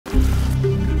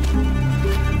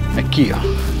Aqui, ó.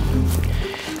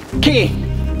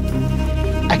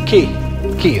 Aqui, ó.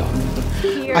 Aqui, ó.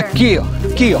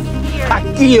 Aqui, ó.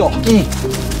 Aqui, ó. Aqui.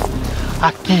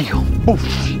 Aqui, ó. Puf.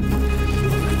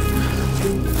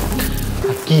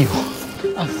 Aqui,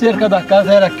 ó. A cerca da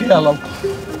casa era aquela, ó.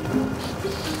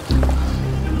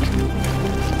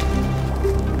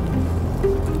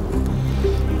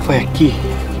 Foi aqui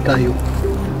que caiu.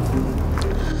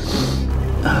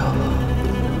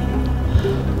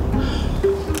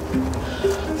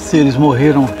 Seres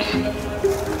morreram aqui.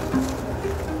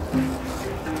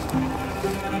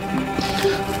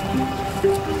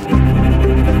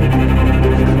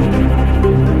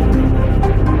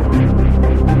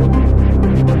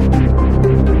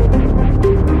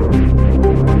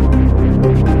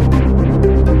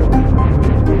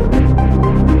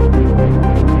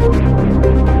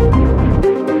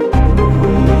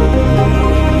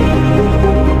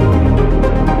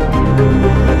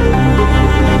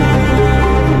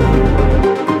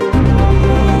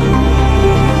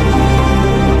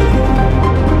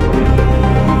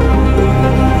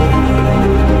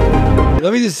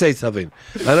 Let me just say something.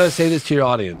 I'm going to say this to your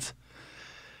audience.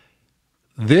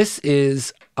 This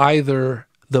is either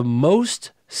the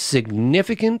most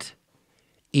significant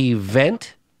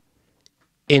event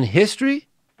in history,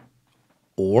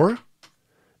 or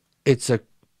it's a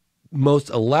most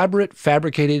elaborate,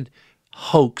 fabricated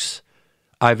hoax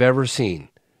I've ever seen.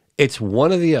 It's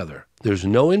one or the other. There's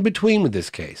no in between with this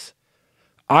case.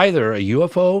 Either a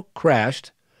UFO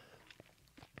crashed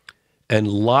and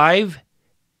live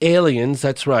aliens,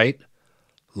 that's right,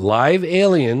 live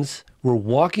aliens were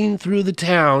walking through the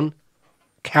town,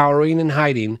 cowering and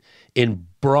hiding in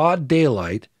broad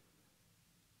daylight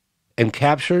and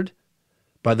captured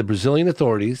by the Brazilian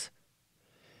authorities.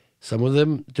 Some of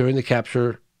them, during the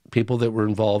capture, people that were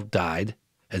involved died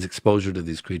as exposure to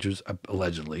these creatures,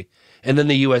 allegedly. And then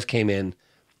the U.S. came in,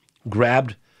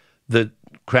 grabbed the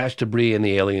crash debris and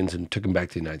the aliens and took them back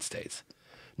to the United States.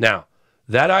 Now,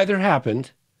 that either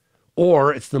happened,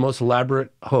 or it's the most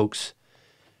elaborate hoax,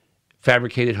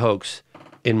 fabricated hoax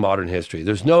in modern history.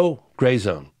 There's no gray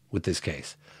zone with this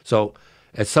case. So,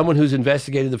 as someone who's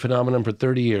investigated the phenomenon for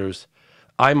 30 years,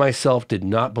 I myself did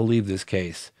not believe this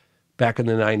case back in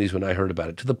the 90s when I heard about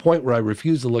it, to the point where I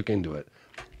refused to look into it.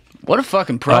 What a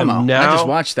fucking promo. I just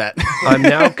watched that. I'm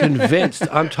now convinced.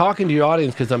 I'm talking to your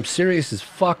audience because I'm serious as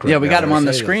fuck right now. Yeah, we got him on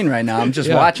the screen right now. I'm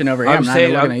just watching over here.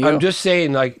 I'm just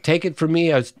saying, like, take it from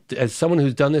me as someone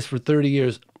who's done this for 30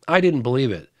 years. I didn't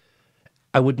believe it.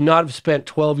 I would not have spent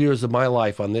 12 years of my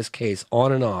life on this case,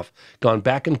 on and off, gone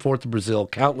back and forth to Brazil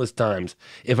countless times,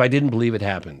 if I didn't believe it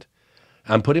happened.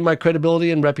 I'm putting my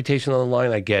credibility and reputation on the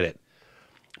line. I get it.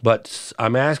 But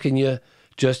I'm asking you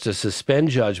just to suspend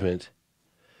judgment.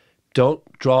 Don't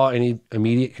draw any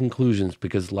immediate conclusions,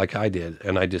 because like I did,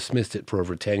 and I dismissed it for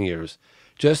over 10 years.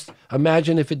 Just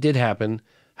imagine if it did happen,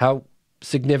 how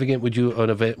significant would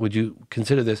you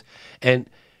consider this? And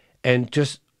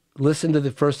just listen to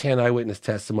the firsthand eyewitness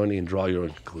testimony and draw your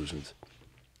own conclusions.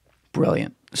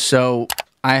 Brilliant. So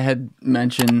I had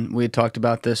mentioned, we had talked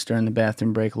about this during the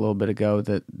bathroom break a little bit ago,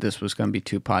 that this was going to be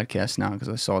 2 podcasts now because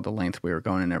I saw the length we were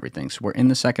going and everything. So we're in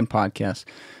the second podcast.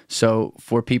 So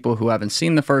for people who haven't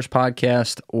seen the first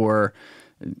podcast, or,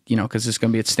 you know, because it's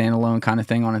going to be a standalone kind of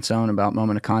thing on its own about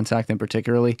Moment of Contact in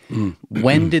particularly,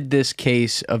 when did this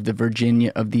case of the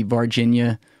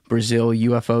Varginha, Brazil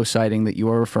UFO sighting that you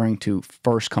are referring to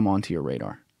first come onto your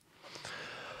radar?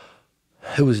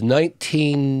 It was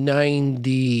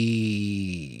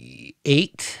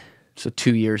 1998. So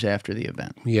 2 years after the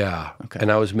event. Yeah. Okay. And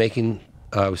I was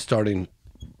starting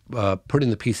putting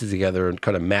the pieces together and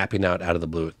kind of mapping out of the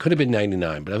blue. It could have been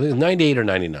 99, but I think it was 98 or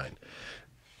 99.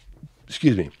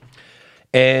 Excuse me.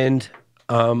 And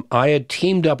I had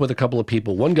teamed up with a couple of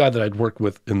people. One guy that I'd worked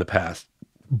with in the past,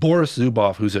 Boris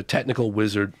Zuboff, who's a technical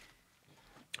wizard,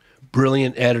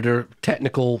 brilliant editor,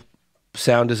 technical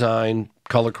sound design,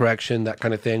 color correction, that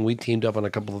kind of thing. We teamed up on a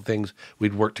couple of things.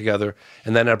 We'd worked together.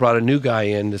 And then I brought a new guy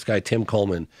in, this guy, Tim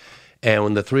Coleman. And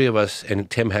when the three of us, and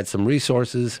Tim had some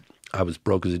resources, I was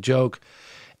broke as a joke.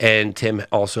 And Tim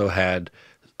also had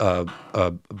a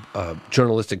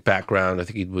journalistic background. I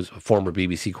think he was a former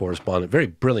BBC correspondent. Very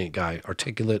brilliant guy,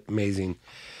 articulate, amazing.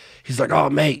 He's like, oh,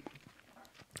 mate,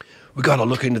 we got to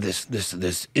look into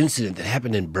this incident that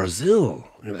happened in Brazil.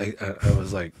 I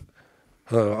was like,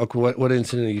 oh, what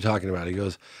incident are you talking about? He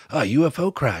goes,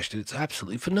 UFO crashed. It's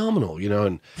absolutely phenomenal, you know.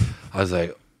 And I was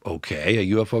like, okay, a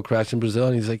UFO crashed in Brazil?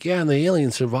 And he's like, yeah, and the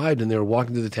aliens survived, and they were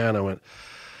walking through the town. I went,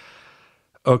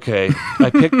 Okay, I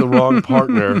picked the wrong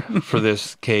partner for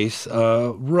this case.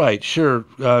 Right, sure.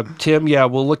 Tim, yeah,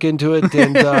 we'll look into it.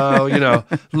 And,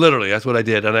 literally, that's what I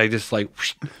did. And I just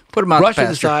Put him out brushed the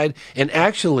it aside. And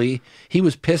actually, he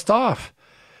was pissed off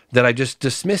that I just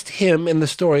dismissed him in the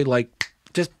story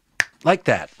just like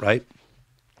that, right?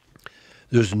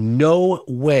 There's no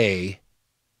way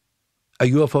a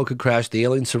UFO could crash, the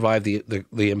aliens survive the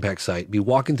impact site, be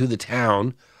walking through the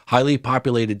town, highly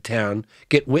populated town,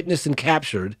 get witnessed and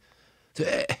captured.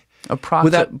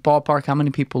 Approximate ballpark, how many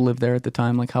people lived there at the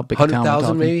time? Like how big a town?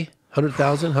 100,000 maybe?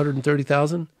 100,000?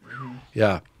 130,000?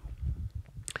 Yeah.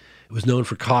 It was known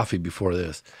for coffee before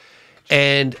this.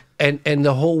 And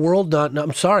the whole world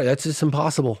I'm sorry, that's just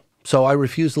impossible. So I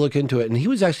refused to look into it. And he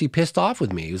was actually pissed off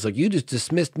with me. He was like, you just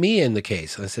dismissed me in the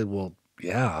case. And I said, well,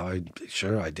 yeah,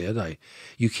 sure I did.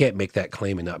 You can't make that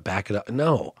claim and not back it up.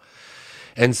 No.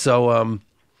 And so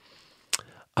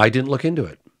I didn't look into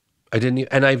it. I didn't,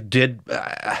 and I did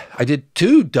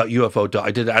 2 UFO.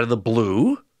 I did Out of the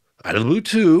Blue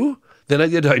 2. Then I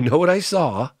did I Know What I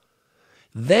Saw.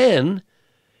 Then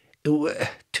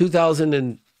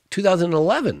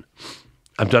 2011,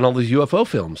 I've done all these UFO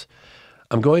films.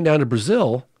 I'm going down to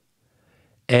Brazil,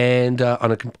 and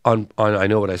on I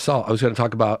Know What I Saw. I was going to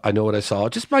talk about I Know What I Saw,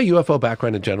 just my UFO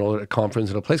background in general, at a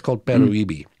conference in a place called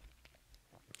Peruíbe.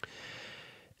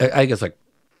 I guess like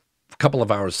a couple of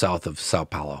hours south of Sao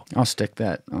Paulo. I'll stick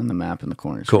that on the map in the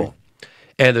corner. Cool.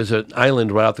 And there's an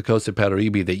island right off the coast of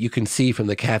Peruíbe that you can see from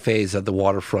the cafes at the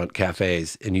waterfront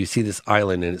cafes. And you see this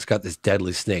island, and it's got this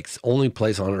deadly snake. It's the only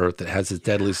place on Earth that has this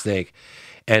deadly snake.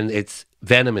 And its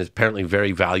venom is apparently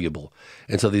very valuable.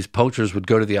 And so these poachers would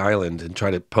go to the island and try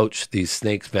to poach these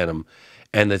snakes' venom.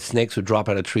 And the snakes would drop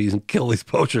out of trees and kill these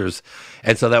poachers.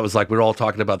 And so that was like, we were all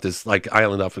talking about this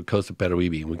island off the coast of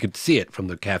Peruíbe. And we could see it from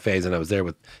the cafes. And I was there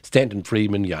with Stanton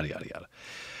Friedman, yada, yada, yada.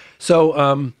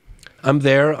 So I'm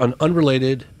there on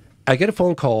unrelated. I get a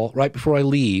phone call right before I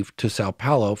leave to Sao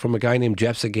Paulo from a guy named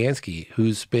Jeff Sagansky,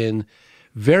 who's been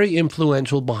very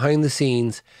influential behind the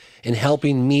scenes in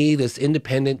helping me, this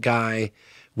independent guy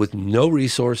with no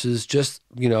resources, just,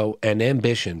 an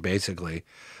ambition, basically,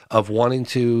 of wanting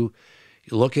to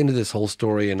look into this whole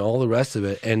story and all the rest of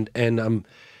it. And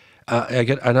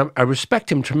I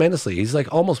respect him tremendously. He's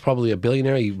like almost probably a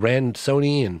billionaire. He ran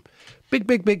Sony and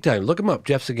big time. Look him up,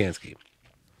 Jeff Sagansky.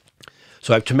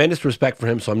 So I have tremendous respect for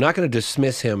him. So I'm not going to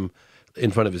dismiss him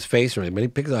in front of his face or anything.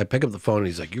 But I pick up the phone and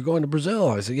he's like, "You're going to Brazil?"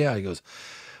 I said, "Yeah." He goes,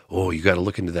 "Oh, you got to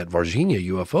look into that Varginha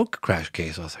UFO crash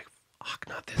case." I was like, "Fuck,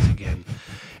 not this again."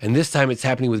 And this time it's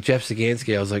happening with Jeff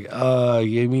Sagansky. I was like,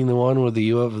 "You mean the one where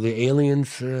the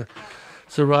aliens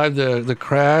survived the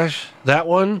crash? That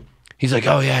one?" He's like,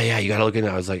 "Oh yeah, you got to look into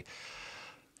it." I was like,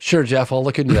 "Sure, Jeff, I'll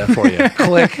look into that for you."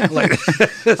 Click.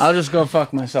 I'll just go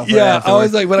fuck myself. Yeah, right, I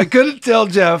was like, but I couldn't tell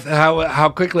Jeff how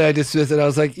quickly I dismissed it. I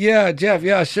was like, "Yeah, Jeff,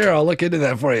 yeah, sure, I'll look into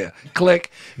that for you."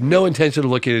 Click. No intention of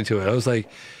looking into it. I was like,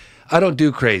 I don't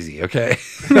do crazy, okay?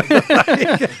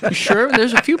 Sure,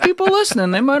 there's a few people listening.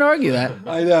 They might argue that.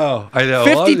 I know.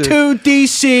 52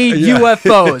 DC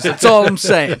UFOs. That's all I'm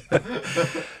saying.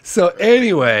 So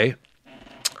anyway,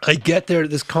 I get there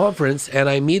at this conference, and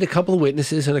I meet a couple of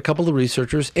witnesses and a couple of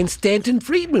researchers, and Stanton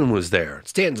Friedman was there.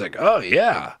 Stanton's like, "Oh,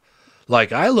 yeah.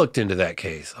 I looked into that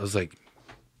case." I was like,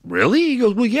 "Really?" He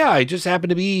goes, "Well, yeah, I just happened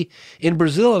to be in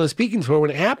Brazil on a speaking tour when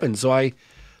it happened, so I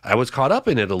was caught up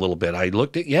in it a little bit. I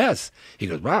looked at, yes." He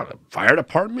goes, "Wow, the fire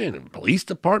department and police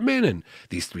department and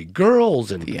these 3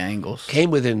 girls and the angles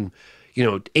came within,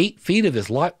 8 feet of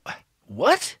this lot."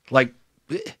 What?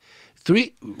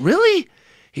 3? Really?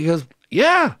 He goes,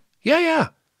 Yeah.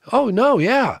 Oh, no,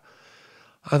 yeah.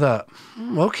 I thought,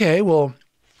 okay, well,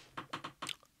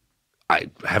 I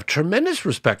have tremendous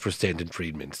respect for Stanton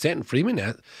Friedman. Stanton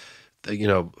Friedman,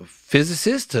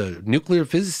 physicist, a nuclear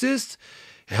physicist,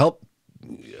 helped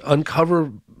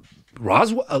uncover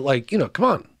Roswell. Come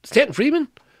on, Stanton Friedman,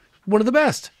 one of the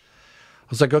best. I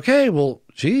was like, okay, well,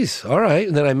 geez, all right.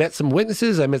 And then I met some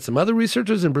witnesses. I met some other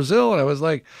researchers in Brazil, and I was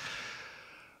like,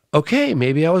 okay,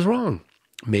 maybe I was wrong.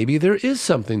 Maybe there is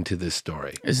something to this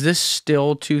story. Is this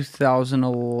still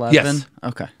 2011? Yes.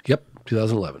 Okay. Yep,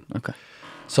 2011. Okay.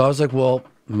 So I was like, well,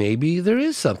 maybe there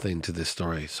is something to this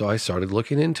story. So I started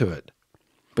looking into it.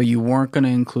 But you weren't going to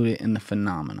include it in the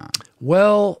phenomenon.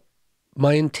 Well,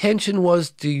 my intention was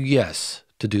to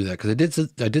do that because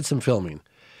I did some filming.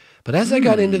 But as I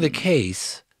got into the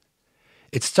case,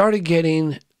 it started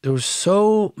getting, there were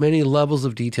so many levels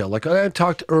of detail. Like I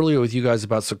talked earlier with you guys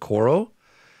about Socorro.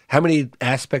 How many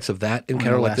aspects of that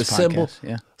encounter, like the symbol?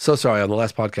 Yeah. So sorry, on the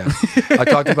last podcast. I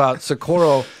talked about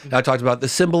Socorro, and I talked about the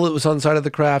symbol that was on the side of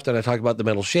the craft, and I talked about the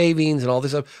metal shavings and all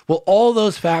this stuff. Well, all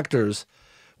those factors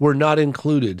were not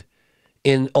included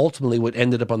in ultimately what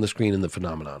ended up on the screen in the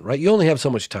phenomenon, right? You only have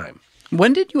so much time.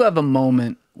 When did you have a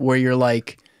moment where you're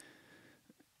like,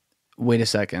 wait a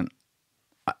second,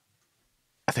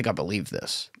 I think I believe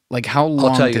this? Like, how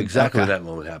long? I'll tell you exactly when that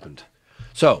moment happened.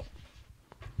 So,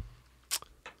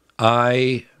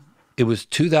 it was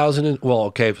 2000,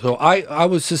 so I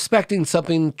was suspecting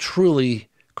something truly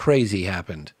crazy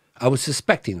happened. I was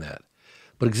suspecting that.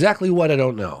 But exactly what, I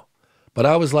don't know. But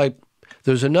I was like,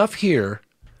 there's enough here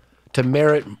to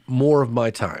merit more of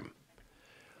my time.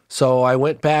 So I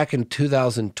went back in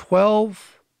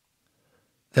 2012.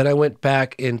 Then I went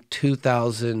back in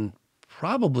 2000,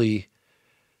 probably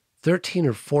 13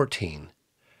 or 14.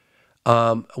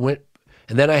 And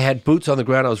then I had boots on the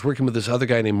ground. I was working with this other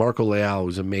guy named Marco Leal,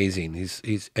 who's amazing.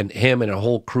 He's and him and a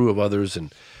whole crew of others,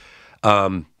 and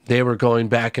they were going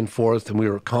back and forth, and we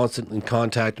were constantly in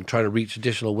contact and trying to reach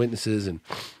additional witnesses. And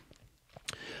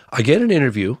I get an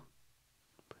interview.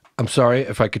 I'm sorry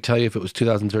if I could tell you if it was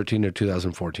 2013 or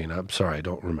 2014. I'm sorry, I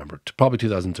don't remember. Probably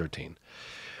 2013.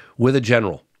 With a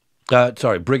general,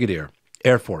 brigadier,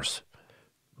 Air Force,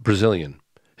 Brazilian.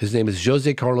 His name is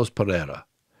Jose Carlos Pereira.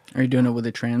 Are you doing it with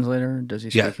a translator, or does he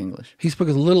speak English? He spoke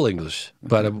a little English,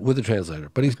 but with a translator.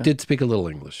 But he did speak a little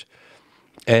English.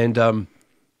 And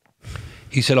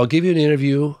he said, I'll give you an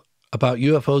interview about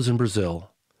UFOs in Brazil,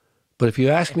 but if you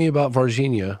ask me about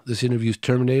Varginha, this interview's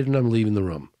terminated and I'm leaving the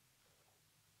room.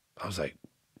 I was like,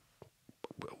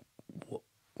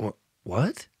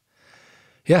 what?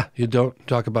 Yeah, you don't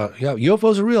talk about,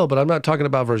 UFOs are real, but I'm not talking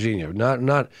about Varginha.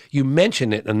 Not you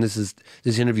mention it, and this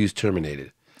interview's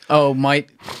terminated. Oh,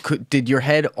 did your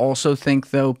head also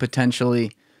think, though,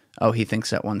 potentially, oh, he thinks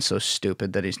that one's so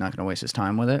stupid that he's not going to waste his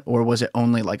time with it? Or was it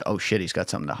only like, oh, shit, he's got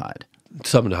something to hide?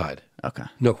 Something to hide. Okay.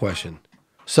 No question.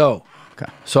 So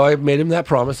I made him that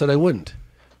promise that I wouldn't.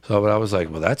 So I was like,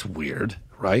 well, that's weird,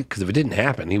 right? Because if it didn't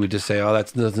happen, he would just say, oh,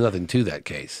 there's nothing to that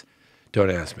case. Don't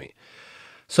ask me.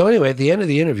 So anyway, at the end of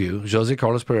the interview, Jose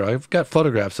Carlos Pereira, I've got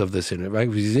photographs of this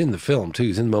interview. He's in the film, too.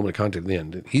 He's in the moment of contact at the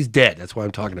end. He's dead. That's why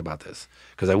I'm talking about this.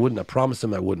 Because I promised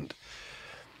him I wouldn't.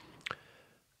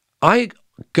 I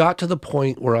got to the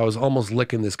point where I was almost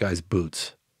licking this guy's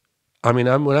boots. I mean,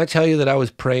 when I tell you that I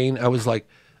was praying, I was like,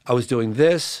 I was doing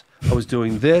this, I was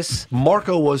doing this.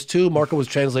 Marco was too. Marco was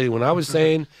translating when I was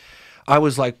saying. I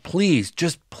was like, please,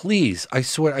 just please. I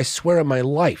swear on my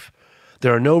life.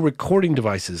 There are no recording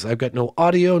devices. I've got no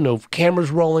audio, no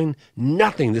cameras rolling,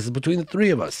 nothing. This is between the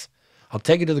three of us. I'll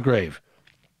take it to the grave,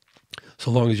 so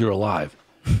long as you're alive.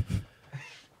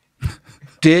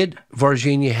 Did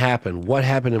Varginha happen? What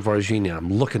happened in Varginha?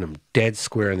 I'm looking him dead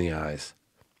square in the eyes.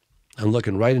 I'm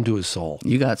looking right into his soul.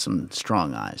 You got some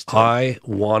strong eyes, too. I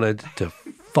wanted to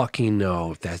fucking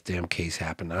know if that damn case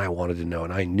happened, and I wanted to know,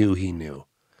 and I knew he knew.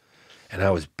 And I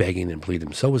was begging and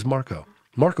pleading. So was Marco.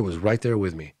 Marco was right there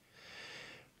with me.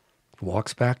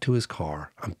 Walks back to his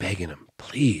car. I'm begging him,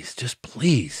 please, just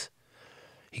please.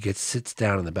 He sits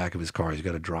down in the back of his car. He's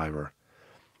got a driver.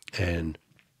 And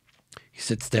he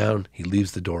sits down. He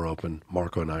leaves the door open.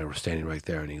 Marco and I were standing right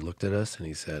there. And he looked at us and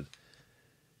he said,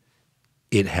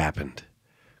 it happened.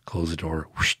 Closed the door.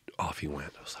 Whoosh, off he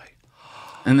went. I was like.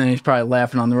 And then he's probably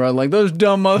laughing on the road like, those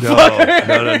dumb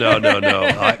motherfuckers. No.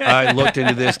 I looked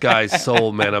into this guy's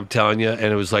soul, man. I'm telling you.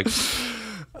 And it was like.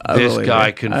 This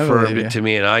guy confirmed it to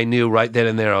me, and I knew right then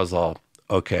and there, I was all,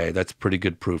 okay, that's pretty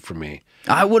good proof for me.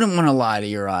 I wouldn't want to lie to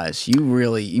your eyes.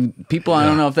 People, I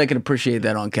don't know if they could appreciate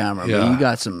that on camera, but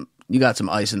you got some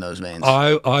ice in those veins.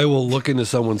 I will look into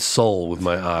someone's soul with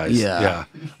my eyes. Yeah,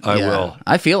 I will.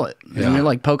 I feel it. Yeah. And you're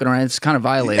like poking around. It's kind of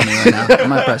violating me right now. I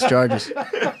might press charges.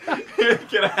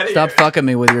 Get out of Stop fucking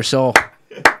me with your soul.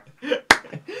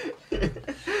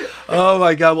 Oh,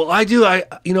 my God. Well,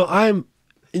 I'm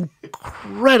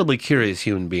incredibly curious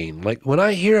human being. Like when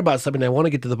I hear about something, I want to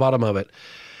get to the bottom of it.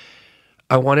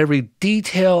 I want every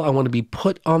detail. I want to be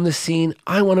put on the scene.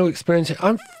 I want to experience it.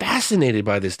 I'm fascinated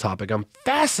by this topic. I'm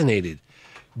fascinated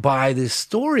by this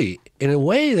story in a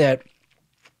way that,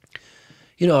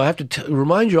 I have to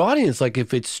remind your audience, like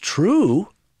if it's true,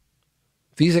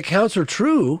 these accounts are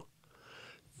true,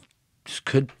 this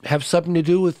could have something to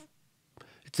do with,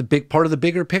 it's a big part of the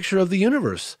bigger picture of the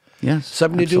universe. Yes,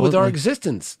 something to do with our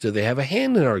existence. Do they have a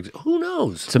hand in our existence? Who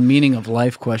knows? It's a meaning of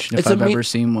life question if I've ever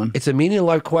seen one. It's a meaning of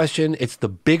life question. It's the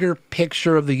bigger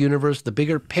picture of the universe, the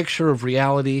bigger picture of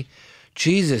reality.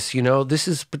 Jesus, this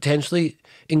is potentially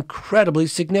incredibly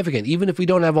significant. Even if we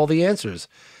don't have all the answers,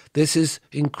 this is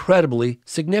incredibly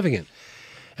significant.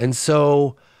 And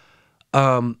so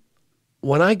when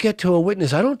I get to a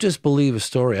witness, I don't just believe a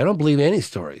story. I don't believe any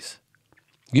stories.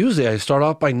 Usually I start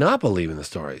off by not believing the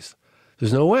stories.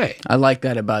 There's no way. I like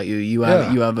that about you. You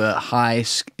have a high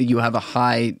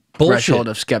threshold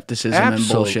of skepticism and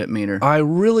bullshit meter. I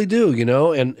really do, you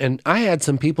know. And I had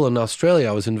some people in Australia.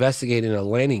 I was investigating a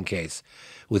landing case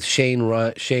with Shane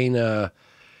Ryan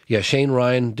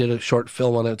did a short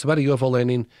film on it. It's about a UFO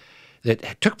landing that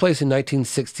took place in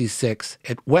 1966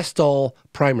 at Westall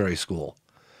Primary School.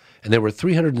 And there were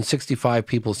 365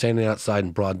 people standing outside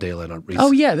in broad daylight on recent.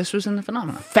 Oh, yeah, this was in the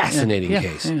phenomenon. Fascinating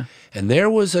case. Yeah. And there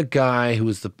was a guy who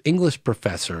was the English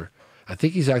professor. I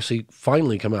think he's actually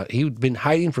finally come out. He'd been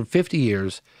hiding for 50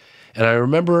 years. And I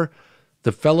remember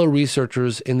the fellow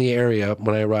researchers in the area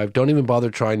when I arrived, don't even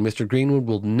bother trying. Mr. Greenwood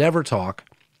will never talk.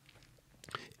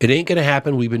 It ain't going to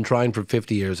happen. We've been trying for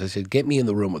 50 years. I said, get me in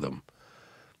the room with him.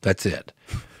 That's it.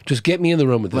 Just get me in the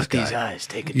room with this guy. Let these eyes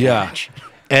take advantage. Yeah.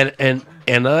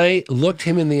 And I looked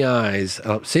him in the eyes,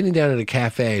 sitting down at a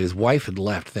cafe. His wife had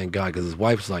left, thank God, because his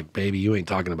wife's like, baby, you ain't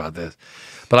talking about this.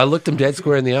 But I looked him dead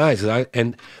square in the eyes.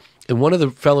 And one of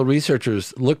the fellow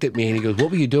researchers looked at me and he goes,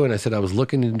 what were you doing? I said, I was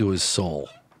looking into his soul,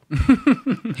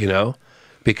 you know,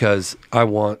 because I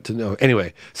want to know.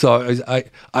 Anyway, so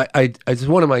I just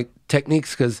one of my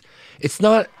techniques, because it's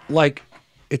not like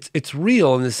it's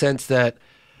real in the sense that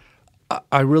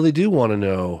I really do want to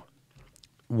know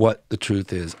what the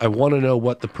truth is. I want to know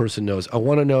what the person knows. I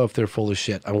want to know if they're full of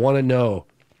shit. I want to know.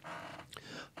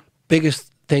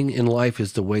 Biggest thing in life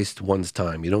is to waste one's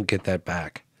time. You don't get that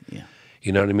back. Yeah.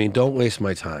 You know what I mean? Don't waste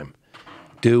my time.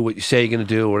 Do what you say you're going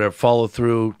to do, or whatever. Follow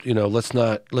through. You know, let's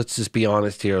just be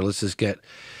honest here. Let's just get.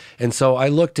 And so I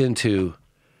looked into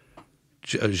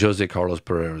Jose Carlos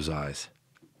Pereira's eyes.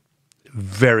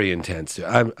 Very intense.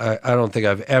 I don't think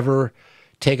I've ever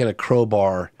taken a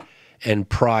crowbar and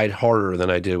pried harder than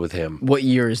I did with him. What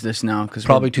year is this now?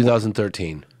 Probably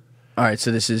 2013. All right,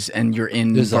 so this is, and you're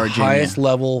in This is the Varginha. highest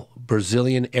level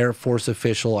Brazilian Air Force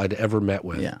official I'd ever met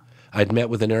with. Yeah. I'd met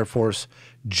with an Air Force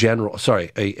general,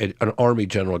 an Army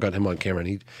general. I got him on camera,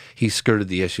 and he skirted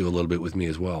the issue a little bit with me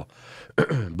as well.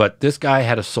 But this guy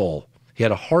had a soul. He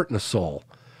had a heart and a soul.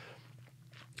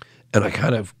 And I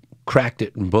kind of cracked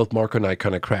it, and both Marco and I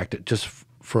kind of cracked it just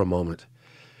for a moment,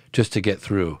 just to get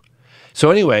through. So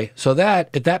anyway,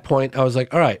 at that point, I was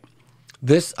like, all right,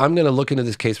 I'm going to look into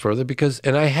this case further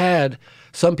and I had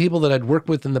some people that I'd worked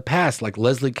with in the past, like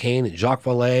Leslie Kane and Jacques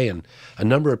Vallée and a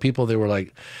number of people. They were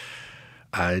like,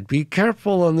 I'd be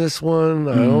careful on this one.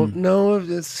 I don't know if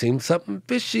it seems something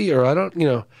fishy, or I don't, you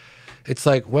know. It's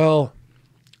like, well,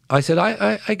 I said,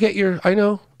 I get I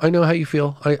know how you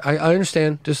feel. I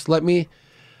understand. Just let me,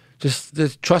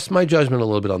 just trust my judgment a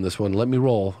little bit on this one. Let me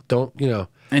roll. Don't, you know.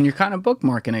 And you're kind of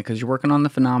bookmarking it because you're working on the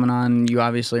phenomenon. You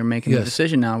obviously are making the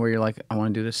decision now where you're like, I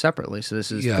want to do this separately. So this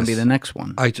is going to be the next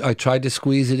one. I tried to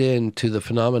squeeze it into the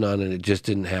phenomenon, and it just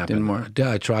didn't happen. Didn't work.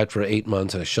 I tried for 8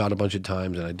 months, and I shot a bunch of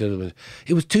times, and I did it.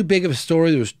 It was too big of a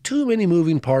story. There was too many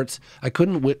moving parts. I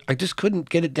just couldn't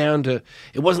get it down to.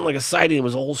 It wasn't like a sighting. It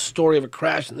was a whole story of a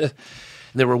crash, and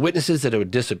there were witnesses that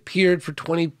had disappeared for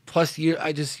 20 plus years.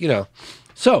 I just, you know,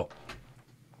 so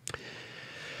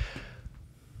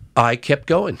I kept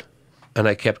going. And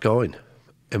I kept going,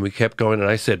 and we kept going, and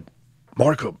I said,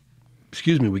 Marco,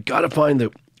 excuse me, we got to find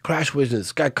the crash witness,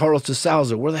 this guy Carlos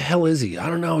Souza. Where the hell is he? I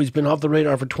don't know. He's been off the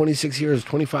radar for 26 years,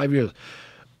 25 years.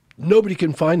 Nobody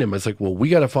can find him. I was like, well, we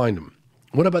got to find him.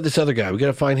 What about this other guy? We got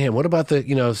to find him. What about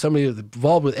somebody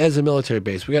involved with as a military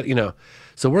base? We got,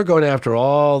 so we're going after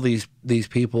all these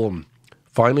people. And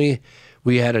finally,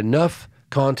 we had enough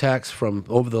contacts from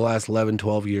over the last 11,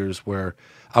 12 years where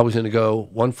I was going to go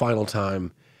one final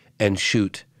time and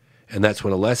shoot. And that's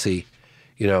when Alessi,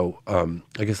 I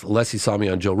guess Alessi saw me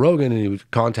on Joe Rogan, and he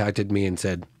contacted me and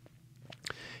said,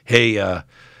 hey,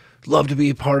 love to be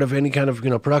a part of any kind of,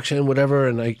 production, whatever.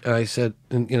 And I said,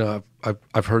 and,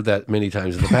 I've heard that many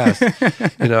times in the past,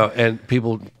 and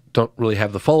people don't really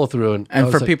have the follow through.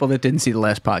 And for people that didn't see the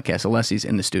last podcast, Alessi's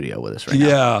in the studio with us right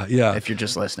now. Yeah. If you're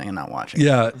just listening and not watching.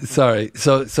 Yeah. Sorry.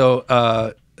 So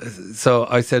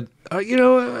I said,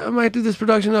 I might do this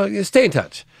production. Stay in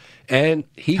touch. And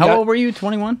How old were you?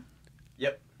 21?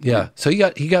 Yep. Yeah. So he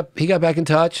got back in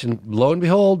touch, and lo and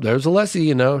behold, there's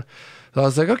Alessi, So I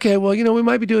was like, okay, well, we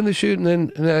might be doing the shoot, and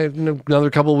then another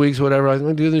couple of weeks, whatever. I'm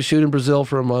going to do the shoot in Brazil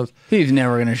for a month. He's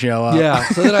never going to show up. Yeah.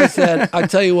 So then I said, I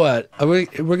tell you what, we're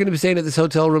going to be staying at this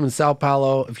hotel room in Sao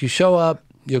Paulo. If you show up,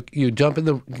 you jump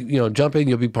in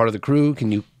you'll be part of the crew.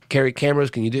 Can you carry cameras?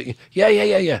 Can you do?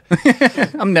 Yeah.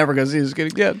 I'm never going to see this kid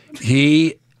again.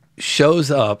 He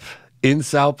shows up in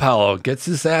Sao Paulo, gets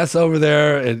his ass over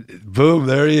there, and boom,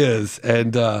 there he is.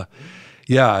 And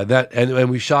and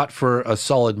we shot for a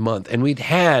solid month. And we'd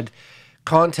had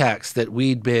contacts that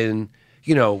we'd been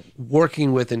you know,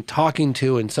 working with and talking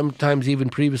to, and sometimes even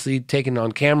previously taken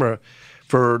on camera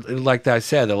for, like I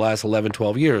said, the last 11,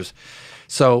 12 years.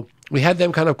 So we had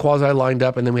them kind of quasi lined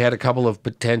up, and then we had a couple of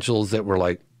potentials that were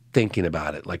like thinking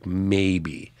about it, like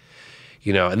maybe,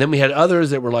 you know, and then we had others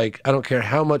that were like, I don't care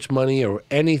how much money or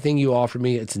anything you offer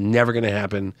me, it's never going to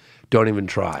happen. Don't even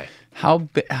try.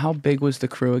 How big was the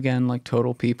crew again, like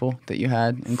total people that you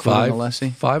had, including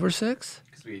Alessi? 5 or 6?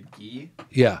 Because we had Guy,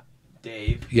 Yeah.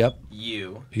 Dave, Yep.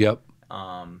 you, Yep.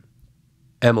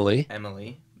 Emily.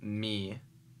 me,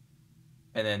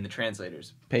 and then the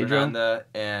translators. Pedro? Fernanda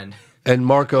and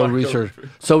Marco research.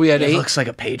 So we had It 8. looks like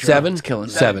a Pedro. 7? It's killing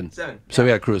me. 7. Seven. So we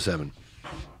had a crew of 7.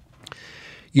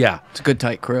 Yeah. It's a good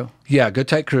tight crew. Yeah, good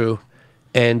tight crew.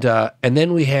 And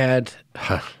then we'd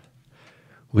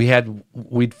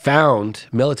found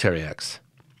Military X.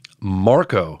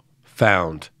 Marco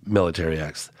found Military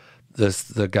X.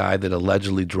 The guy that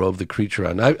allegedly drove the creature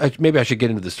on. Maybe I should get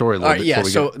into the story a little bit. Yeah.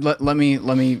 So let me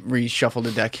reshuffle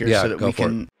the deck here so that we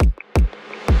can.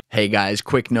 Hey guys,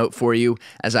 quick note for you.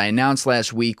 As I announced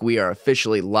last week, we are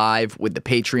officially live with the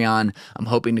Patreon. I'm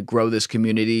hoping to grow this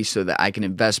community so that I can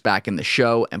invest back in the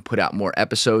show and put out more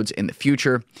episodes in the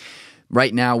future.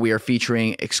 Right now, we are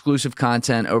featuring exclusive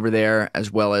content over there, as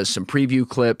well as some preview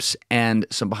clips and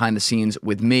some behind the scenes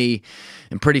with me.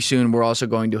 And pretty soon, we're also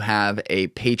going to have a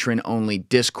patron-only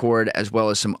Discord, as well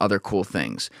as some other cool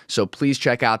things. So please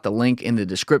check out the link in the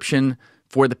description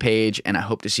for the page, and I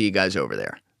hope to see you guys over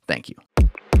there. Thank you.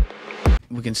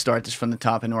 We can start this from the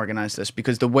top and organize this,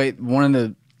 because one of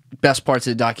the best parts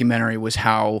of the documentary was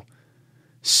how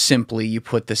simply you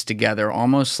put this together,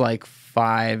 almost like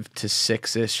 5 to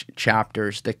 6-ish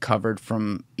chapters that covered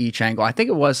from each angle. I think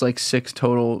it was like 6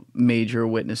 total major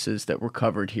witnesses that were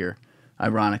covered here,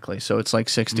 ironically. So it's like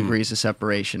 6 degrees of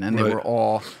separation, and they were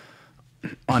all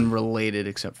unrelated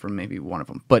except for maybe one of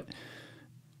them. But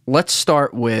let's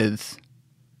start with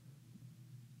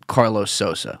Carlos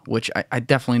Souza, which I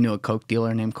definitely knew a coke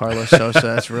dealer named Carlos Souza.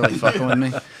 That's really fucking with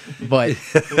me. But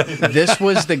this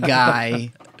was the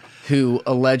guy who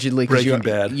allegedly, Breaking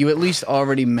Bad. You at least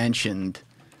already mentioned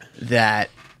that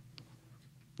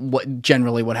what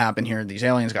happened here, these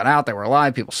aliens got out, they were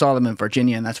alive, people saw them in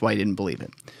Virginia, and that's why he didn't believe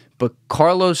it. But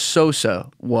Carlos Souza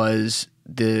was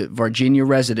the Virginia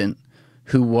resident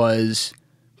who was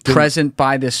present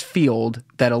by this field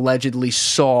that allegedly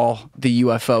saw the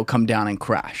UFO come down and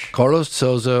crash. Carlos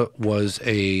Souza was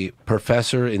a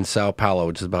professor in Sao Paulo,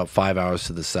 which is about 5 hours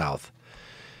to the south.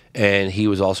 And he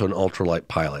was also an ultralight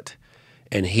pilot.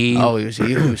 And he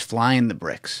was flying the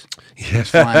bricks. He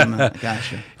was flying them.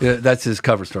 Gotcha. Yeah, that's his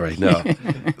cover story. No.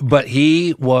 But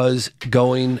he was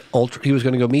going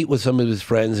to go meet with some of his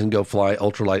friends and go fly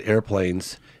ultralight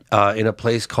airplanes in a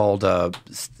place called the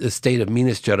state of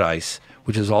Minas Gerais,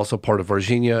 which is also part of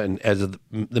Varginha and as of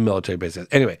the military base.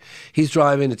 Anyway, he's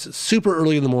driving. It's super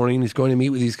early in the morning. He's going to meet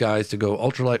with these guys to go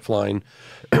ultralight flying.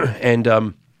 And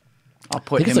I'll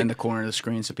put him in the corner of the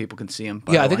screen so people can see him.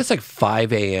 Yeah, I think it's like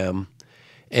 5 a.m.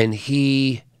 And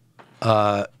he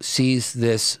sees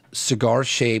this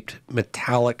cigar-shaped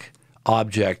metallic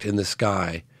object in the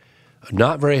sky,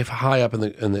 not very high up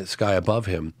in the sky above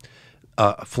him,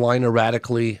 flying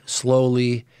erratically,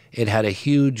 slowly. It had a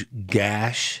huge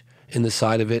gash in the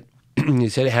side of it. He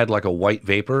said it had like a white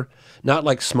vapor, not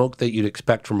like smoke that you'd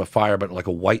expect from a fire, but like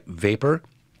a white vapor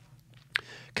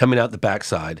coming out the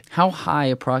backside. How high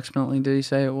approximately did he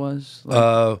say it was?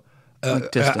 Like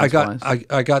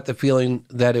I got the feeling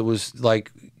that it was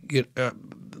like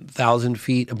 1,000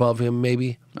 feet above him,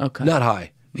 maybe. Okay, not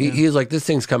high. He was like, this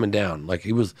thing's coming down. Like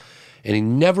he was, and he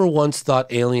never once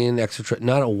thought alien,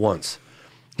 extraterrestrial, not once.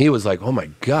 He was like, oh my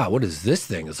God, what is this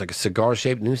thing? It's like a cigar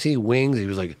shaped. Didn't you see wings? He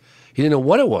was like, he didn't know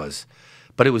what it was,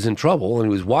 but it was in trouble,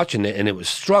 and he was watching it, and it was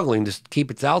struggling to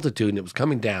keep its altitude, and it was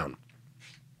coming down.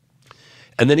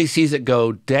 And then he sees it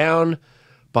go down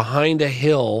behind a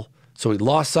hill, so he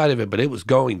lost sight of it, but it was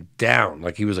going down.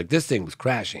 Like he was like, this thing was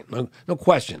crashing, no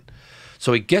question.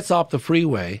 So he gets off the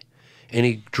freeway, and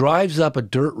he drives up a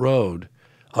dirt road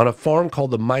on a farm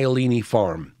called the Maialini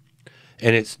Farm.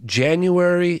 And it's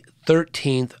January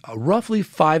 13th, roughly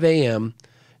 5 a.m.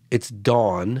 It's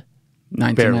dawn.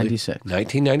 1996. Barely,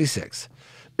 1996.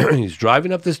 He's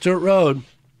driving up this dirt road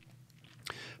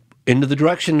into the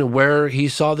direction of where he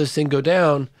saw this thing go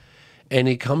down, and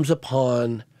he comes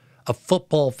upon a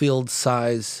football field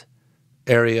size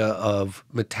area of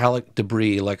metallic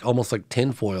debris, like almost like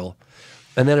tinfoil,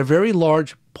 and then a very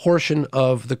large portion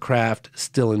of the craft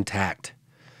still intact.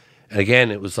 And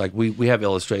again, it was like we have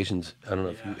illustrations. I don't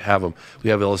know if you have them. We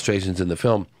have illustrations in the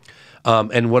film.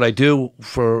 And what I do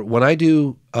when I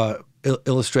do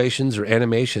illustrations or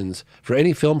animations for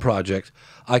any film project,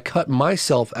 I cut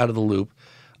myself out of the loop.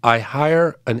 I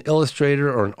hire an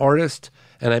illustrator or an artist,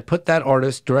 and I put that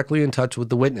artist directly in touch with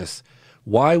the witness.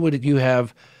 Why would you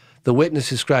have the witness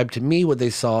describe to me what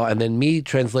they saw and then me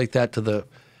translate that to the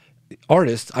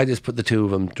artist? I just put the two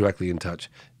of them directly in touch,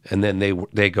 and then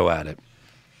they go at it.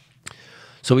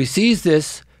 So he sees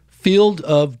this field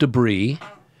of debris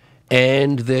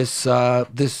and this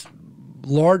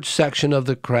large section of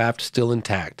the craft still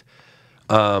intact.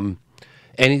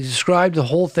 And he described the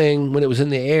whole thing when it was in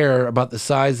the air about the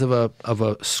size of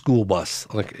a school bus,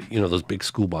 like, you know, those big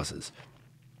school buses.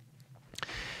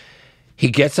 He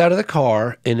gets out of the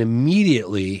car and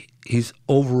immediately he's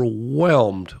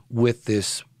overwhelmed with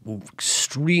this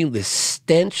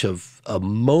stench of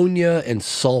ammonia and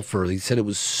sulfur. He said it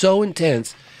was so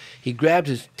intense. He grabbed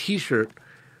his T-shirt,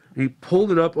 he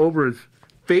pulled it up over his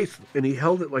face, and he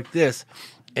held it like this,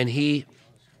 and he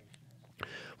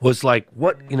was like,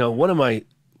 "What? You know, what am I?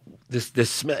 This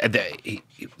smell." This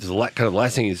is kind of the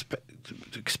last thing he's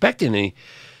expecting. And he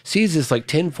sees this like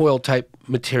tinfoil type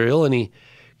material, and he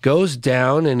goes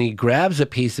down and he grabs a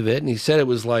piece of it, and he said it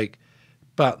was like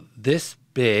about this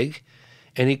big,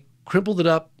 and he crumpled it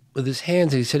up with his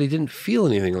hands, and he said he didn't feel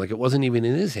anything, like it wasn't even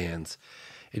in his hands.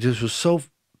 It just was so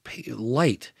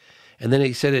light. And then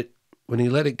he said when he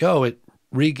let it go, it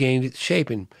regained its shape,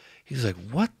 and he's like,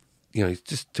 "What?" You know, he's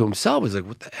just to himself, he's like,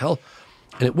 "What the hell?"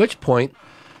 And at which point,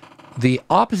 the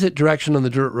opposite direction on the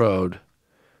dirt road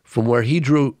from where he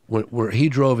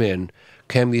drove in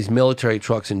came these military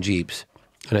trucks and jeeps,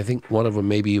 and I think one of them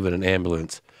maybe even an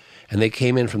ambulance, and they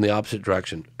came in from the opposite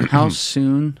direction. How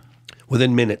soon?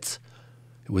 Within minutes.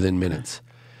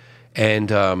 And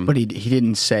But he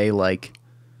didn't say like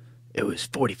it was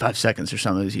 45 seconds or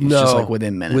something. It was no, just like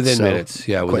within minutes. Within so minutes,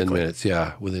 yeah, quickly.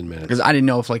 within minutes. Because I didn't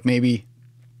know if like maybe,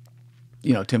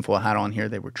 you know, tinfoil hat on here,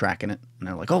 they were tracking it, and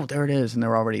they're like, "Oh, there it is," and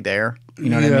they're already there. You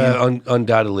know what I mean?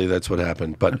 Undoubtedly that's what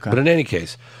happened. But in any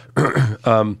case,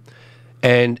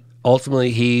 and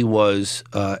ultimately he was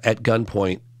at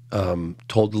gunpoint,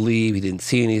 told to leave. He didn't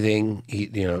see anything. He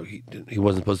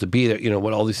wasn't supposed to be there. You know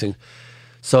what? All these things.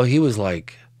 So he was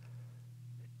like,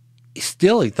 he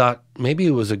thought maybe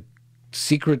it was a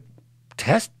secret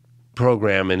test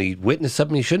program, and he witnessed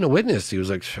something he shouldn't have witnessed. He was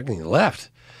like, he left.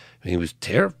 And he was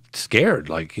scared,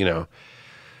 like, you know.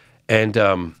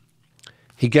 And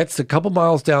he gets a couple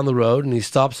miles down the road, and he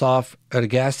stops off at a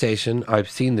gas station. I've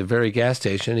seen the very gas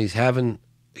station. He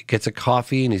gets a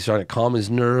coffee, and he's trying to calm his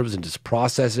nerves and just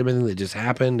process everything that just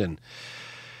happened. And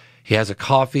he has a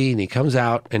coffee, and he comes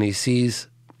out, and he sees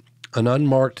an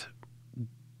unmarked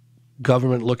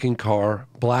government-looking car,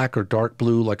 black or dark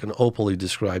blue, like an Opal, he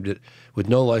described it, with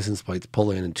no license plates, pull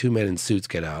in, and two men in suits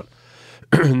get out.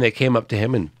 And they came up to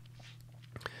him, and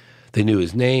they knew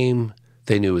his name,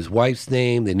 they knew his wife's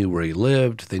name, they knew where he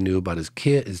lived, they knew about his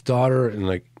kid, his daughter, and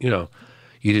like, you know,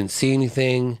 you didn't see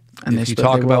anything. And if they you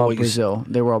talk about what Brazil,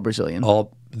 they were all Brazilian.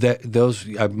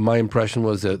 My impression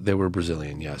was that they were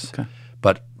Brazilian, yes. Okay.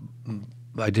 But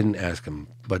I didn't ask him,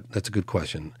 but that's a good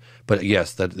question. But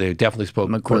yes, that they definitely spoke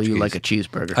I'm gonna grill Portuguese. you like a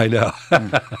cheeseburger. I know.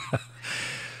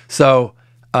 So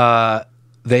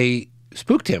they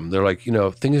spooked him. They're like, you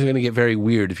know, things are going to get very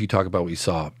weird if you talk about what you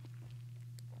saw.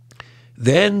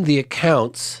 Then the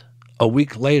accounts a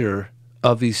week later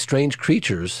of these strange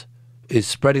creatures is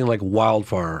spreading like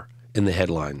wildfire in the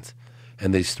headlines.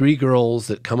 And these three girls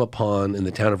that come upon in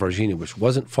the town of Varginha, which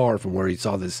wasn't far from where he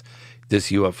saw this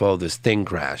UFO, this thing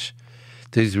crash.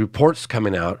 These reports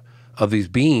coming out of these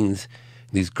beings.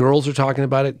 These girls are talking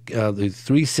about it. The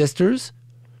three sisters,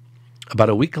 about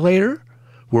a week later,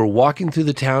 were walking through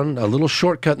the town, a little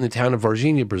shortcut in the town of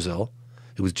Varginha, Brazil.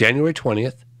 It was January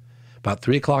 20th, about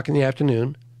 3 o'clock in the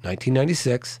afternoon,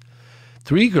 1996.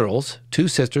 Three girls, two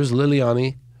sisters,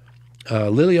 Liliani,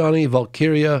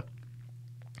 Valkyria,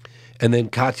 and then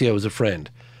Katya was a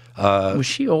friend. Was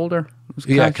she older?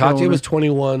 Katya was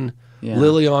 21, Yeah.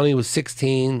 Liliani was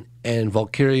 16, and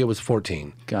Valkyria was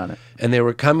 14. Got it. And they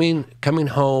were coming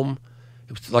home.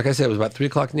 It was, like I said, it was about 3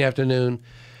 o'clock in the afternoon,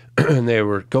 and they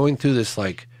were going through this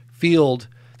like field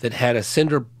that had a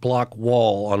cinder block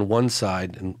wall on one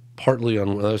side and partly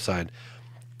on the other side,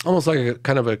 almost like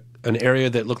an area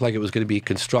that looked like it was going to be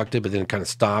constructed, but then it kind of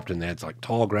stopped, and they had like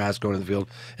tall grass going in the field,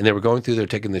 and they were going through there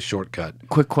taking this shortcut.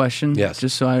 Quick question. Yes.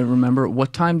 Just so I remember,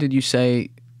 what time did you say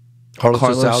Carlos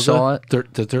Souza saw it?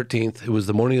 The 13th. It was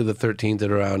the morning of the 13th at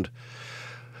around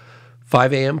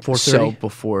 5 a.m., 4:30. So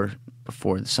before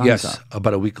the sun's Yes, up.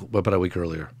 about a week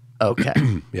earlier.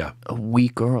 Okay. Yeah. A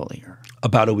week earlier.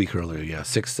 About a week earlier, yeah.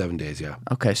 6-7 days, yeah.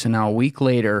 Okay, so now a week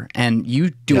later, and you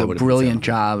do Yeah, it a would've been brilliant 7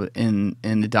 job in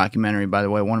the documentary, by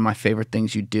the way. One of my favorite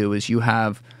things you do is you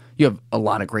have a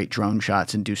lot of great drone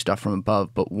shots and do stuff from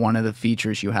above, but one of the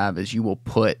features you have is you'll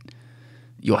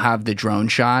have the drone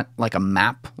shot like a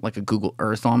map, like a Google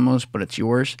Earth almost, but it's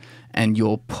yours, and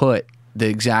you'll put the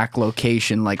exact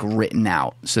location like written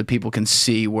out so people can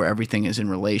see where everything is in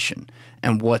relation.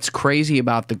 And what's crazy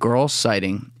about the girl's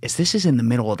sighting is this is in the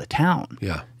middle of the town.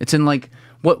 Yeah. It's in like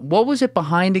what was it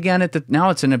behind again now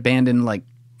it's an abandoned like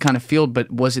kind of field, but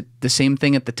was it the same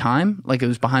thing at the time? Like it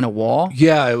was behind a wall?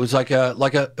 Yeah, it was like a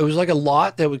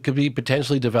lot that could be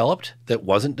potentially developed that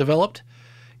wasn't developed.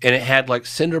 And it had like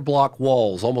cinder block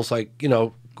walls, almost like,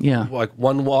 like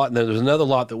one lot, and then there's another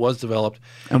lot that was developed.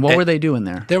 And what were they doing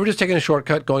there? They were just taking a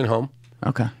shortcut going home.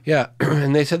 Okay. Yeah,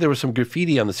 and they said there was some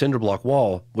graffiti on the cinder block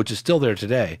wall, which is still there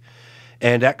today,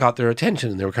 and that got their attention,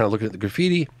 and they were kind of looking at the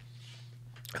graffiti,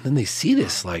 and then they see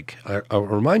this, like, I'll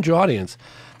remind your audience,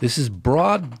 this is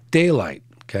broad daylight,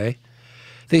 okay?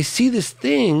 They see this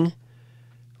thing,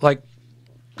 like,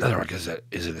 I don't know,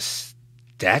 is it a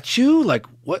statue? Like,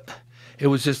 what? It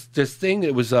was just this thing,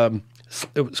 it was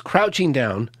crouching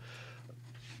down,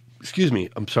 excuse me,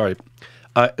 I'm sorry.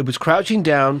 It was crouching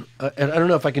down, and I don't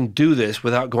know if I can do this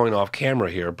without going off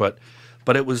camera here, but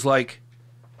it was like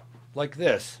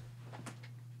this.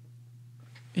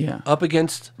 Yeah. Up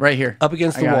against right here. Up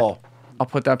against I the got wall. it. I'll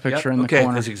put that picture in the okay,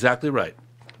 corner. that's exactly right.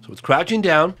 So it's crouching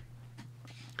down,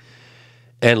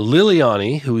 and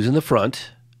Liliani, who's in the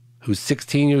front, who's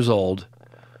 16 years old,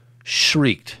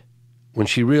 shrieked when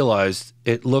she realized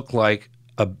it looked like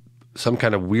some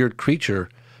kind of weird creature.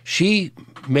 She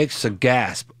makes a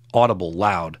gasp, audible,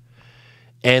 loud,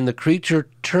 and the creature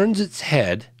turns its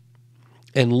head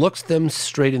and looks them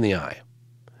straight in the eye.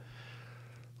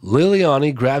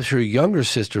 Liliani grabs her younger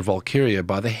sister, Valkyria,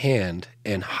 by the hand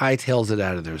and hightails it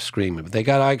out of there screaming. But they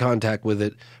got eye contact with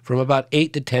it from about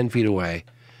 8 to 10 feet away,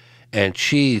 and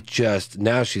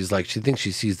now she's like, she thinks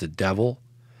she sees the devil.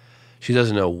 She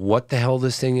doesn't know what the hell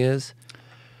this thing is.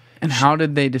 And how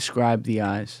did they describe the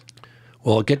eyes?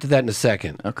 Well, I'll get to that in a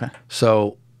second. Okay.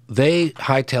 So they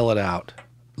hightail it out,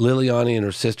 Liliani and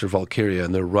her sister Valkyria,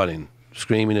 and they're running,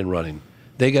 screaming and running.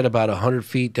 They get about 100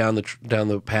 feet down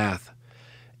the path,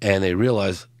 and they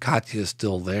realize Katya's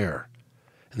still there.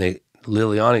 And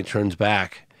Liliani turns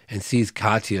back and sees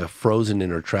Katya frozen in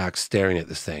her tracks, staring at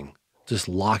this thing, just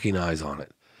locking eyes on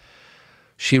it.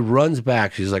 She runs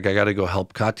back. She's like, I got to go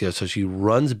help Katya. So she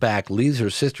runs back, leaves her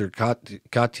sister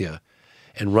Katya,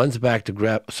 and runs back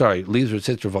to leaves her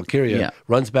sister Valkyria,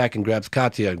 runs back and grabs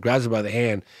Katya and grabs her by the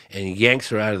hand and yanks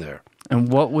her out of there. And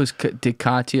did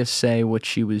Katya say what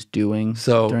she was doing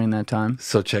during that time?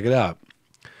 So check it out.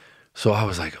 So I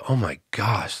was like, oh my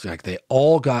gosh, like they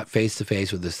all got face to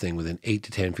face with this thing within 8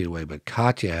 to 10 feet away, but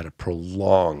Katya had a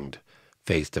prolonged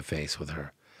face to face with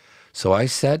her. So I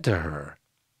said to her,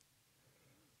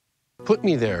 put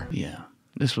me there. Yeah.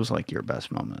 This was like your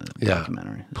best moment of the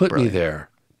documentary. Put me there.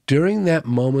 During that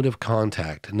moment of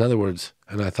contact, in other words,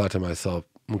 and I thought to myself,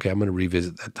 okay, I'm going to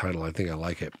revisit that title. I think I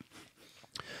like it.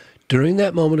 During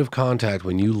that moment of contact,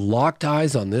 when you locked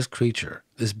eyes on this creature,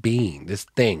 this being, this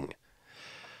thing,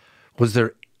 was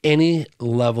there any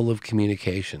level of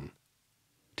communication?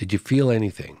 Did you feel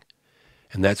anything?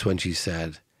 And that's when she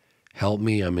said, help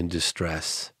me, I'm in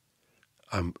distress.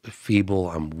 I'm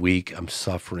feeble, I'm weak, I'm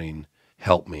suffering.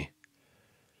 Help me.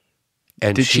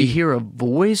 And did she hear a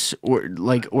voice, or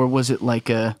was it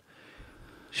like a?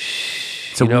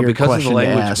 It's a weird because question of the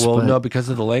language. to ask, No, because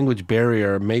of the language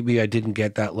barrier, maybe I didn't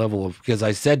get that level of. Because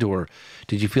I said to her,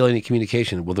 "Did you feel any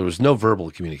communication?" Well, there was no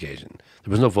verbal communication. There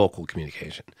was no vocal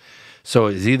communication. So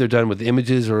it was either done with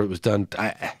images or it was done.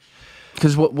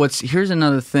 Because here's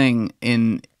another thing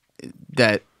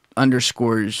that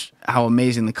underscores how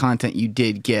amazing the content you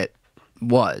did get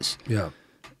was. Yeah.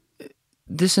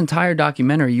 This entire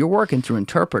documentary, you're working through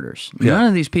interpreters. Yeah. None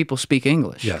of these people speak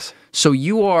English. Yes. So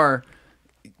you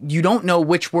don't know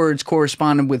which words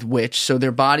corresponded with which. So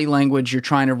their body language, you're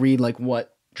trying to read like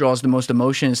what draws the most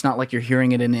emotion. It's not like you're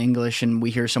hearing it in English and we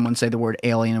hear someone say the word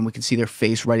alien and we can see their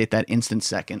face right at that instant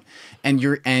second. And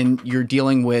you're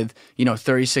dealing with,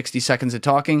 30, 60 seconds of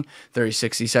talking, 30,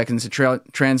 60 seconds of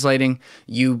translating,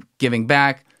 you giving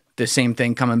back, the same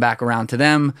thing coming back around to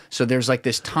them. So there's like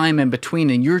this time in between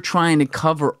and you're trying to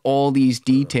cover all these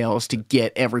details to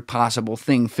get every possible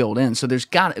thing filled in. So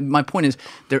my point is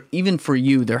even for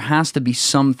you, there has to be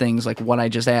some things like what I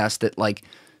just asked that like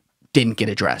didn't get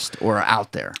addressed or are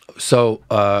out there. So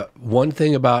one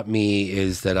thing about me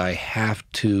is that I have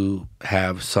to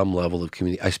have some level of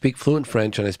communication. I speak fluent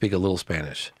French and I speak a little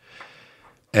Spanish.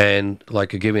 And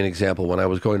like, I'll give you an example. When I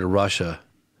was going to Russia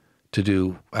to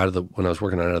do when I was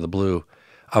working on Out of the Blue,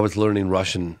 I was learning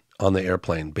Russian on the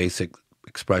airplane. Basic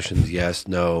expressions, yes,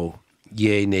 no,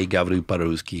 ye, ne, gavru,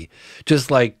 по-русски.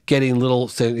 Just like getting little,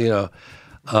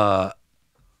 pashol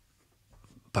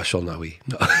nahui.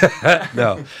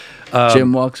 No.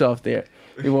 James walks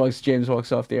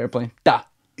off the airplane. Da.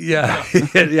 Yeah.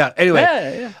 Yeah. Anyway.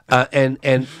 Yeah.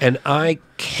 And I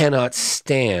cannot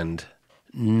stand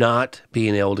not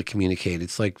being able to communicate.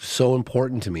 It's like so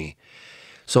important to me.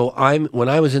 So when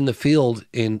I was in the field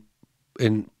in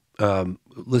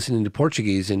listening to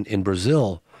Portuguese in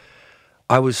Brazil,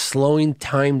 I was slowing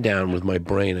time down with my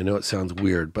brain. I know it sounds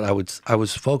weird, but I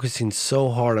was focusing so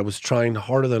hard. I was trying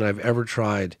harder than I've ever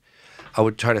tried. I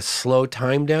would try to slow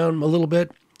time down a little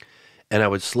bit, and I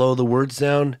would slow the words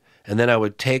down, and then I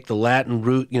would take the Latin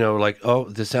root, like, oh,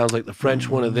 this sounds like the French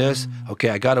one of this. Okay,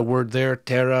 I got a word there,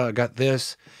 terra, I got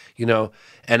this,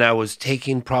 and I was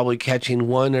probably catching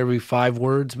one every 5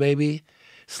 words maybe,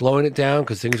 slowing it down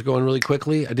because things are going really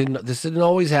quickly. This didn't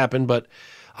always happen, but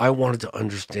I wanted to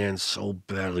understand so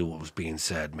badly what was being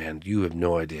said, man. You have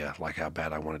no idea, like, how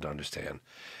bad I wanted to understand.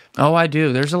 Oh, I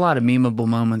do. There's a lot of memeable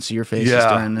moments of your faces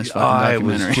during this fucking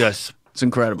documentary. I was just it's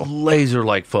incredible.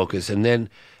 Laser-like focus. And then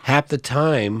half the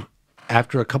time,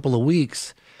 after a couple of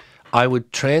weeks, I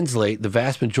would translate the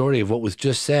vast majority of what was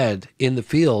just said in the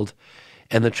field,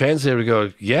 and the translator would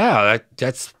go, yeah,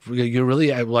 you're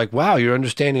really, like, wow, you're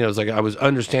understanding. I was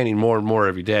understanding more and more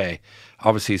every day.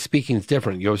 Obviously, speaking is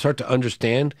different. You start to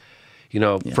understand,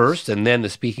 yes, first, and then the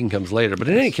speaking comes later. But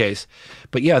in any case,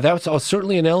 that was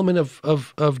certainly an element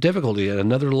of difficulty, and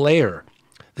another layer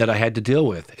that I had to deal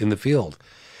with in the field.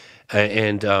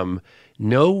 And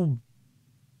nobody,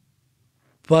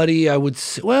 I would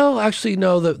say, well, actually,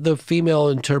 no, the female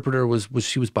interpreter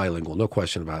she was bilingual, no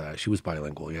question about that. She was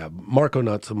bilingual, yeah. Marco,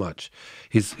 not so much.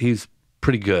 He's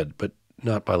pretty good, but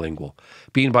not bilingual.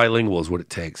 Being bilingual is what it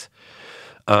takes.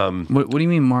 What do you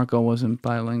mean Marco wasn't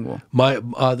bilingual?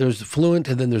 There's fluent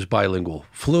and then there's bilingual.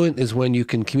 Fluent is when you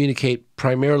can communicate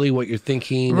primarily what you're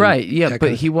thinking. Right, yeah,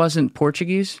 but he wasn't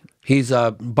Portuguese? He's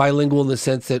bilingual in the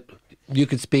sense that you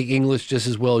could speak English just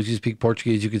as well as you speak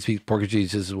Portuguese. You could speak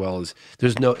Portuguese just as well as...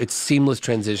 It's seamless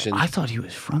transition. I thought he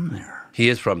was from there. He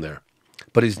is from there.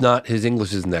 But he's not. His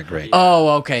English isn't that great.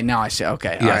 Oh, okay. Now I see.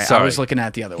 Okay. Yeah, right. sorry. I was looking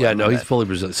at the other one. Yeah, no, he's fully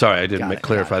Brazilian. Sorry, I didn't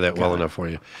clarify that well enough for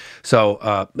you. So,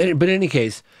 but in any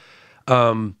case,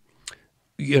 and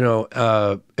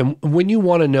when you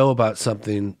want to know about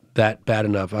something that bad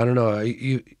enough, I don't know,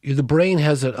 the brain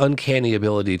has an uncanny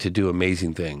ability to do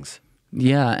amazing things.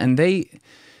 Yeah, and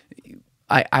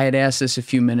I had asked this a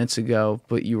few minutes ago,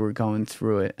 but you were going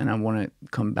through it, and I want to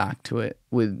come back to it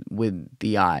with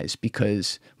the eyes,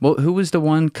 because, well, who was the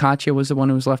one? Katya was the one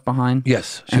who was left behind?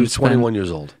 Yes, she was 21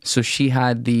 years old. So she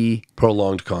had the...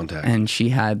 prolonged contact. And she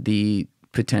had the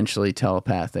potentially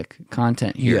telepathic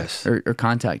content here. Yes. Or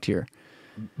contact here.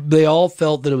 They all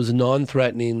felt that it was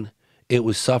non-threatening. It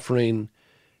was suffering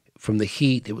from the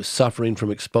heat. It was suffering from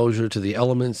exposure to the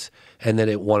elements, and that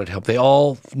it wanted help.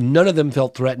 None of them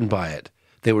felt threatened by it.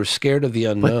 They were scared of the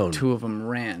unknown. But 2 of them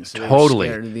ran. So totally.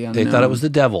 They were scared of the unknown. They thought it was the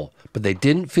devil, but they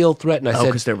didn't feel threatened. I said,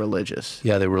 because they're religious.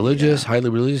 Yeah, they're religious,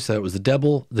 highly religious. That it was the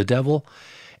devil,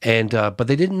 and but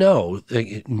they didn't know.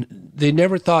 They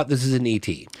never thought this is an ET.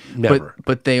 Never.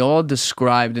 But they all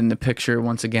described in the picture.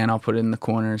 Once again, I'll put it in the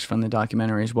corners from the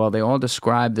documentary as well. They all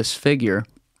described this figure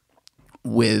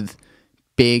with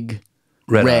big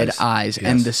red eyes,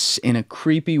 yes, and this in a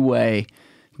creepy way.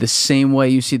 The same way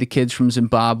you see the kids from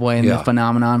Zimbabwe and the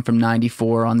phenomenon from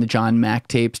 '94 on the John Mack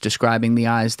tapes describing the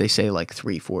eyes, they say like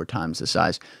 3-4 times the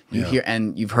size. You hear,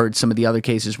 and you've heard some of the other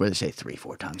cases where they say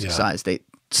 3-4 times the size.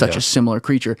 Such a similar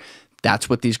creature. That's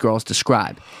what these girls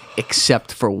describe,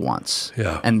 except for once.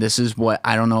 Yeah. And this is what,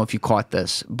 I don't know if you caught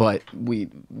this, but we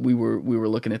were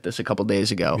looking at this a couple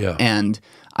days ago, and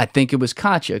I think it was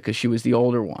Katya because she was the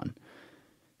older one.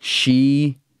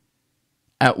 She,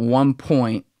 at one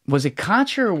point. Was it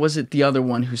Katya or was it the other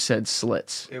one who said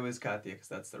slits? It was Katya because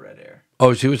that's the red hair.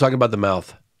 Oh, she was talking about the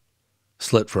mouth.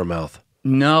 Slit for a mouth.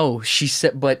 No, she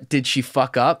said, but did she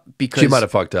fuck up? Because she might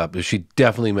have fucked up. She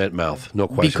definitely meant mouth. No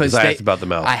question. Because I asked about the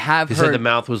mouth. He said the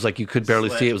mouth was like you could barely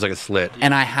see it. It was like a slit.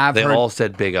 And I have They all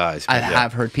said big eyes. I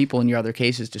have heard people in your other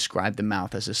cases describe the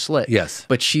mouth as a slit. Yes.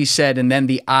 But she said, and then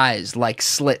the eyes like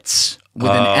slits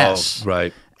with an S.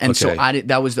 Right. And so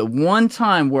that was the one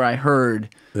time where I heard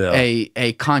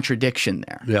a contradiction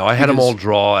there. Yeah, I had them all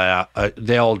draw out.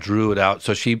 They all drew it out.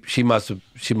 So she must have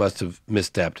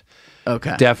misstepped.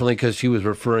 Okay. Definitely, because she was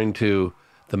referring to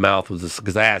the mouth was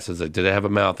because I asked, did it have a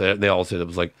mouth? They all said it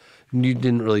was like You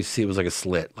didn't really see. It was like a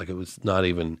slit. Like it was not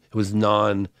even. It was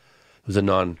non. It was a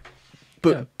non.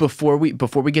 But before we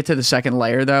get to the second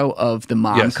layer though of the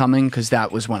mom Yes. coming, because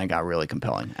that was when it got really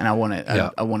compelling, and I want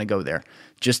to I want to go there.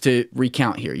 Just to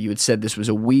recount here, you had said this was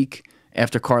a week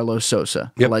after Carlos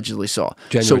Souza allegedly saw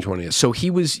January 20th. So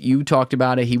he was. You talked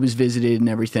about it. He was visited and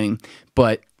everything,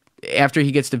 but after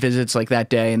he gets the visits like that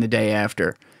day and the day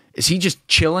after, is he just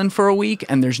chilling for a week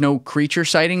and there's no creature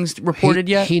sightings reported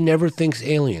yet? He never thinks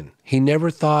alien. He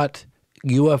never thought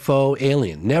UFO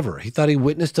alien. Never. He thought he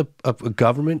witnessed a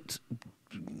government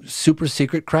super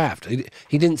secret craft.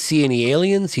 He didn't see any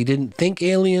aliens. He didn't think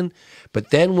alien.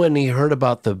 But then when he heard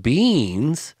about the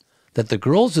beings that the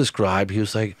girls described, he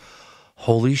was like,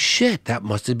 holy shit, that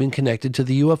must have been connected to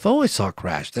the UFO I saw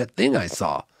crash, that thing I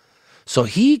saw. So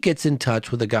he gets in touch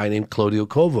with a guy named Claudio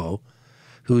Covo,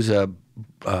 who's a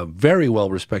very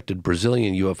well-respected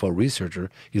Brazilian UFO researcher.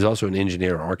 He's also an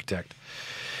engineer or architect.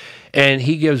 And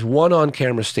he gives one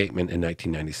on-camera statement in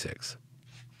 1996.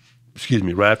 Excuse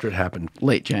me, right after it happened.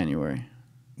 Late January.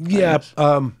 Yeah,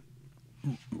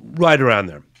 right around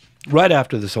there. Right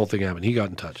after this whole thing happened, he got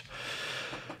in touch.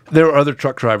 There were other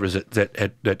truck drivers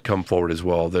that come forward as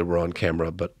well that were on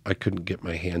camera, but I couldn't get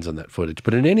my hands on that footage.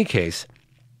 But in any case,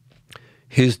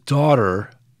 his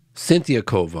daughter, Cynthia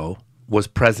Covo, was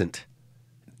present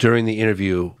during the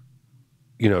interview,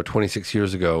 26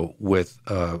 years ago with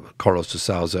Carlos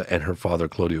Souza and her father,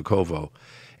 Claudio Covo.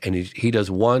 And he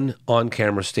does one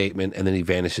on-camera statement, and then he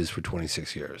vanishes for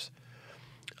 26 years.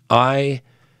 I,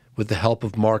 with the help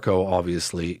of Marco,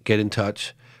 obviously, get in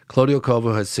touch. Claudio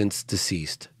Covo has since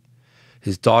deceased.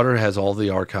 His daughter has all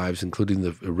the archives, including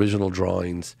the original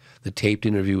drawings, the taped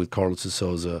interview with Carlos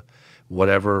Souza,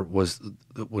 whatever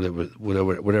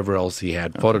else he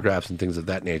had, photographs and things of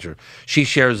that nature. She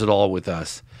shares it all with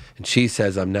us. And she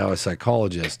says, I'm now a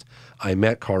psychologist. I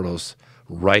met Carlos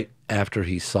right after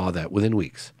he saw that, within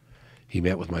weeks. He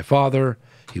met with my father.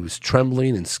 He was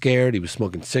trembling and scared. He was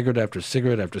smoking cigarette after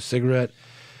cigarette after cigarette.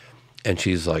 And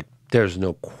she's like, there's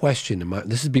no question in my...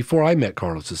 This is before I met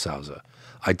Carlos Souza.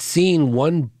 I'd seen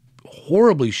one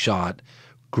horribly shot,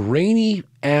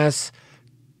 grainy-ass,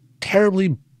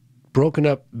 terribly broken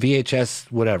up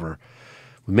VHS, whatever.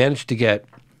 We managed to get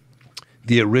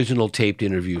the original taped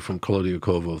interview from Claudio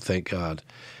Covo, thank God.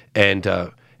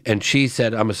 And she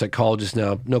said, I'm a psychologist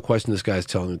now. No question this guy's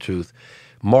telling the truth.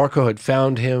 Marco had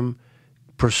found him,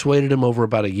 persuaded him over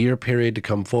about a year period to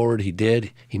come forward. He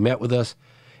did. He met with us.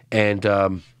 And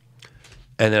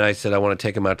then I said, I want to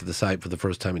take him out to the site for the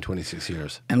first time in 26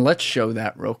 years. And let's show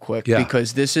that real quick,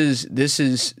 because this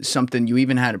is something, you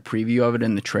even had a preview of it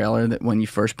in the trailer that when you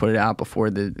first put it out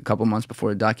a couple months before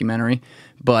the documentary.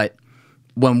 But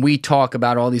when we talk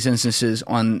about all these instances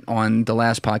on the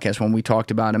last podcast, when we talked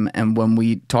about them, and when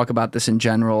we talk about this in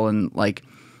general, and like,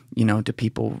 do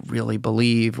people really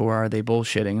believe, or are they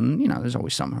bullshitting? And there's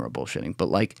always some who are bullshitting, but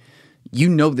like,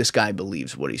 this guy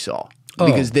believes what he saw.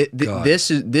 Because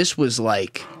this was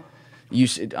like,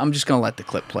 I'm just gonna let the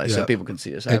clip play so people can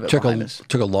see this. I have it behind us.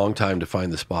 Took a long time to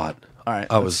find the spot. All right,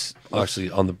 I was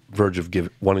actually on the verge of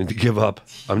wanting to give up.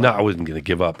 I wasn't going to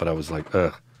give up, but I was like,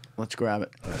 ugh. Let's grab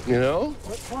it.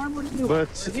 But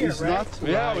it's not.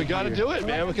 Yeah, we got to do it,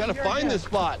 man. We got to find this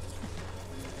spot.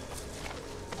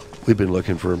 We've been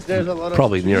looking for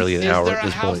probably nearly an hour at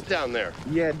this point. Is there a house down there?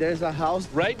 Yeah, there's a house.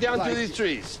 Right down through these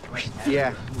trees?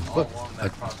 Yeah. Look,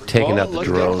 Taking out the let's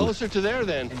drone. get closer to there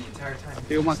then.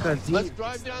 tem uma casinha. Let's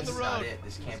drive down the road.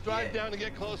 Let's drive down and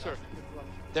get closer.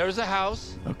 There's a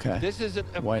house. Okay. This is a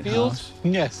White field. House.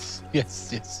 Yes.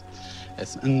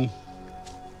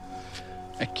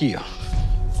 Aqui, ó.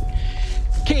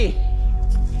 Aqui,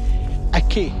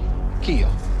 ó.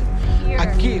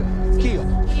 Aqui, ó.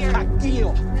 Aqui,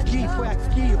 ó. Aqui, foi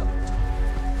aqui, ó.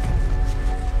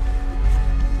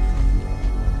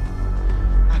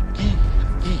 Aqui.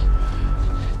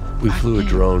 We flew a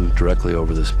drone directly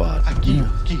over the spot, Aqui.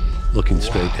 looking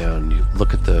straight down. You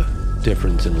look at the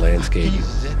difference in landscape.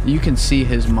 You can see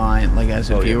his mind, like as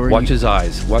a viewer. Watch his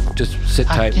eyes. Just sit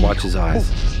tight and watch his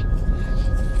eyes.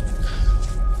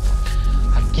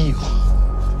 Aqui, ó.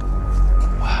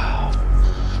 Uau.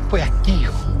 Foi aqui,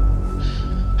 ó.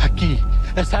 Aqui.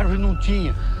 Essa árvore não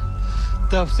tinha.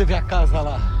 Então você vê a casa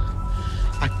lá.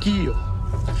 Aqui, ó.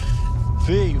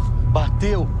 Veio,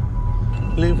 bateu,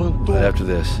 levantou. Right after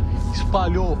this.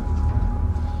 Espalhou.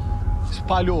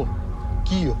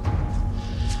 Aqui, ó.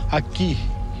 Aqui.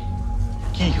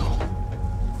 Ó.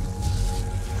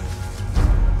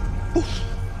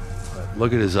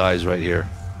 Look at his eyes right here.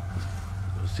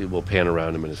 We'll pan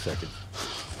around him in a second.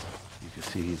 You can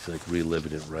see he's like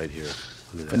reliving it right here.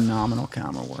 Look at that. Phenomenal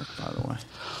camera work, by the way.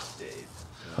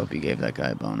 Hope you gave that guy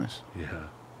a bonus. Yeah.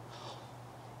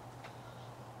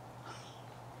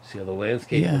 See how the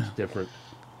landscape looks different?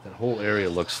 That whole area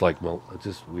looks like, well, it's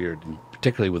just weird, and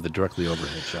particularly with the directly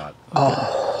overhead shot.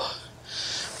 Oh,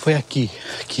 foi aqui,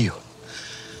 aqui, ó.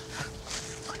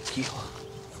 Aqui, ó.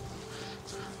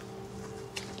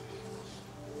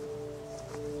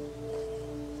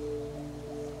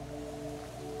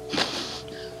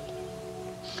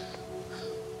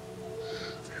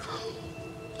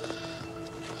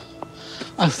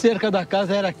 A cerca da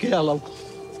casa era aquela.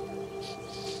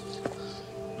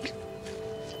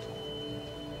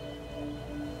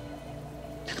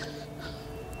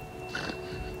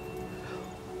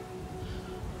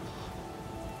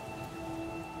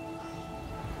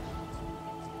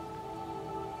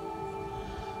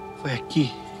 Foi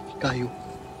aqui que caiu.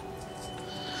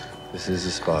 This is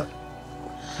the spot.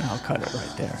 I'll cut it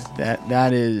right there.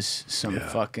 That is some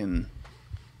fucking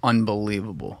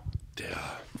unbelievable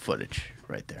footage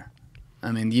right there.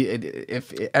 I mean,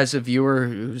 if as a viewer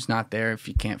who's not there, if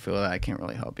you can't feel that, I can't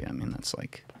really help you. I mean, that's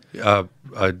like...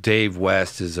 Dave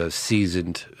West is a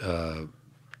seasoned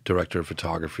director of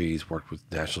photography. He's worked with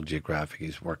National Geographic.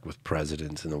 He's worked with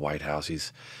presidents in the White House.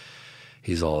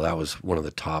 He's all... That was one of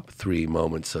the top 3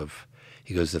 moments of...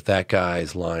 He goes, if that guy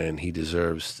is lying, he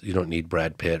deserves... You don't need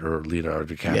Brad Pitt or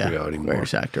Leonardo DiCaprio anymore.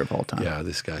 Greatest actor of all time. Yeah,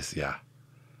 this guy's... Yeah.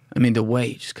 I mean, the way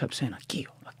he just kept saying, Akio,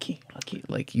 Akio, Akio.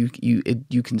 Like,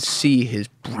 you can see his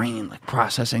brain, like,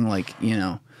 processing, like, you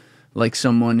know, like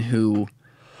someone who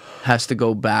has to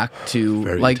go back to...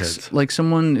 Very like, intense. like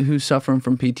someone who's suffering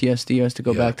from PTSD has to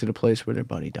go back to the place where their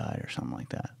buddy died or something like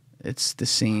that. It's the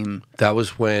same... That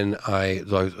was when I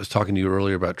was talking to you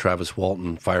earlier about Travis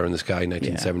Walton firing this guy in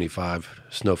 1975,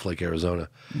 Snowflake, Arizona.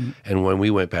 Mm-hmm. And when we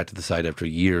went back to the site after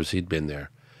years, he'd been there.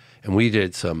 And we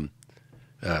did some...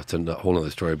 it's a whole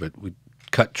other story, but we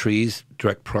cut trees,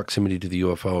 direct proximity to the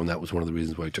UFO, and that was one of the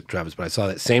reasons why we took Travis. But I saw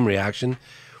that same reaction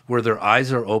where their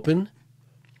eyes are open,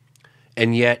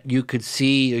 and yet you could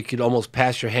see, you could almost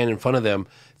pass your hand in front of them,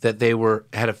 that they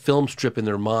had a film strip in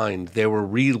their mind. They were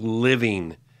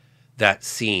reliving that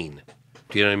scene.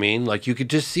 Do you know what I mean? Like, you could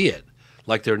just see it.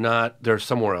 Like they're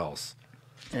somewhere else.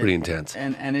 It's pretty intense.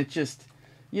 And it just,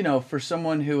 you know, for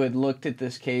someone who had looked at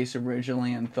this case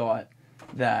originally and thought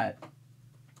that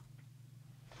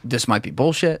this might be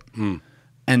bullshit,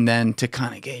 and then to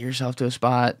kind of get yourself to a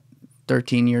spot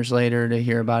 13 years later to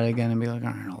hear about it again and be like,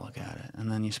 all right, I'll look at it.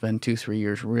 And then you spend 2-3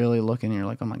 years really looking and you're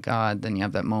like, oh my God. Then you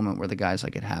have that moment where the guy's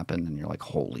like, it happened, and you're like,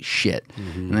 holy shit.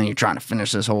 And then you're trying to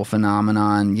finish this whole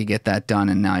phenomenon. You get that done,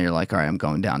 and now you're like, all right, I'm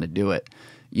going down to do it.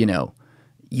 You know,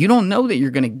 you don't know that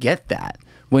you're going to get that.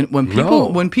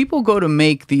 When people go to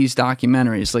make these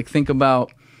documentaries, like think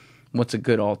about what's a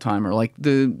good all-timer, like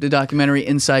the documentary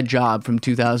Inside Job from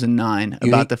 2009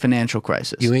 about the financial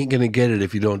crisis. You ain't going to get it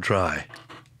if you don't try.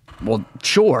 Well,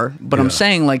 sure, but I'm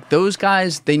saying, like, those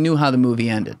guys, they knew how the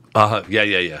movie ended.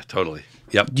 Yeah, totally.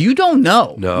 Yep. You don't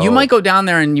know. No. You might go down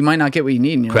there and you might not get what you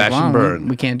need. And you're Crash like, and burn.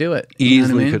 We can't do it.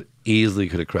 Easily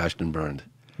could have crashed and burned.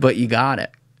 But you got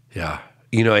it. Yeah.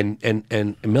 You know,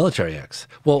 and military X.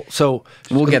 Well, so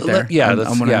we'll get there.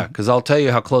 Because I'll tell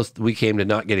you how close we came to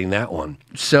not getting that one.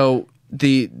 So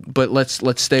but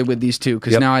let's stay with these two,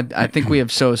 because now I think we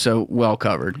have so well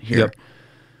covered here. Yep.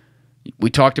 We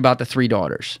talked about the 3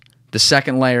 daughters. The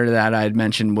second layer to that I had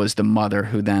mentioned was the mother,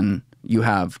 who then you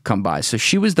have come by. So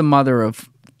she was the mother of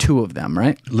 2 of them,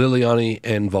 right? Liliani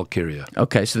and Valkyria.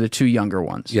 Okay, so the 2 younger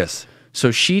ones. Yes.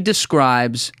 So she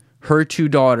describes her 2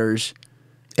 daughters.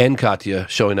 And Katya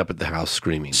showing up at the house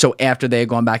screaming. So after they had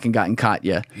gone back and gotten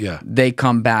Katya, they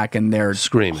come back and they're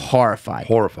screaming,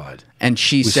 horrified. And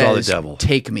she says, saw the devil.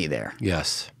 Take me there.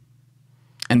 Yes.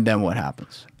 And then what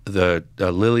happens? The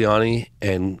Liliani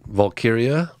and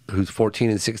Valkyria, who's 14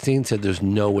 and 16, said there's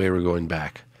no way we're going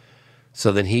back.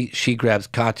 So then she grabs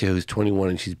Katya, who's 21,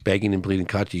 and she's begging and pleading,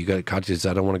 Katya says,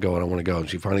 I don't want to go, And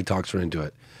she finally talks her into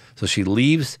it. So she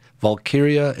leaves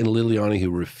Valkyria and Liliani, who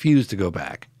refuse to go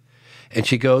back. And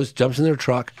she goes, jumps in their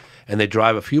truck, and they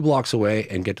drive a few blocks away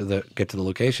and get to the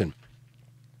location.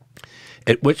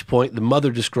 At which point, the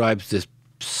mother describes this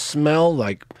smell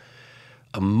like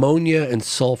ammonia and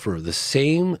sulfur, the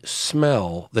same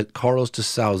smell that Carlos de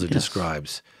Souza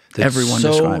describes. Everyone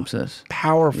describes this.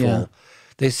 Powerful. Yeah.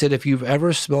 They said if you've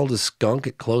ever smelled a skunk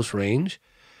at close range,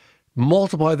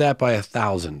 multiply that by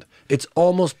 1,000. It's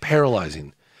almost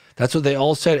paralyzing. That's what they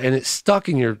all said, and it's stuck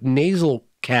in your nasal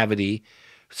cavity,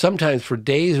 sometimes for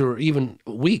days or even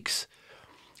weeks.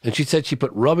 And she said she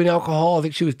put rubbing alcohol. I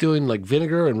think she was doing like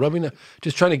vinegar and rubbing,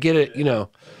 just trying to get it,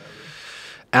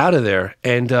 out of there.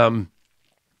 And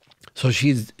so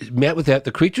she's met with that.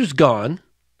 The creature's gone,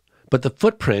 But the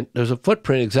footprint, there's a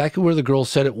footprint exactly where the girl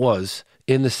said it was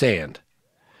in the sand.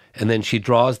 And then she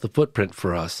draws the footprint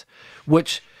for us,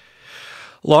 which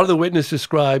a lot of the witnesses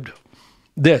described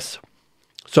this.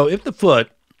 So if the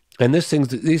foot, and these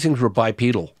things were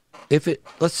bipedal, if it,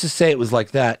 let's just say it was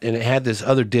like that, and it had this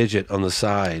other digit on the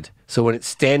side. So when it's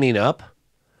standing up,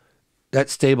 that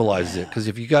stabilizes it. Because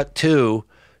if you got two,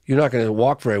 you're not going to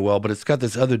walk very well, but it's got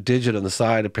this other digit on the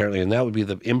side apparently, and that would be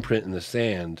the imprint in the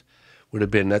sand would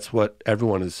have been. That's what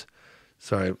everyone is.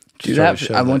 Sorry. Do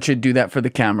that. I want you to do that for the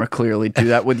camera clearly. Do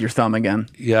that with your thumb again.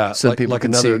 Yeah. So people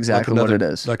can see exactly what it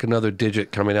is. Like another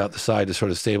digit coming out the side to sort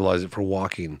of stabilize it for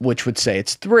walking. Which would say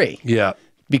it's 3. Yeah.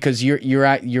 Because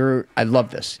I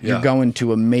love this. Yeah. You're going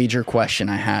to a major question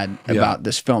I had about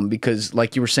this film, because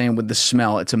like you were saying with the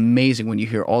smell, it's amazing when you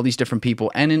hear all these different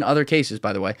people, and in other cases,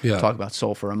 by the way, talk about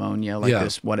sulfur ammonia, like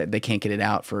this, they can't get it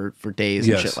out for days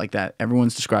and shit like that.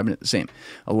 Everyone's describing it the same.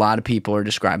 A lot of people are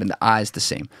describing the eyes the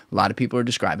same. A lot of people are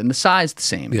describing the size the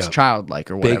same. It's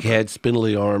childlike or whatever. Big head,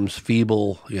 spindly arms,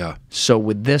 feeble, So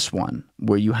with this one,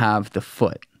 where you have the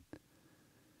foot,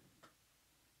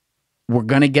 we're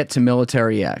going to get to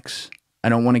Military X. I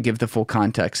don't want to give the full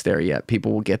context there yet.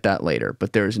 People will get that later.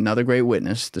 But there's another great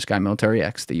witness, this guy Military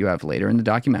X, that you have later in the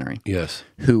documentary. Yes.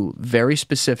 Who very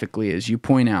specifically, as you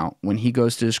point out, when he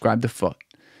goes to describe the foot,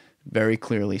 very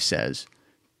clearly says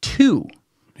 2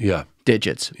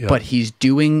 digits. Yeah. But he's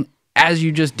doing, as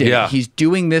you just did, he's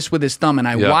doing this with his thumb. And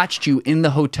I watched you in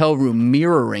the hotel room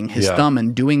mirroring his thumb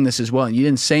and doing this as well. And you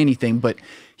didn't say anything, but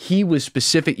he was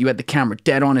specific. You had the camera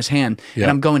dead on his hand. And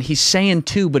I'm going, he's saying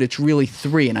 2, but it's really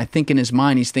 3. And I think in his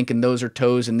mind, he's thinking those are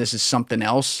toes and this is something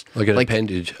else. Like an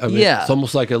appendage. I mean, it's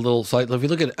almost like a little side. If you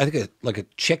look at, I think like a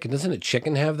chicken, doesn't a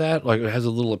chicken have that? Like it has a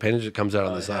little appendage that comes out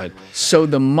on the side. So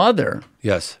the mother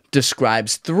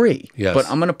describes 3. Yes. But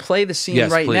I'm going to play the scene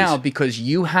right now because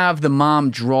you have the mom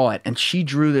draw it. And she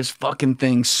drew this fucking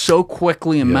thing so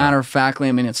quickly and matter-of-factly.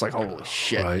 I mean, it's like, holy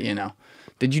shit, you know.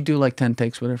 Did you do like 10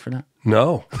 takes with her for that?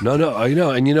 No. You know,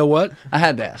 and you know what? I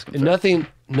had to ask him. Nothing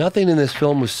in this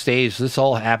film was staged. This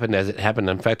all happened as it happened.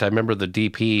 In fact, I remember the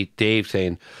DP, Dave,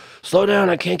 saying, slow down,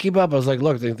 I can't keep up. I was like,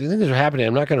 look, the things are happening.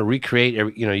 I'm not going to recreate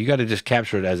you got to just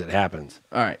capture it as it happens.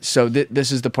 All right, so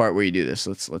this is the part where you do this.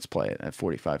 Let's play it at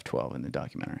 45:12 in the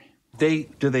documentary.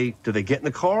 Do they get in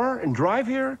the car and drive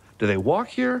here? Do they walk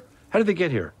here? How did they get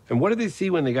here? And what did they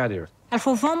see when they got here? Ela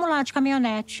falou, vamos lá de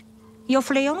caminhonete. E eu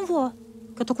falei, eu não vou.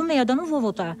 Eu tô com medo, eu não vou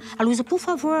voltar. A Luísa, por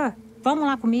favor, vamos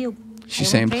lá comigo. She's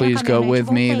saying, please go with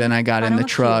me. Then I got in the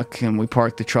truck and we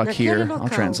parked the truck here. I'll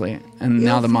translate. And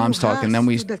now the mom's talking. Then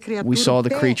we saw the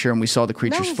creature and we saw the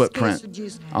creature's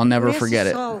footprint. I'll never forget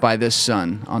it. By this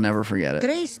son, I'll never forget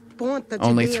it.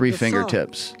 Only 3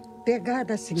 fingertips.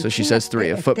 So she says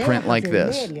 3, a footprint like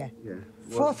this.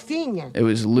 It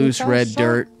was loose red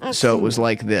dirt, so it was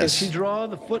like this. She draw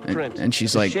the footprint. And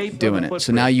she's like doing it.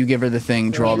 So now you give her the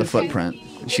thing, draw the footprint.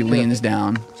 She leans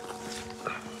down.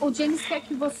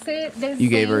 You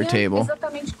gave her a table.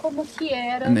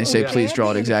 And they say, please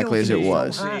draw it exactly as it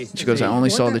was. She goes, I only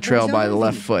saw the trail by the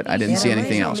left foot. I didn't see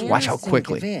anything else. Watch how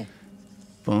quickly.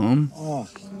 Boom.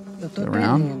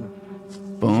 Around.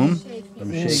 Boom.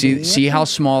 See how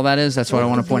small that is? That's what I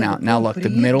want to point out. Now look, the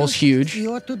middle's huge,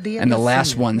 and the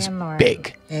last one's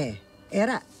big.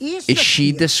 Is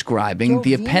she describing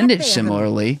the appendage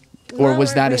similarly, or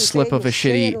was that a slip of a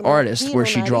shitty artist where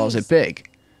she draws it big?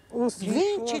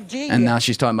 And now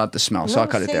she's talking about the smell, so I'll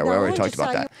cut it there. We already talked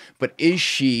about that. But is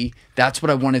she, that's what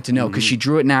I wanted to know, because she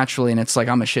drew it naturally, and it's like,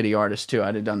 I'm a shitty artist too.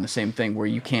 I'd have done the same thing where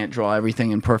you can't draw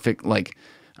everything in perfect, like,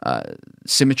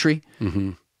 symmetry.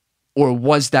 Or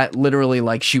was that literally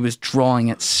like she was drawing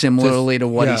it similarly to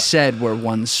what he said, where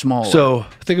one's smaller? So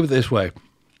think of it this way.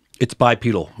 It's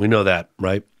bipedal. We know that,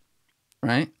 right?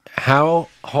 Right. How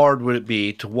hard would it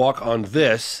be to walk on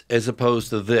this as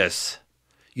opposed to this?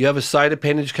 You have a side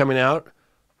appendage coming out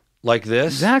like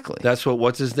this. Exactly. That's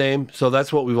what's his name? So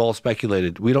that's what we've all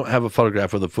speculated. We don't have a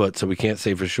photograph of the foot, so we can't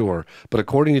say for sure. But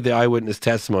according to the eyewitness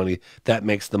testimony, that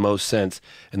makes the most sense.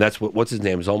 And that's what's his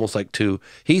name? Is almost like 2.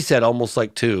 He said almost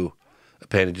like 2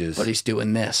 appendages. But he's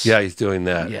doing this. Yeah, he's doing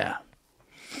that. Yeah.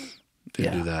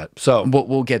 Do that. So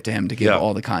we'll get to him to give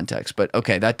all the context. But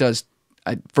okay, that does,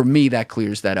 for me, that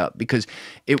clears that up, because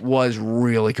it was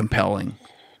really compelling.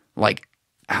 Like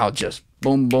how just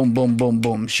boom, boom, boom, boom,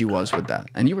 boom she was with that.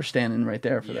 And you were standing right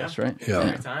there for this, right? Yeah.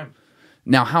 Every time.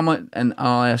 Now, how much, and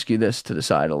I'll ask you this to the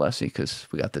side, Alessi, because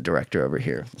we got the director over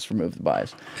here. Let's remove the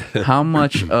bias. How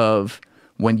much of,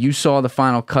 when you saw the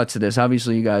final cuts of this,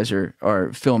 obviously you guys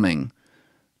are filming,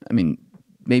 I mean,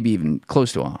 maybe even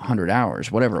close to 100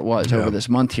 hours, whatever it was, over this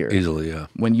month here. Easily, yeah.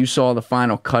 When you saw the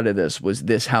final cut of this, was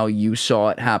this how you saw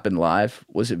it happen live?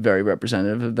 Was it very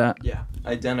representative of that? Yeah,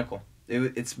 identical.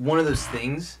 It's one of those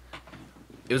things.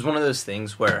 It was one of those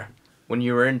things where when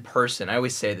you were in person, I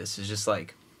always say this, is just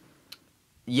like,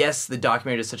 yes, the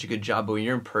documentary does such a good job, but when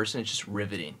you're in person, it's just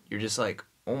riveting. You're just like,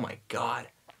 oh my God.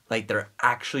 Like, they're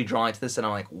actually drawing to this, and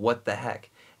I'm like, what the heck?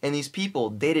 And these people,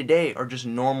 day to day, are just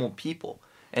normal people.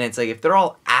 And it's like, if they're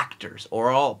all actors or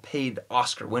all paid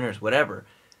Oscar winners, whatever,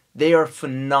 they are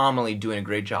phenomenally doing a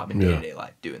great job in day-to-day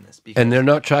life doing this. And they're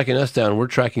not tracking us down. We're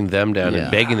tracking them down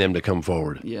and begging them to come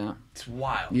forward. Yeah. It's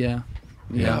wild. Yeah.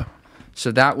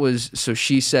 So that was, so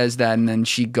she says that, and then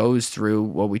she goes through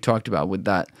what we talked about with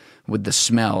that, with the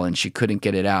smell, and she couldn't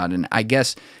get it out. And I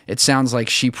guess it sounds like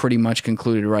she pretty much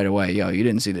concluded right away, yo, you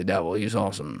didn't see the devil. He's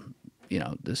awesome. You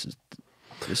know, this is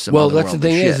some well, other that's the world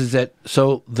thing shit. is that,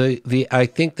 so I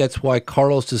think that's why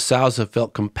Carlos de Souza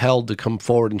felt compelled to come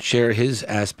forward and share his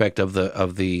aspect of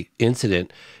the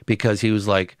incident, because he was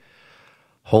like,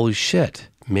 holy shit,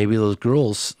 maybe those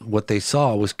girls, what they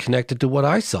saw was connected to what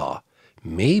I saw.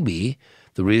 Maybe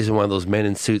the reason why those men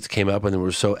in suits came up and they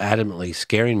were so adamantly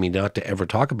scaring me not to ever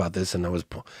talk about this, and I was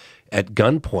at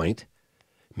gunpoint,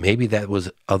 maybe that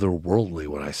was otherworldly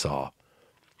what I saw.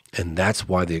 And that's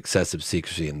why the excessive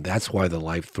secrecy, and that's why the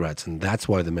life threats, and that's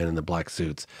why the men in the black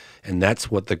suits, and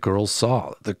that's what the girls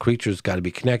saw. The creatures got to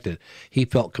be connected. He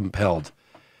felt compelled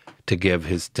to give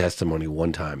his testimony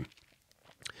one time.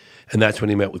 And that's when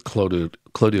he met with Claudio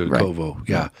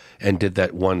Covo, and did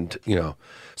that one, you know.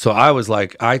 So I was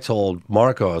like, I told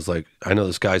Marco, I was like, I know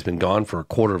this guy's been gone for a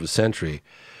quarter of a century,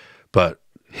 but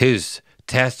his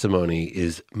testimony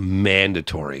is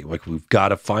mandatory. Like, we've got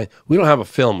to find, we don't have a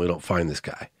film, we don't find this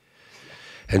guy.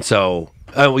 And so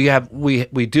we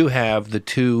do have the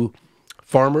two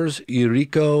farmers,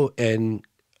 Eurico and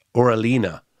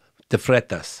Aurelina de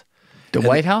Freitas. The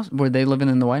White House? Were they living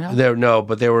in the White House?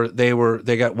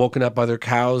 They got woken up by their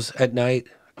cows at night,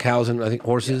 cows and I think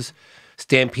horses,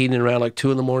 stampeding around like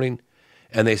 2 a.m,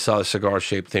 and they saw a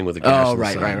cigar-shaped thing with a gash. Oh, in the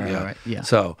right, side. right. Yeah.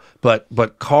 So,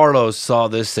 but Carlos saw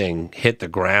this thing hit the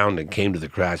ground and came to the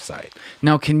crash site.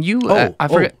 Now, can you? I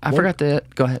forgot to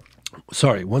go ahead.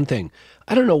 Sorry, one thing.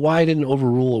 I don't know why I didn't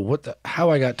overrule how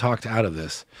I got talked out of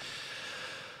this.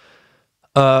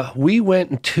 We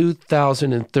went in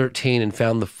 2013 and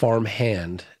found the farm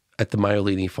hand at the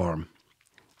Maiolini farm.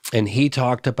 And he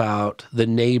talked about the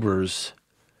neighbors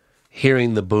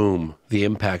hearing the boom, the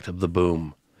impact of the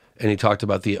boom. And he talked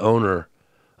about the owner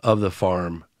of the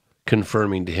farm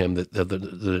confirming to him that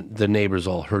the neighbors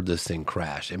all heard this thing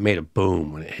crash. It made a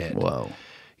boom when it hit. Whoa.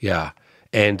 Yeah.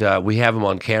 And we have him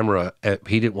on camera.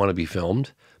 He didn't want to be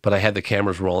filmed, but I had the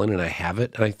cameras rolling, and I have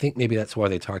it. And I think maybe that's why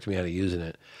they talked me out of using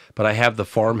it. But I have the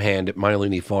farmhand at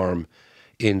Maiolini Farm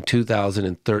in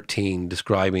 2013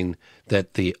 describing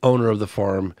that the owner of the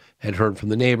farm had heard from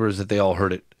the neighbors that they all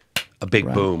heard it, a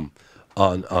big boom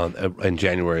in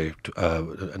January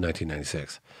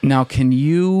 1996. Now, can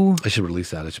you? I should release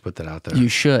that. I should put that out there. You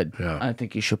should. Yeah. I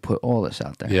think you should put all this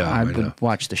out there. Yeah, I would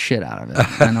watch the shit out of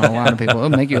it. I know a lot of people. It'll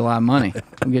make you a lot of money.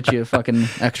 It'll get you a fucking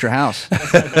extra house.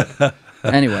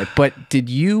 Anyway, but did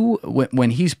you, when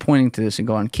he's pointing to this and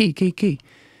going, key,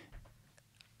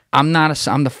 I'm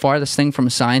the farthest thing from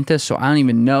a scientist, so I don't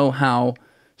even know how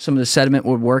some of the sediment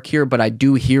would work here, but I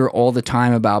do hear all the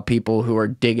time about people who are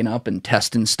digging up and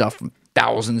testing stuff from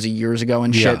thousands of years ago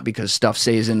and shit because stuff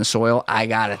stays in the soil. I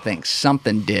gotta think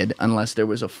something did, unless there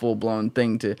was a full-blown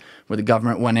thing where the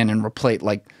government went in and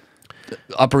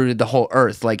uprooted the whole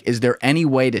earth. Like, is there any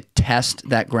way to test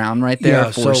that ground right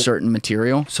there for a certain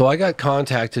material? So I got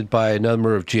contacted by a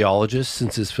number of geologists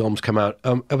since this film's come out.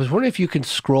 I was wondering if you can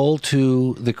scroll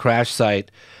to the crash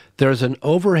site. There's an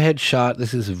overhead shot.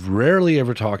 This is rarely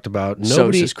ever talked about.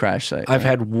 Souza's crash site. I've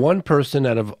had one person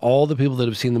out of all the people that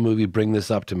have seen the movie bring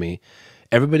this up to me.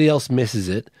 Everybody else misses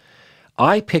it.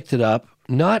 I picked it up,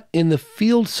 not in the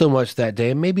field so much that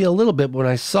day, maybe a little bit, but when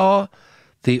I saw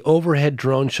the overhead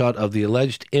drone shot of the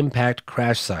alleged impact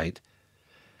crash site,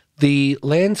 the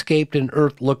landscape and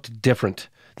earth looked different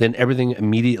than everything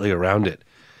immediately around it.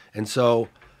 And so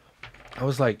I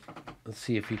was like, let's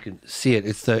see if you can see it.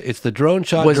 It's the drone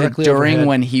shot. Was it during overhead.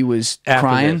 when he was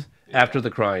crying? After the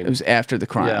crying. It was after the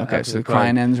crying. Yeah, okay, so the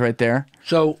crying ends right there.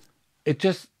 So it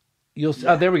just, you'll see.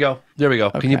 Oh, there we go. There we go.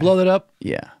 Okay. Can you blow that up?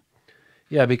 Yeah.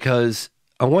 Yeah, because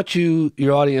I want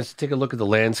your audience, to take a look at the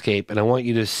landscape, and I want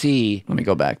you to see. Let me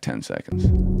go back 10 seconds.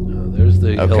 There's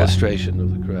the illustration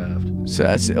of the craft. So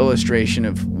that's the illustration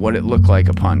of what it looked like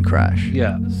upon crash.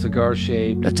 Yeah, cigar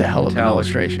shaped. That's a hell of an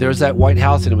illustration. There's that White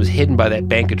House, and it was hidden by that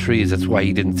bank of trees. That's why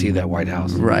he didn't see that White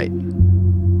House. Right.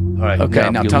 All right. Okay,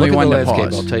 now if you tell me look at when the to landscape,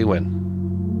 pause. I'll tell you when.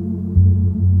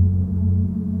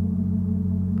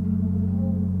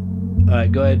 All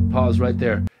right, go ahead and pause right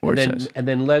there. Where And it then, says. and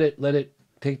then let it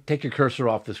take your cursor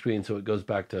off the screen so it goes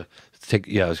back to take.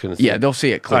 Yeah, I was going to say. Yeah, they'll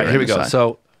see it All clear. right, here we go.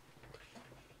 So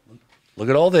look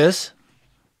at all this,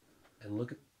 and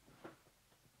look at.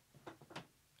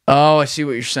 Oh, I see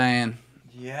what you're saying.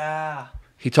 Yeah.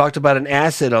 He talked about an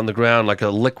acid on the ground, like a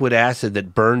liquid acid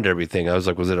that burned everything. I was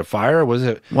like, was it a fire? Or was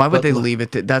it? Why would but they look- leave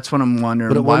it? That's what I'm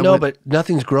wondering. But Why well, no, would- but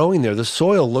nothing's growing there. The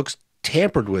soil looks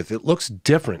tampered with. It looks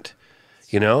different.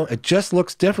 You know, it just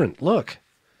looks different. Look.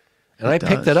 And I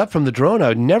picked that up from the drone.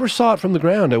 I never saw it from the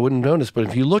ground. I wouldn't notice. But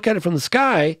if you look at it from the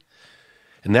sky,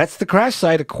 and that's the crash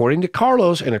site, according to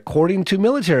Carlos and according to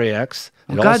Military X.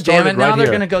 It all God damn started it! Now right they're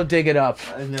here. gonna go dig it up.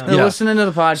 They're Yeah. listening to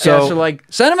the podcast. So- they're like,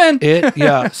 send them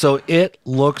in. So it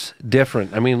looks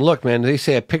different. I mean, look, man, they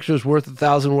say a picture's worth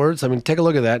 1,000 words. I mean, take a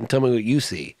look at that and tell me what you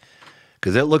see.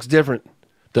 Because it looks different.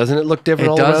 Doesn't it look different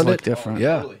It all does around look it? different.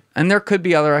 Yeah. And there could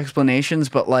be other explanations,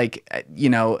 but like, you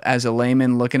know, as a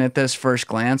layman looking at this first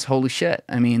glance, holy shit!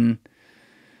 I mean,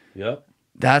 Yep.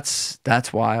 that's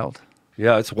wild.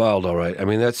 Yeah, it's wild, all right. I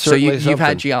mean, that's So certainly you've had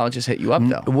something. geologists hit you up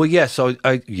though. Well, yes. So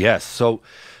I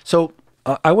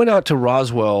went out to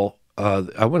Roswell.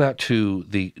 I went out to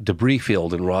the debris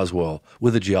field in Roswell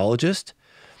with a geologist.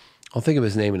 I'll think of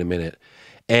his name in a minute.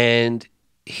 And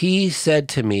he said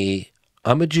to me,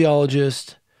 "I'm a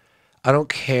geologist. I don't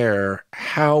care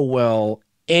how well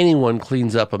anyone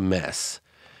cleans up a mess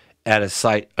at a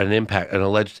site, an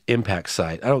alleged impact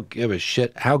site. I don't give a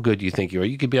shit how good you think you are.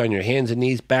 You could be on your hands and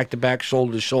knees, back to back,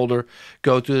 shoulder to shoulder,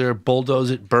 go through there, bulldoze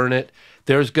it, burn it.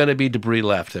 There's going to be debris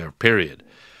left there, period.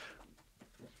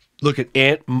 Look at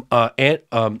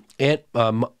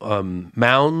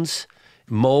mounds,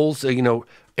 moles,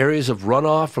 areas of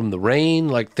runoff from the rain,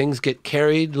 like things get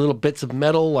carried, little bits of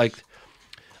metal. Like,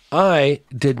 I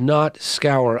did not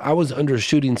scour. I was under a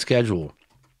shooting schedule.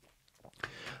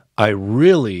 I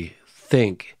really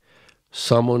think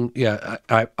someone,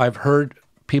 I've heard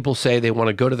people say they want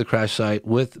to go to the crash site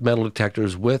with metal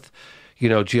detectors, with,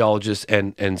 geologists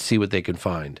and see what they can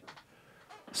find.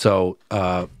 So,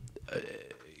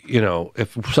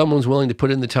 if someone's willing to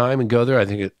put in the time and go there, I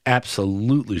think it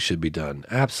absolutely should be done.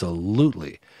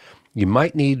 Absolutely. You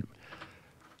might need,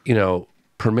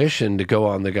 permission to go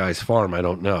on the guy's farm. I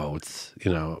don't know. It's,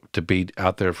 to be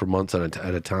out there for months at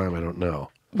a time. I don't know.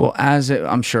 Well,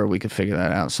 I'm sure we could figure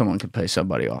that out. Someone could pay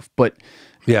somebody off. But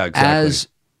yeah, exactly.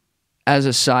 As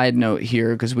a side note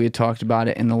here, because we had talked about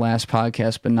it in the last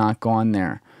podcast, but not gone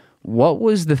there. What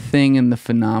was the thing in the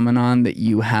phenomenon that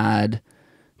you had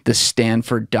the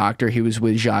Stanford doctor? He was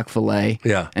with Jacques Vallée.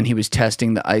 Yeah. And he was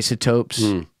testing the isotopes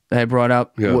that I brought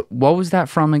up. Yeah. What was that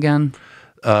from again?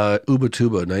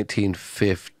 Ubatuba,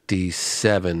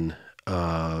 1957,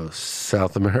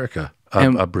 South America,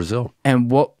 Brazil.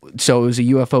 And so it was a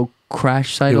UFO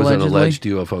crash site, It was allegedly? an alleged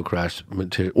UFO crash.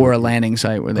 Or a landing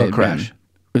site where they had crash. been.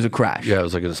 It was a crash. Yeah, it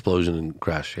was like an explosion and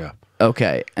crash, yeah.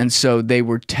 Okay, and so they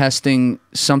were testing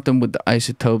something with the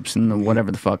isotopes and the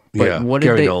whatever the fuck. But Yeah, what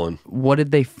Gary did Nolan. What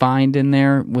did they find in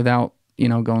there without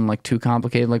going like too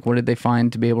complicated? Like, what did they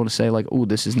find to be able to say like, oh,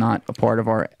 this is not a part of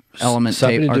our element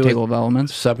table of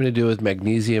elements? Something to do with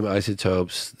magnesium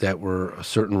isotopes that were a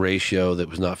certain ratio that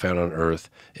was not found on Earth.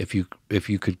 If you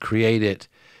could create it,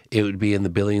 it would be in the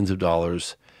billions of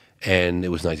dollars, and it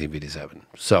was 1957.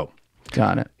 So.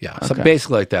 Got it. Yeah, Okay. so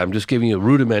basically like that. I'm just giving you a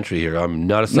rudimentary here. I'm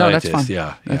not a scientist. No, that's fine.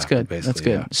 Yeah, that's good. That's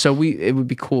good. Yeah. So it would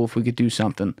be cool if we could do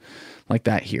something like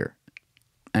that here.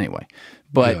 Anyway,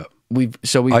 but Yeah. we've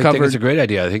I covered. think it's a great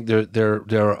idea. I think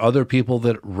there are other people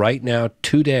that right now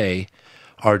today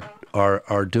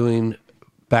are doing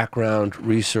background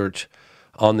research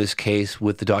on this case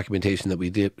with the documentation that we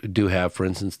do have. For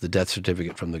instance, the death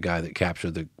certificate from the guy that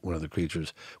captured one of the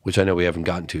creatures, which I know we haven't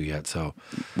gotten to yet. So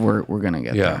We're gonna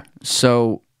get there.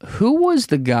 So who was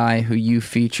the guy who you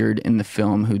featured in the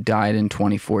film who died in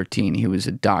 2014? He was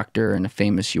a doctor and a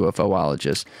famous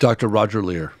UFOologist. Dr. Roger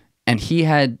Leir. And he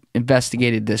had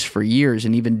investigated this for years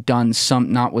and even done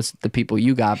some, not with the people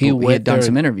you got, but he had done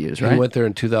some interviews, right? He went there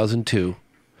in 2002.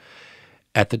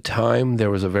 At the time, there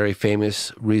was a very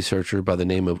famous researcher by the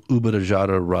name of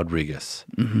Ubarajada Rodriguez.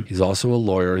 Mm-hmm. He's also a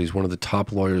lawyer. He's one of the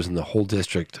top lawyers in the whole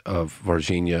district of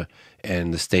Varginha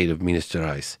and the state of Minas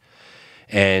Gerais.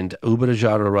 And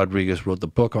Ubarajada Rodriguez wrote the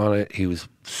book on it. He was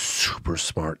super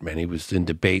smart, man. He was in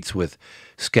debates with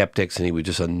skeptics, and he would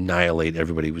just annihilate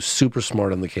everybody. He was super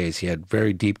smart on the case. He had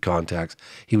very deep contacts.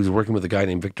 He was working with a guy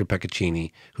named Victor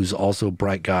Peccaccini, who's also a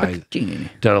bright guy.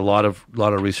 Done a lot of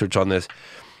research on this.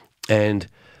 And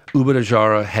Uba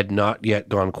Dajara had not yet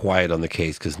gone quiet on the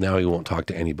case because now he won't talk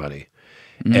to anybody.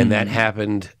 And that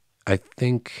happened, I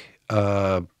think,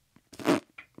 gosh,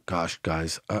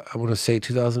 guys, I want to say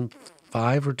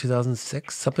 2005 or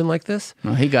 2006, something like this.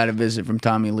 Well, he got a visit from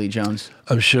Tommy Lee Jones.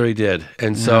 I'm sure he did.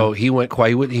 And so he went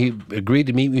quiet. He agreed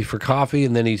to meet me for coffee,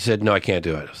 and then he said, no, I can't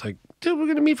do it. I was like, dude, we're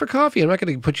going to meet for coffee. I'm not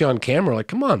going to put you on camera. Like,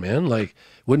 come on, man. Like,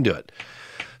 wouldn't do it.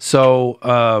 So,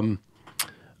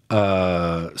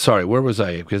 sorry, where was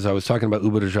I? Because I was talking about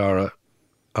Uba Dajara.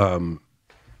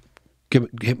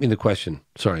 Hit me the question.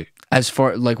 Sorry. As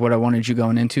far like what I wanted you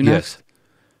going into next? Yes.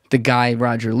 The guy,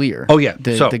 Roger Leir. Oh, yeah.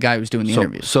 The guy who was doing the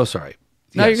interviews. So sorry.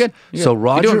 No, Yes. you're good. You're So good.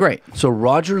 Roger, You're doing great. So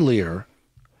Roger Leir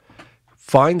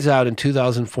finds out in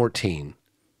 2014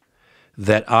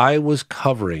 that I was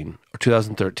covering, or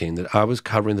 2013, that I was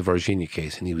covering the Varginha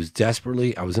case, and he was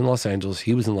desperately. I was in Los Angeles.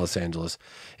 He was in Los Angeles,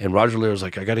 and Roger Leir was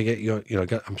like, "I got to get you. You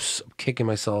know, I'm kicking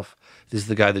myself. This is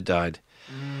the guy that died."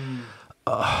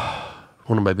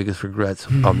 One of my biggest regrets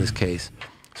on this case.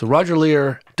 So Roger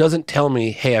Leir doesn't tell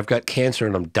me, "Hey, I've got cancer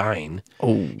and I'm dying."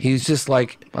 Oh. He's just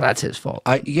like, Well, that's his fault.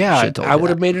 I would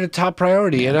have made it a top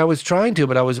priority, and I was trying to,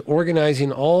 but I was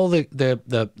organizing all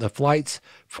the flights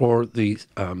for the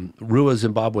Rua,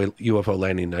 Zimbabwe UFO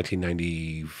landing in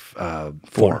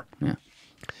 1994. Yeah.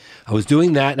 I was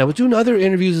doing that, and I was doing other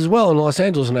interviews as well in Los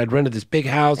Angeles, and I'd rented this big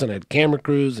house, and I had camera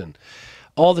crews, and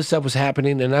all this stuff was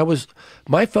happening, and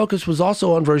my focus was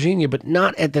also on Varginha, but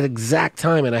not at that exact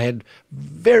time, and I had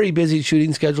very busy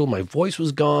shooting schedule. My voice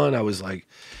was gone. I was like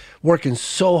working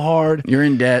so hard. You're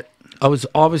in debt. I was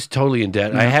obviously totally in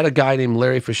debt. I had a guy named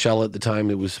Larry Fischella at the time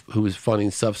who was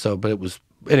funding stuff. So, but it was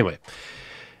anyway.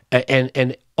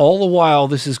 And all the while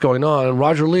this is going on, and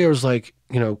Roger Leir was like,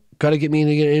 you know, got to get me an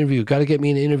interview. Got to get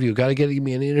me an interview. Got to get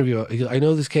me an interview. I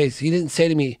know this case. He didn't say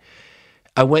to me.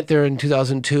 I went there in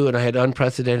 2002, and I had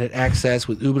unprecedented access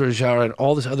with Uba Dajara and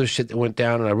all this other shit that went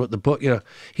down, and I wrote the book. You know,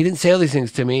 he didn't say all these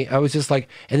things to me. I was just like,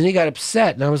 and then he got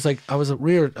upset, and I was like,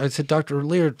 Leir. I said, Dr.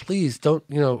 Leir, please don't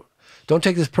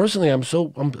take this personally. I'm so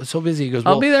busy. He goes,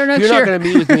 well, I'll be there next if you're year. not going to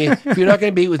meet with me, if you're not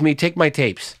going to meet with me, take my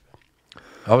tapes.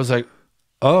 I was like,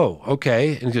 oh,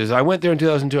 okay. And he goes, I went there in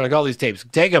 2002, and I got all these tapes.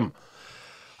 Take them.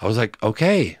 I was like,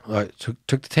 okay. I took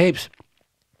the tapes.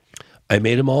 I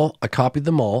made them all. I copied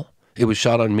them all. It was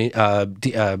shot on mini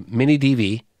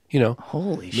DV, you know.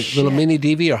 Holy shit. Little mini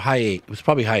DV or high 8. It was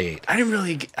probably high 8. I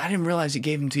didn't realize he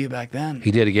gave him to you back then.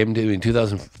 He did. He gave them to me in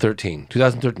 2013.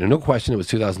 2013. No question, it was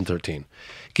 2013.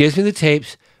 Gives me the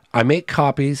tapes. I make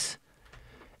copies,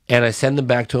 and I send them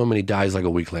back to him, and he dies like a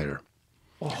week later.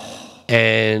 Oh.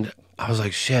 And I was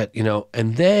like, shit, you know.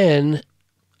 And then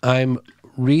I'm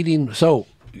reading. So,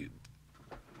 you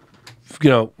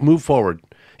know, move forward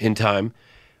in time.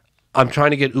 I'm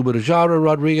trying to get Uba Dajara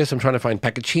Rodriguez. I'm trying to find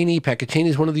Paccaccini. Paccaccini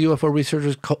is one of the UFO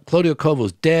researchers. Claudio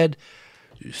Covo's dead.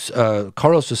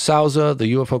 Carlos Souza,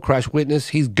 the UFO crash witness,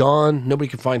 he's gone. Nobody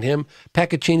can find him.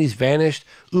 Paccaccini's vanished.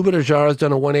 Uba Dajara's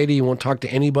done a 180. He won't talk to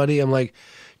anybody. I'm like,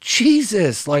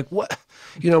 Jesus, like what?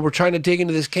 You know, we're trying to dig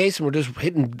into this case, and we're just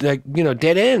hitting, like, you know,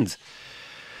 dead ends.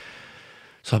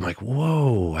 So I'm like,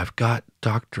 whoa, I've got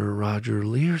Dr. Roger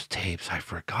Leir's tapes. I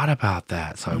forgot about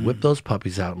that. So I whipped those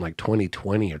puppies out in like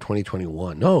 2020 or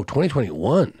 2021. No,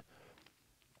 2021.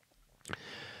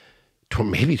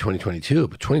 Maybe 2022,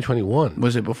 but 2021.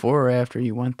 Was it before or after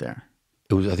you went there?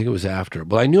 I think it was after.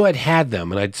 But I knew I'd had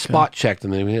them, and I'd spot checked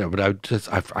them. You know, but I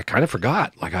kind of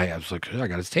forgot. Like I was like, I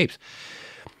got his tapes.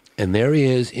 And there he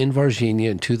is in Varginha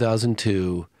in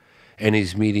 2002. And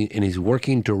he's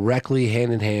working directly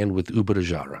hand in hand with Uba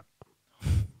Dajara.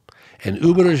 And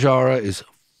Uba Dajara is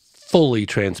fully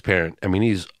transparent. I mean,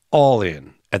 he's all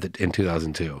in in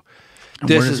 2002.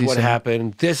 This is what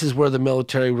happened. This is where the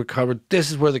military recovered.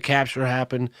 This is where the capture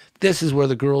happened. This is where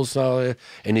the girls saw it.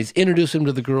 And he's introducing them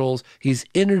to the girls. He's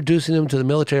introducing them to the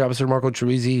military officer, Marco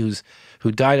Teresi,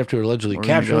 who died after allegedly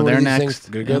capturing one of these things.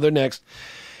 We're going to go there next.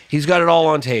 He's got it all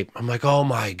on tape. I'm like, oh,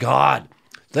 my God.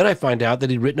 Then I find out that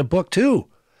he'd written a book too.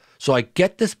 So I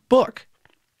get this book.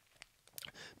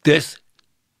 This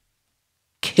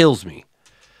kills me.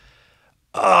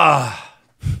 I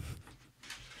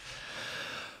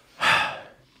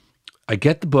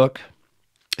get the book.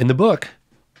 In the book,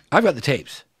 I've got the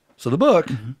tapes. So the book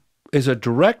is a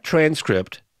direct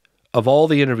transcript of all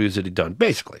the interviews that he'd done,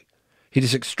 basically. He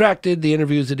just extracted the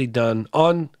interviews that he'd done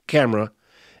on camera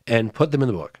and put them in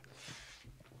the book.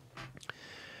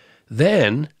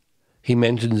 Then he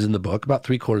mentions in the book, about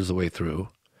 3/4 of the way through,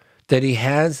 that he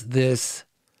has this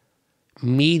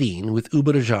meeting with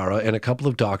Uba Dajara and a couple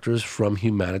of doctors from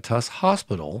Humanitas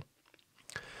Hospital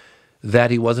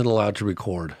that he wasn't allowed to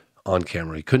record on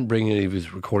camera. He couldn't bring any of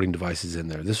his recording devices in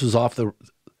there. This was off the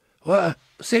well,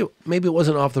 say maybe it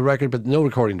wasn't off the record, but no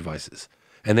recording devices.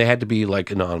 And they had to be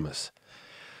like anonymous.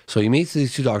 So he meets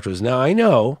these two doctors. Now I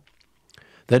know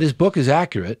that his book is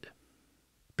accurate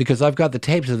because I've got the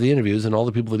tapes of the interviews and all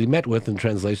the people that he met with and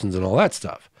translations and all that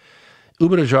stuff.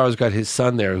 Ubadajara's got his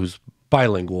son there who's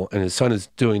bilingual, and his son is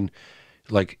doing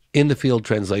like in the field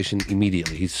translation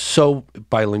immediately. He's so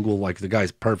bilingual, like the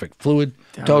guy's perfect, fluid,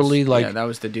 that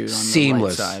was the dude on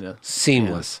seamless, the right side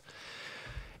seamless.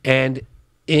 Yeah. And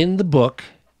in the book,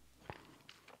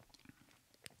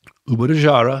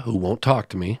 Ubadajara, who won't talk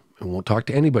to me and won't talk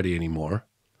to anybody anymore,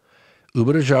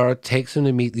 Ubadajara takes him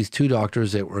to meet these two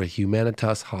doctors that were at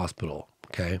Humanitas Hospital.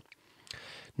 Okay,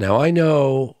 now I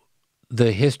know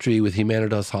the history with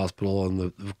Humanitas Hospital and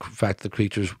the fact the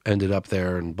creatures ended up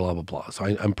there and blah, blah, blah. So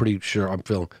I'm pretty sure, I'm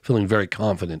feeling very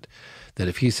confident that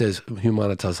if he says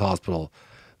Humanitas Hospital,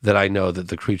 that I know that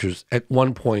the creatures at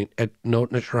one point,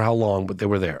 not sure how long, but they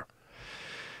were there.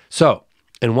 So,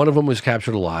 and one of them was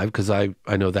captured alive because I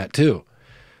know that too.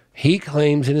 He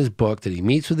claims in his book that he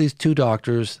meets with these two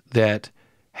doctors that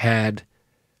had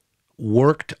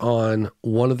worked on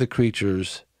one of the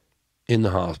creatures in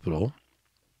the hospital.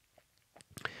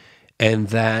 And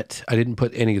that I didn't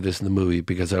put any of this in the movie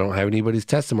because I don't have anybody's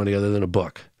testimony other than a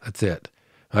book. That's it.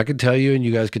 I can tell you, and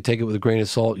you guys can take it with a grain of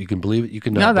salt. You can believe it. You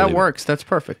can not. No, that believe works. That's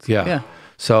perfect. Yeah.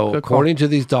 So according to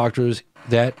these doctors,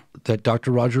 that Dr.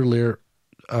 Roger Leir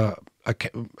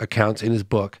accounts in his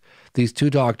book, these two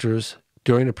doctors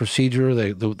during a procedure,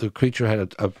 the creature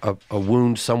had a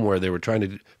wound somewhere. They were trying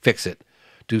to fix it,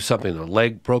 do something, a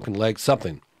leg, broken leg,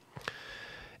 something,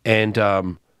 and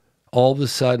all of a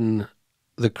sudden,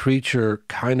 the creature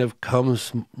kind of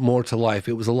comes more to life.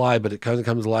 It was alive, but it kind of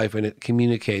comes to life, and it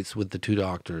communicates with the two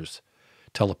doctors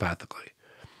telepathically.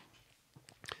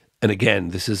 And again,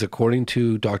 this is according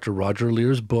to Dr. Roger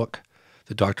Leir's book.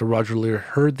 That Dr. Roger Leir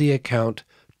heard the account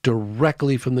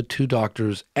directly from the two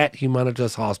doctors at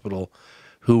Humanitas Hospital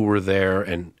who were there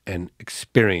and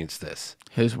experienced this.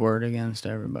 His word against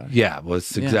everybody. Yeah, well,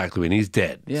 it's exactly when he's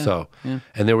dead. Yeah. So, and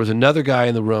there was another guy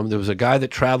in the room. There was a guy that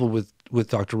traveled with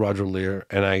Dr. Roger Leir,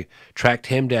 and I tracked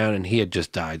him down, and he had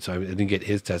just died, so I didn't get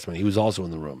his testimony. He was also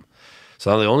in the room.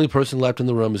 So the only person left in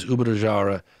the room is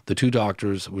Ubadajara, the two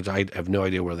doctors, which I have no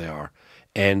idea where they are,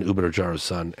 and Ubadajara's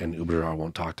son, and Ubadajara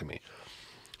won't talk to me.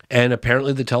 And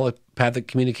apparently the telepathic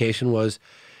communication was,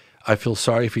 I feel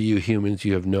sorry for you humans.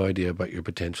 You have no idea about your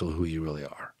potential, who you really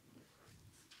are.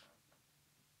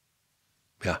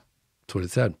 Yeah, that's what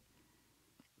it said.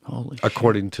 Holy shit.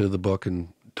 According to the book and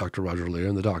Dr. Roger Leir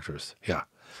and the doctors. Yeah.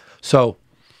 So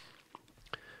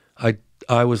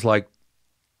I was like,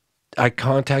 I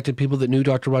contacted people that knew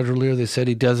Dr. Roger Leir. They said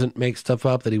he doesn't make stuff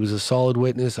up, that he was a solid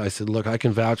witness. I said, look, I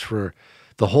can vouch for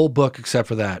the whole book except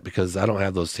for that because I don't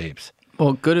have those tapes.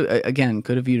 Well, good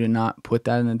of you to not put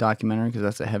that in the documentary because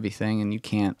that's a heavy thing and you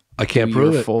can't. I can't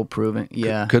prove it. Full proving.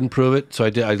 Yeah. Couldn't prove it, so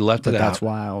I did. I left it out. That's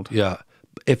wild. Yeah.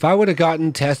 If I would have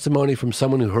gotten testimony from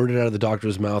someone who heard it out of the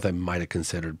doctor's mouth, I might have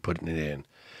considered putting it in,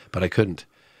 but I couldn't.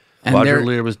 And Roger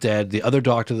Leir was dead. The other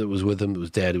doctor that was with him was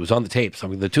dead. It was on the tapes. I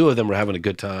mean, the two of them were having a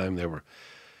good time. They were,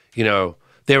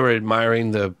 they were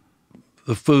admiring the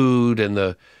food and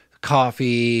the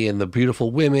coffee and the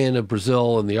beautiful women of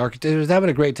Brazil and the architect. They were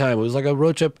having a great time. It was like a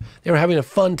road trip. They were having a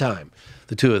fun time,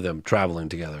 the two of them traveling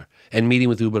together and meeting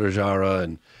with Ubadajara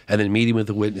and then meeting with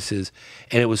the witnesses.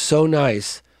 And it was so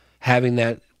nice having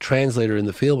that translator in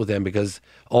the field with them because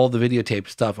all the videotape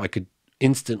stuff, I could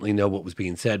instantly know what was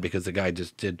being said because the guy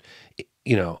just did,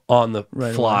 on the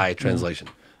fly translation.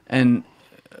 Yeah. And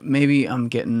maybe I'm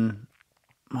getting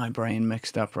my brain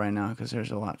mixed up right now because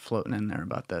there's a lot floating in there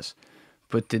about this.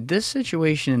 But did this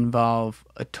situation involve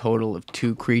a total of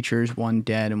two creatures, one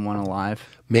dead and one alive?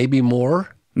 Maybe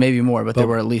more. But there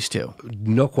were at least two.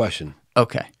 No question.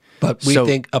 Okay. But we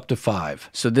think up to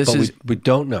 5. So this is... We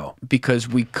don't know. Because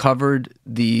we covered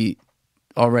the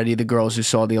girls who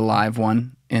saw the alive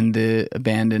one in the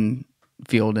abandoned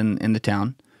field in the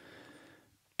town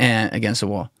and against the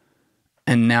wall.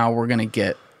 And now we're going to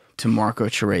get to Marco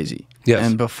Ceresi. Yes.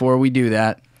 And before we do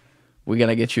that, we got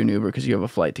to get you an Uber because you have a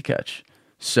flight to catch.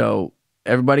 So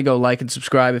everybody go like and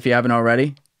subscribe if you haven't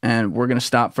already. And we're going to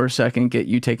stop for a second, get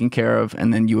you taken care of,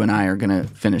 and then you and I are going to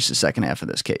finish the second half of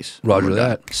this case. Roger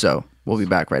that. So we'll be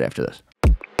back right after this.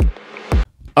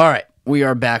 All right, we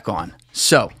are back on.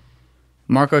 So,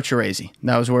 Marco Ceresi,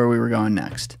 that was where we were going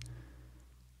next.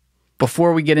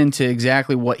 Before we get into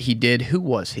exactly what he did, who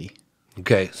was he?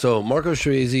 Okay, so Marco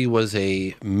Ceresi was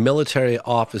a military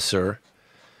officer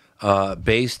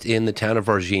based in the town of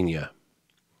Varginha.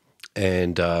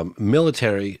 And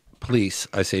military police,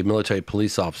 I say military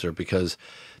police officer because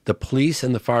the police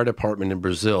and the fire department in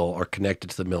Brazil are connected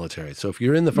to the military. So if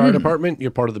you're in the fire department, you're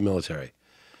part of the military.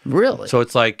 Really? So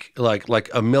it's like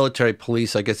a military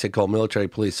police. I guess they call military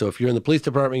police. So if you're in the police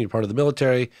department, you're part of the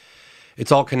military.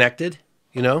 It's all connected,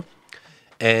 you know.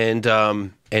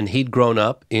 And he'd grown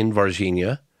up in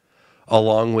Varginha,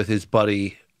 along with his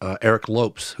buddy Eric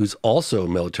Lopes, who's also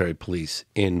military police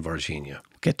in Varginha.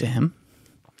 Get to him.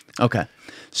 Okay,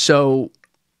 so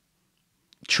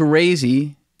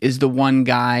Terezi is the one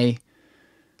guy.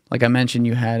 Like I mentioned,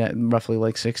 you had roughly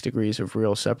like 6 degrees of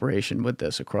real separation with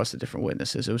this across the different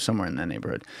witnesses. It was somewhere in that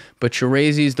neighborhood. But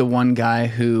Terezi is the one guy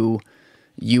who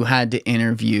you had to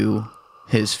interview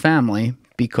his family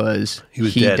because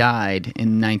he died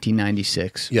in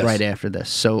 1996, right after this.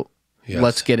 So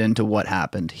let's get into what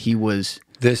happened. He was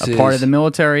part of the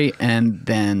military, and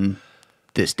then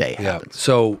this day happens.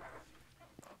 So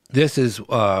this is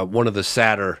one of the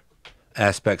sadder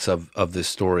aspects of this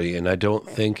story, and I don't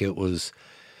think it was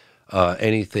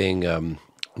anything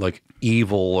like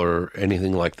evil or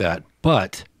anything like that.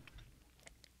 But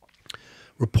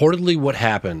reportedly what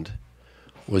happened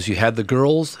was you had the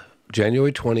girls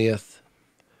January 20th,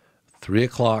 3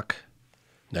 o'clock,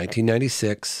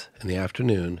 1996 in the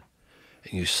afternoon,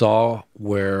 and you saw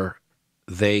where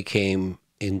they came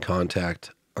in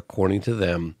contact, according to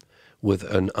them, with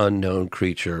an unknown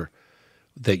creature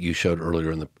that you showed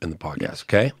earlier in the podcast. Yes.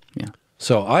 Okay? Yeah.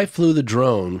 So I flew the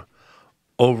drone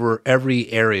over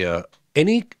every area,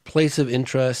 any place of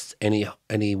interest,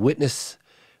 any witness.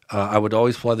 I would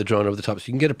always fly the drone over the top so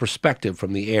you can get a perspective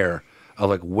from the air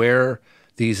of like where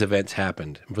these events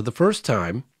happened. And for the first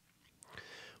time,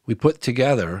 we put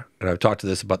together, and I've talked to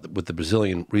this with the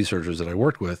Brazilian researchers that I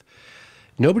worked with,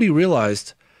 nobody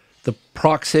realized the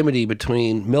proximity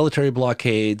between military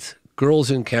blockades, girls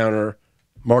encounter,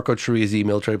 Marco Terezi,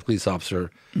 military police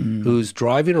officer, who's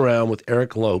driving around with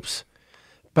Eric Lopes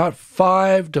about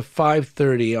 5 to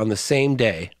 5:30 on the same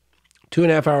day,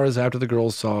 2.5 hours after the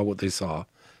girls saw what they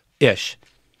saw-ish.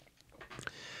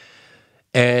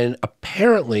 And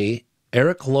apparently,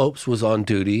 Eric Lopes was on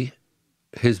duty.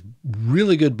 His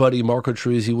really good buddy, Marco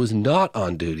Terezi, was not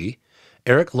on duty.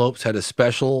 Eric Lopes had a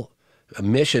special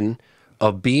mission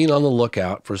of being on the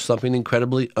lookout for something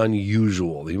incredibly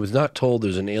unusual. He was not told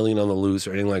there's an alien on the loose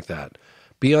or anything like that.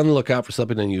 Be on the lookout for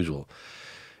something unusual.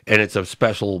 And it's a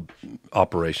special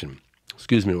operation.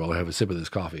 Excuse me while I have a sip of this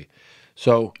coffee.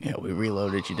 So yeah, we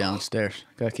reloaded you downstairs.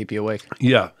 Got to keep you awake.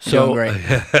 Yeah. So great.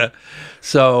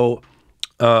 So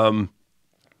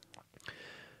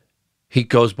he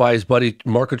goes by his buddy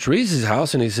Marco Terezi's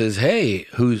house and he says, "Hey,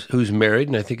 who's married?"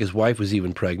 And I think his wife was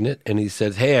even pregnant. And he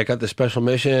says, "Hey, I got this special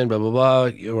mission, blah, blah, blah.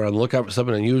 We're on the lookout for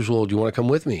something unusual. Do you want to come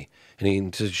with me?" And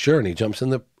he says, "Sure." And he jumps in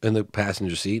the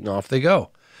passenger seat and off they go.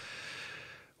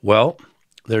 Well,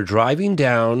 they're driving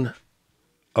down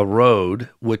a road,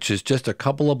 which is just a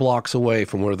couple of blocks away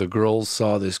from where the girls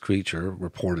saw this creature,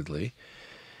 reportedly.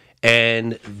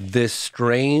 And this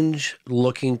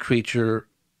strange-looking creature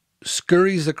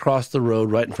scurries across the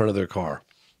road right in front of their car.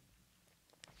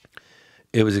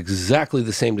 It was exactly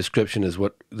the same description as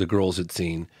what the girls had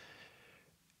seen.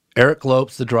 Eric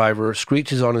Lopes, the driver,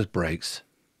 screeches on his brakes.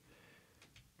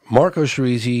 Marco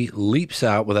Terezi leaps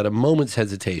out without a moment's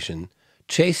hesitation,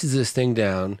 chases this thing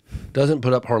down, doesn't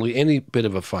put up hardly any bit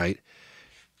of a fight,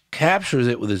 captures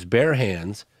it with his bare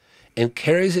hands, and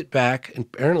carries it back and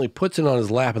apparently puts it on his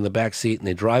lap in the back seat, and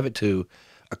they drive it to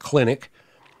a clinic.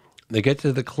 They get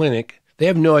to the clinic. They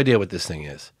have no idea what this thing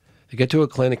is. They get to a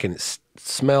clinic, and it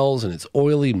smells, and it's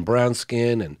oily and brown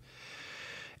skin,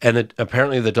 and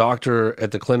apparently the doctor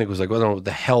at the clinic was like, "Well, I don't know what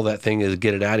the hell that thing is.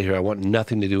 Get it out of here. I want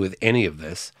nothing to do with any of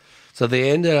this." So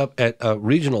they ended up at a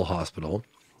regional hospital,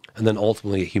 and then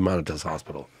ultimately at Humanitas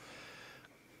Hospital.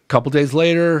 A couple days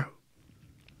later,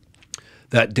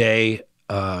 that day,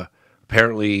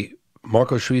 apparently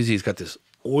Marco Terezi's got this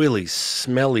oily,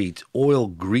 smelly, oil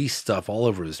grease stuff all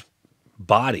over his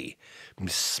body. It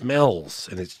smells,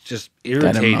 and it's just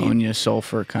irritating. That ammonia,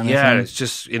 sulfur kind of thing. Yeah, it's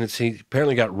just, and he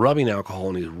apparently got rubbing alcohol,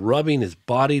 and he's rubbing his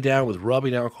body down with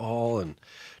rubbing alcohol and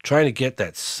trying to get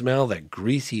that smell, that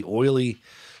greasy, oily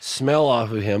smell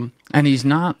off of him. And he's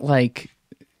not like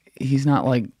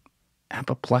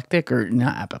apoplectic, or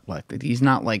not apoplectic. He's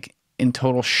not like in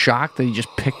total shock that he just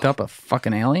picked up a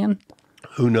fucking alien.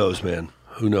 Who knows, man?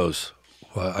 Who knows?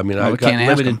 Well, I mean, we can't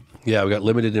ask him. Yeah, we got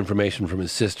limited information from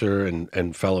his sister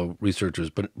and fellow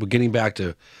researchers. But getting back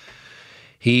to,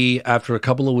 he, after a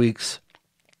couple of weeks,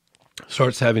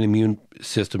 starts having immune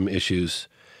system issues.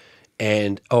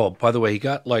 And, oh, by the way, he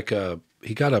got a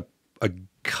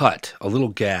cut, a little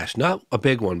gash, not a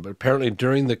big one, but apparently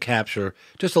during the capture,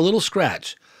 just a little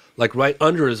scratch, like right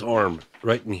under his arm,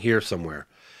 right in here somewhere.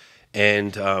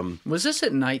 And was this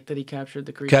at night that he captured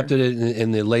the creature? Captured it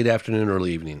in the late afternoon,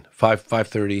 early evening,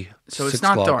 5:30. So it's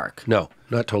not dark. No,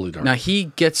 not totally dark. Now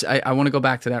he gets. I want to go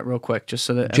back to that real quick, just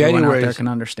so that everyone out there can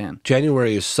understand.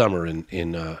 January is summer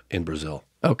in Brazil.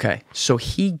 Okay, so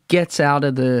he gets out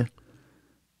of the.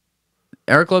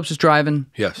 Eric Lopes is driving.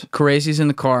 Yes. Crazy's in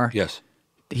the car. Yes.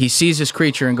 He sees this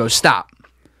creature and goes, "Stop!"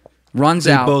 Runs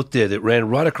out. They both did. It ran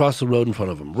right across the road in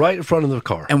front of him, right in front of the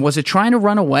car. And was it trying to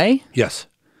run away? Yes.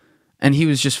 And he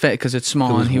was just fat because it's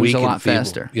small and he was a lot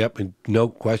faster. Yep, and no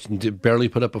question. Barely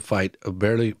put up a fight.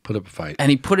 Barely put up a fight.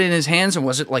 And he put it in his hands, and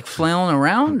was it like flailing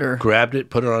around, or grabbed it,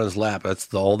 put it on his lap?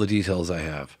 That's all the details I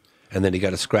have. And then he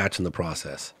got a scratch in the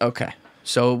process. Okay,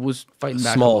 so it was fighting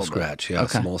back. Small scratch, yeah,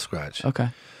 okay. Small scratch. Okay.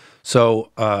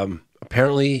 So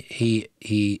apparently he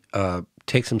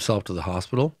takes himself to the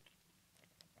hospital.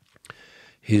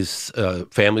 His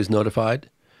family's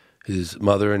notified. His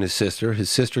mother and his sister.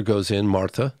 His sister goes in,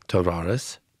 Martha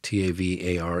Tavares,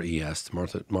 Tavares,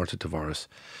 Martha Tavares,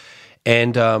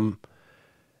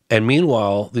 and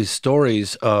meanwhile, these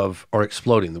stories are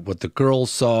exploding. What the girls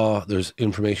saw, there's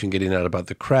information getting out about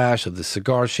the crash of the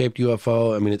cigar-shaped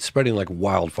UFO. I mean, it's spreading like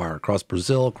wildfire across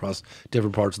Brazil, across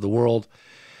different parts of the world.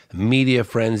 Media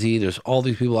frenzy. There's all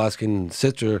these people asking,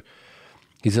 sister,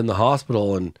 he's in the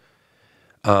hospital, and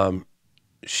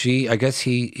I guess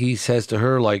he says to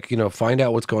her, like, find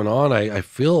out what's going on. I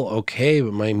feel okay,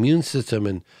 but my immune system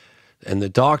and the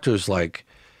doctor's like,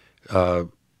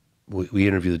 we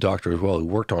interviewed the doctor as well who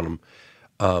worked on him,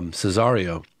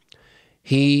 Cesario.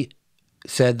 He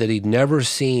said that he'd never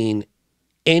seen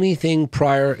anything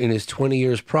prior in his 20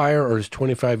 years prior or his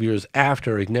 25 years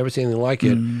after. He'd never seen anything like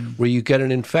it, where you get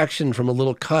an infection from a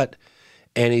little cut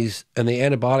and the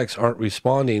antibiotics aren't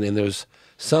responding, and there's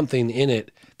something in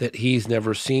it that he's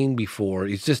never seen before.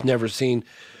 He's just never seen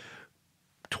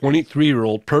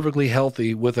 23-year-old perfectly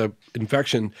healthy with an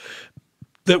infection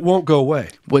that won't go away.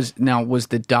 Was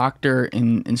the doctor,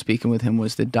 in speaking with him,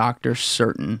 was the doctor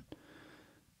certain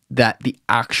that the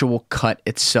actual cut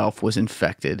itself was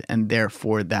infected and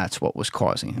therefore that's what was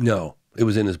causing it? No, it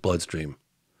was in his bloodstream.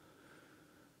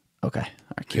 Okay,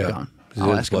 all right, keep going. It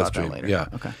I'll ask about that later. Yeah.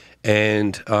 Okay.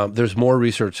 And there's more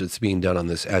research that's being done on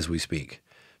this as we speak.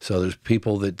 So there's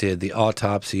people that did the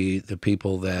autopsy, the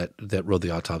people that wrote the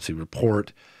autopsy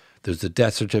report. There's the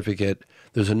death certificate.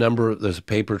 There's a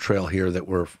paper trail here that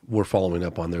we're following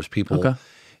up on. There's people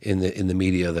in the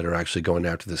media that are actually going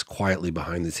after this quietly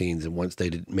behind the scenes. And once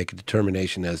they make a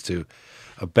determination as to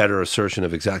a better assertion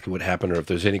of exactly what happened, or if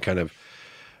there's any kind of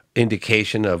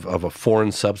indication of a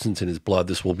foreign substance in his blood,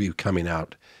 this will be coming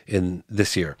out in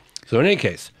this year. So in any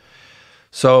case,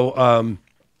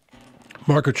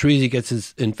 Marco Teresi gets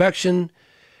his infection.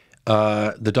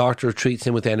 The doctor treats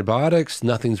him with antibiotics.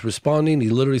 Nothing's responding. He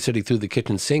literally said he threw the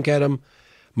kitchen sink at him.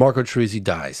 Marco Teresi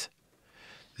dies.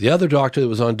 The other doctor that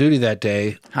was on duty that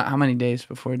day... How many days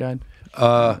before he died? He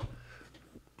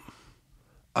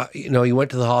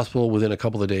went to the hospital. Within a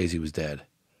couple of days, he was dead.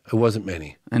 It wasn't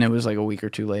many. And it was like a week or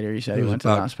two later, you said he went to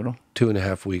the hospital?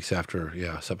 2.5 weeks after,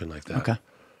 something like that. Okay.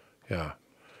 Yeah.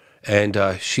 And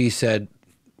she said...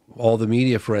 all the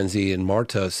media frenzy, and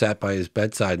Marta sat by his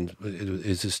bedside, and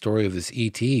is the story of this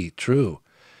ET true?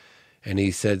 And he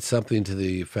said something to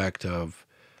the effect of,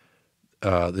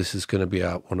 "This is going to be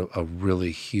a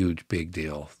really huge, big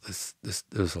deal.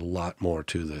 There's a lot more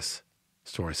to this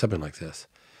story," something like this.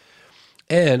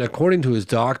 And according to his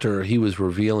doctor, he was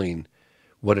revealing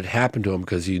what had happened to him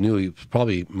because he knew he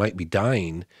probably might be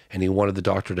dying, and he wanted the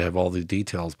doctor to have all the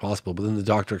details possible. But then the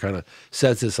doctor kind of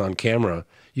says this on camera.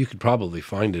 You could probably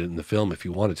find it in the film if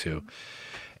you wanted to.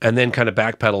 And then kind of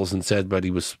backpedals and said, but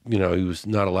he was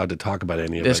not allowed to talk about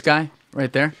any of it. This guy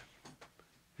right there?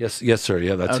 Yes, sir.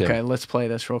 Yeah, that's him. Okay, let's play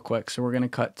this real quick. So we're going to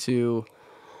cut to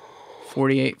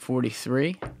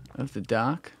 48:43 of the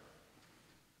doc.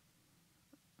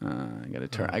 I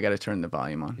got to turn the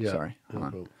volume on. Yeah. Sorry. Hold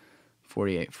on.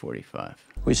 48:45.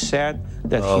 We said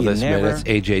that that's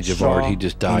AJ Javard. He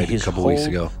just died a couple weeks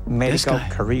ago. Medical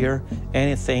career,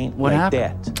 anything what like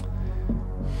happened? that.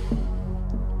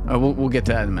 Oh, we'll get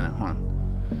to that in a minute. Hold on.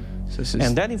 So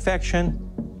and that infection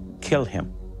killed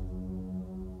him.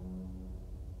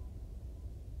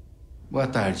 Boa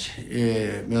tarde.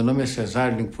 Meu nome é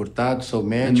Cesário Furtado, sou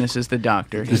médico. And this is the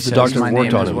doctor. This is the doctor my who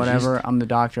worked name on is him. Whatever. I'm the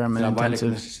doctor. I'm an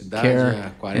intensive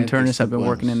care internist. I've been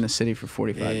working in the city for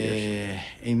 45 years.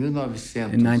 In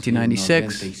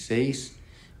 1996,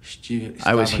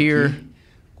 I was here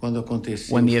when the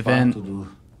event,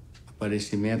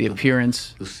 the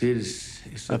appearance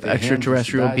of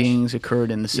extraterrestrial beings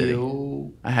occurred in the city.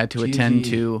 I had to attend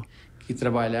to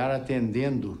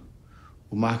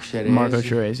Marco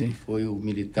Ceresi, foi o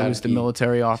militar who was the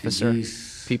military officer,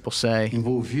 people say,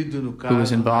 envolvido no caso who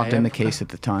was involved in the case at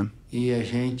the time.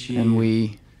 And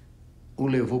we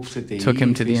took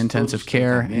him to the intensive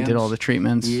care and did all the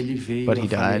treatments, but he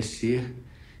died from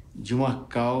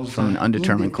an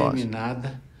undetermined cause.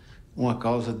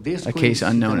 A case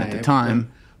unknown at the time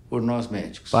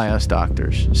by us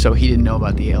doctors. So he didn't know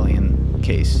about the alien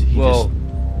case.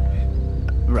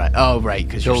 Right. Oh, right.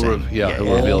 Because you're saying,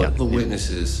 all the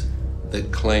witnesses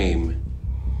that claim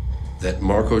that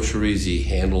Marco Ceresi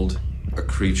handled a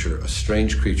creature, a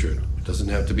strange creature. It doesn't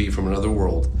have to be from another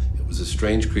world. It was a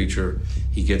strange creature.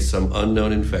 He gets some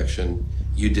unknown infection.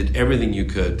 You did everything you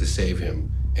could to save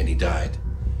him, and he died.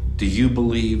 Do you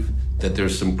believe that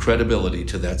there's some credibility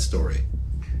to that story?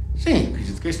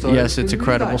 Yes, it's a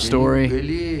credible story.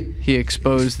 He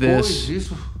exposed this.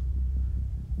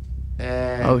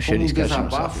 Oh shit, he's catching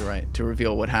himself, you're right. To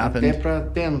reveal what happened,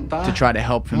 to try to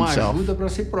help himself,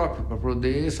 to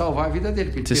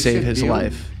save his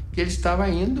life,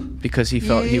 because he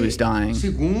felt he was dying,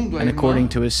 and according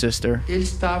to his sister,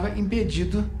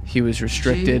 he was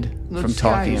restricted from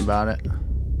talking about it.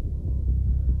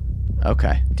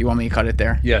 Okay, do you want me to cut it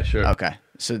there? Yeah, sure. Okay,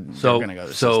 so we're going to go to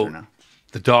the sister now.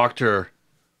 The doctor,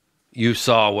 you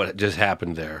saw what just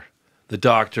happened there. The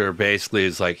doctor basically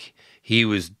is like,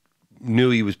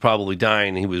 knew he was probably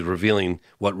dying. He was revealing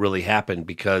what really happened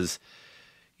because,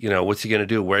 what's he going to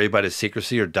do? Worry about his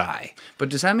secrecy or die? But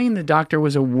does that mean the doctor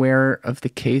was aware of the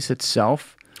case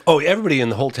itself? Oh, everybody in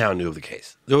the whole town knew of the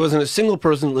case. There wasn't a single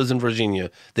person that lives in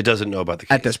Virginia that doesn't know about the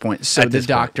case. At this point. So the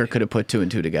doctor could have put two and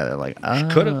two together. Like, oh,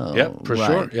 could have. Yeah, for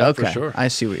sure. Yeah, okay. for sure. I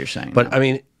see what you're saying. But,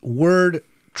 now. Word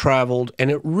traveled, and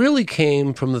it really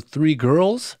came from the three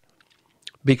girls.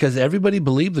 Because everybody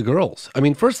believed the girls.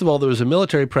 First of all, there was a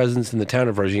military presence in the town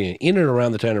of Varginha, in and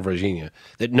around the town of Varginha,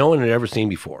 that no one had ever seen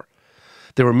before.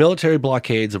 There were military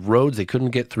blockades of roads they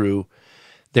couldn't get through.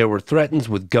 There were threats at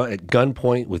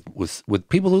gunpoint with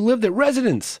people who lived at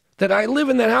residence. That I live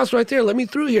in that house right there. Let me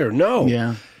through here. No.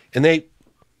 Yeah. And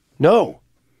no.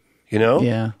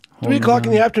 Yeah. 3 o'clock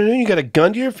in the afternoon, you got a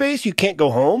gun to your face? You can't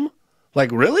go home?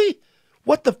 Like, really?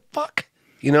 What the fuck?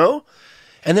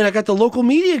 And then I got the local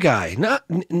media guy, not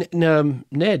Nedia.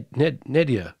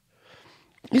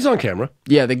 He's on camera.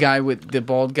 Yeah, the guy with the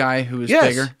bald guy who was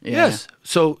bigger. Yeah, yes.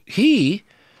 So he's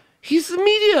the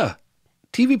media,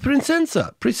 TV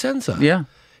Presenza. Yeah.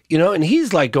 And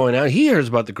he's like going out. He hears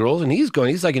about the girls, and he's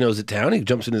like he knows the town. He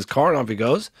jumps in his car and off he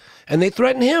goes. And they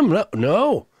threaten him.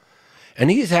 No.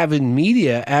 And he's having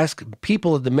media ask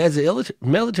people at the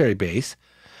military base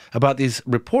about these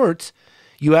reports.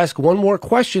 You ask one more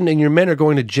question and your men are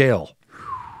going to jail.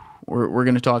 We're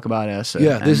going to talk about us.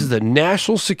 This is a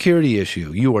national security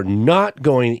issue. You are not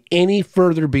going any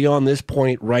further beyond this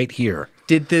point right here.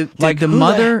 Didn't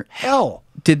the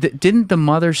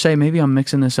mother say, maybe I'm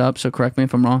mixing this up, so correct me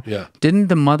if I'm wrong. Yeah. Didn't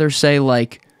the mother say,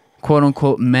 like, quote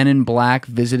unquote, men in black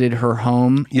visited her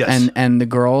home? Yes. And the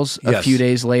girls a few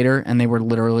days later, and they were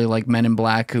literally like men in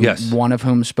black, one of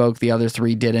whom spoke, the other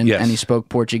three didn't, and he spoke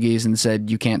Portuguese and said,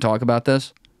 you can't talk about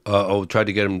this? Tried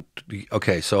to get him.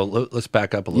 Okay, so let's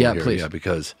back up a little here. Please. Yeah,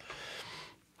 because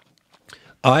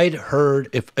I'd heard,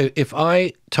 if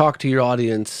I talk to your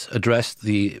audience, address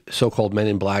the so-called men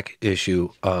in black issue,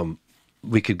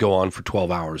 we could go on for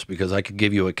 12 hours because I could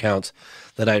give you accounts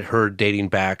that I'd heard dating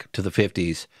back to the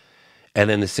 50s and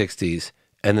then the 60s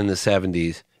and then the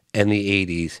 70s and the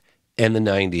 80s and the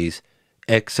 90s,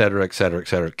 et cetera, et cetera, et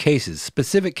cetera. Cases,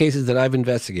 specific cases that I've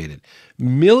investigated,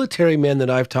 military men that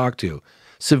I've talked to,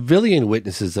 civilian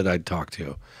witnesses that I'd talked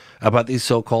to about these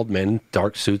so-called men in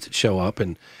dark suits that show up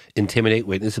and intimidate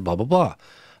witnesses, blah, blah, blah.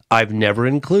 I've never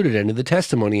included any of the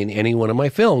testimony in any one of my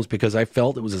films because I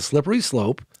felt it was a slippery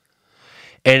slope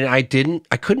and I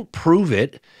couldn't prove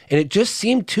it, and it just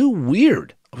seemed too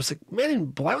weird. I was like, men in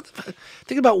black, what the fuck?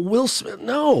 Think about Will Smith.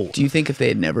 No. Do you think if they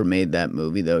had never made that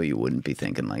movie, though, you wouldn't be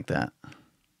thinking like that?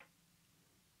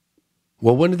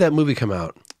 Well, when did that movie come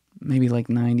out? Maybe like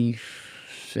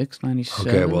 96, 97,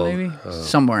 okay, well, maybe?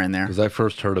 Somewhere in there. Because I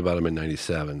first heard about him in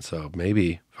 97, so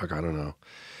maybe, I don't know.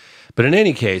 But in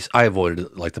any case, I avoided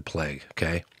it like the plague,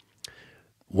 okay?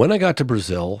 When I got to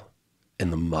Brazil,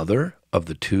 and the mother of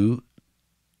the two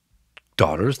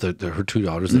daughters, her two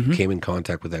daughters that came in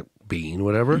contact with that being,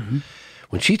 whatever,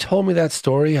 when she told me that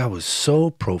story, I was so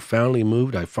profoundly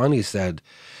moved. I finally said,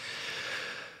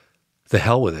 the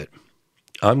hell with it.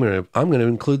 I'm gonna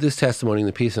include this testimony in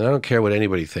the piece, and I don't care what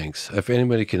anybody thinks. If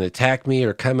anybody can attack me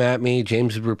or come at me,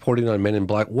 James is reporting on Men in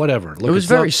Black, whatever. Look, it was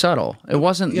very subtle. It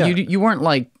wasn't, you weren't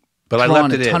like, but I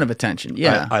left it a ton of attention.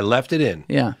 Yeah. I left it in.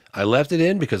 Yeah. I left it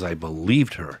in because I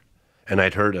believed her. and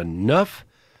I'd heard enough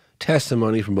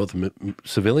testimony from both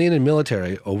civilian and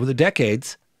military over the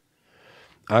decades.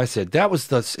 I said, it was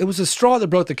the straw that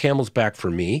broke the camel's back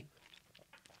for me.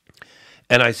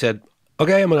 And I said,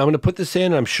 okay, I'm going to put this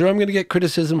in. I'm sure I'm going to get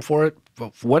criticism for it,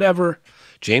 whatever.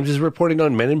 James is reporting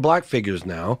on Men in Black figures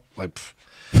now. Like,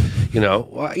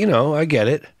 I get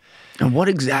it. And what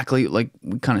exactly, like,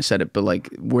 we kind of said it, but like,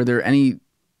 were there any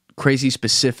crazy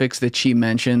specifics that she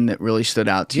mentioned that really stood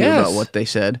out to you about what they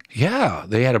said? Yeah.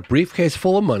 They had a briefcase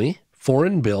full of money,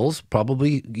 foreign bills,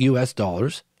 probably US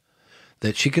dollars,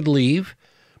 that she could leave,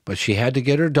 but she had to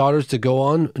get her daughters to go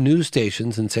on news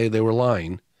stations and say they were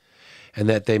lying and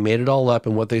that they made it all up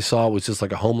and what they saw was just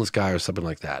like a homeless guy or something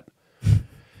like that.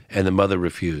 And the mother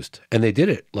refused. And they did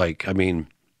it. Like, I mean,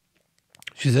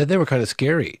 she said they were kind of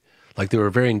scary. Like they were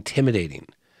very intimidating.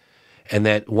 And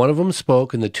that one of them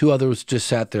spoke and the two others just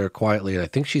sat there quietly. And I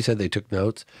think she said they took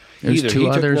notes. There's two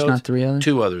others, not three others?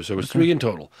 Two others. There was three in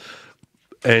total.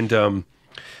 And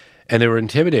they were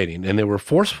intimidating and they were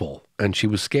forceful and she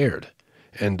was scared.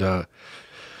 And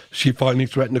she finally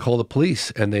threatened to call the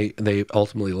police and they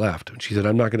ultimately left. And she said,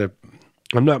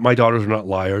 my daughters are not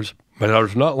liars. My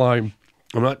daughters are not lying.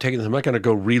 I'm not going to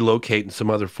go relocate in some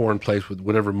other foreign place with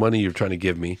whatever money you're trying to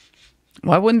give me.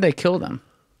 Why wouldn't they kill them?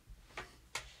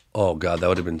 Oh, God, that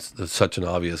would have been such an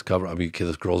obvious cover. I mean,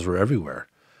 those girls were everywhere.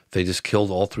 They just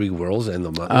killed all three girls and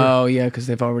the mother. Oh, yeah, because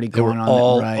they've already gone on. They were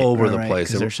all over the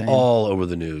place. They were saying all over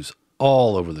the news.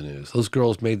 All over the news. Those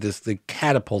girls made this, they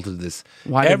catapulted this.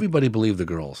 Everybody believed the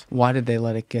girls. Why did they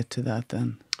let it get to that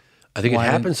then? I think it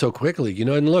happened so quickly.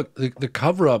 And look, the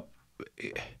cover-up.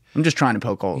 I'm just trying to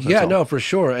poke holes. Yeah, no, for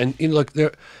sure. And look,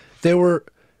 there were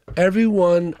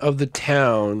everyone of the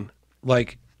town,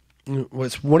 like,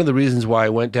 was one of the reasons why I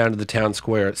went down to the town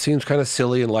square. It seems kind of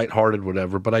silly and lighthearted,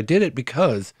 whatever, but I did it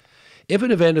because if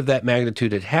an event of that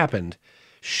magnitude had happened,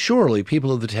 surely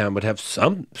people of the town would have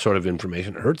some sort of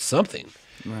information, heard something.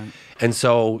 Right. And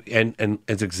so, and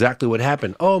it's exactly what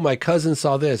happened. Oh, my cousin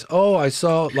saw this. Oh, I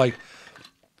saw, like,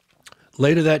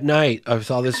 later that night, I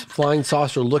saw this flying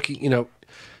saucer looking,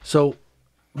 so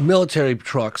military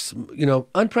trucks,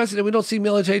 unprecedented. We don't see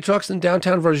military trucks in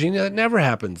downtown Virginia. That never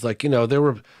happens. Like, they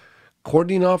were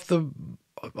cordoning off the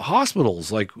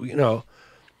hospitals, like,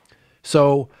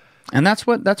 so. And that's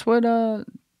what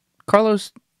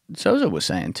Carlos Souza was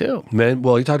saying too.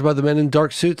 He talked about the men in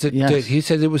dark suits. Yes. He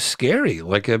said it was scary.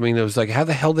 Like, I mean, it was like, how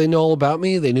the hell they know all about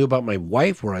me? They knew about my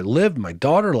wife, where I lived, my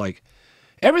daughter, like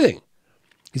everything.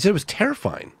 He said it was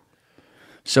terrifying.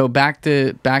 So back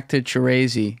to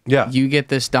Chirezi. Yeah. You get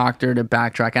this doctor to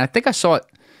backtrack. And I think I saw it.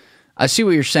 I see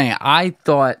what you're saying. I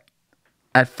thought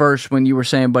at first when you were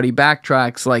saying, but he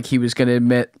backtracks, like he was going to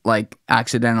admit, like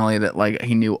accidentally, that like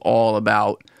he knew all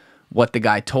about what the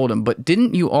guy told him. But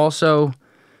didn't you also,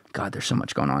 God, there's so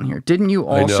much going on here. Didn't you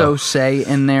also say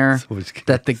in there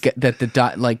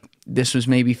like this was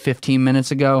maybe 15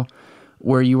 minutes ago,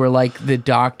 where you were like the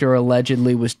doctor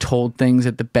allegedly was told things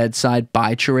at the bedside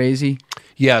by Chirezi?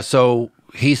 Yeah, so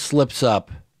he slips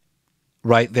up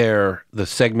right there, the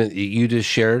segment that you just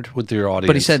shared with your audience.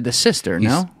 But he said the sister,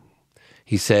 no?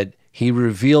 He said he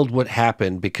revealed what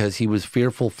happened because he was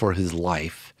fearful for his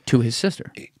life. To his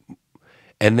sister.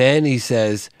 And then he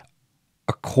says,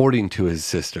 according to his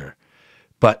sister.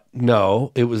 But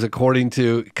no, it was according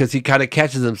to, because he kind of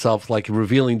catches himself like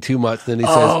revealing too much. Then he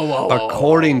says,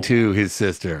 according to his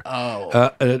sister.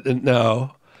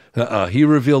 No. He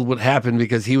revealed what happened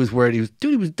because he was worried.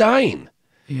 He was dying.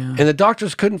 Yeah. And the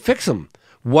doctors couldn't fix him.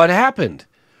 What happened?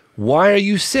 Why are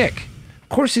you sick? Of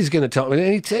course he's going to tell me.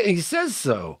 And he says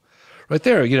so right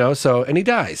there, so, and he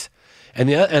dies. And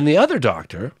the other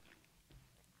doctor,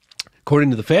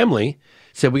 according to the family,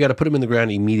 said, we got to put him in the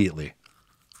ground immediately.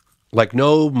 Like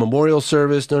no memorial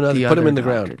service, no nothing. Put him in the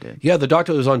ground. Did. Yeah, the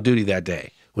doctor that was on duty that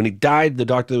day. When he died, the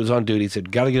doctor that was on duty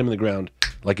said, got to get him in the ground,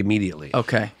 like immediately.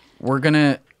 Okay. We're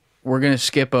gonna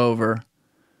skip over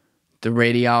the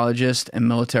radiologist and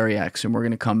Military X, and we're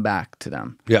gonna come back to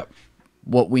them. Yep.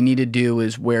 What we need to do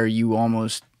is where you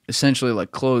almost essentially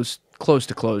like closed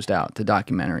out the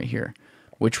documentary here,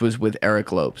 which was with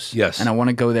Eric Lopes. Yes. And I want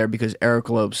to go there because Eric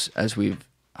Lopes, as we've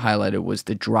highlighted, was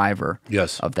the driver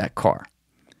of that car.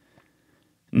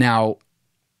 Now,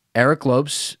 Eric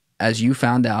Lopes, as you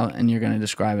found out, and you're going to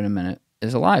describe in a minute,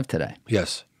 is alive today.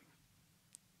 Yes.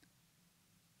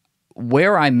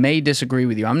 Where I may disagree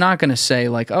with you, I'm not going to say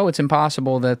like, oh, it's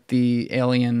impossible that the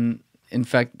alien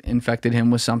infected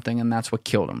him with something and that's what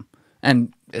killed him.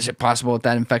 And is it possible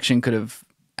that infection could have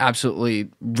absolutely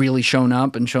really shown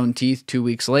up and shown teeth 2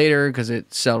 weeks later because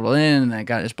it settled in and it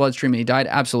got his bloodstream and he died?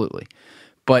 Absolutely.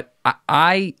 But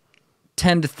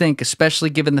tend to think,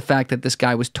 especially given the fact that this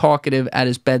guy was talkative at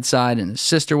his bedside and his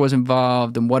sister was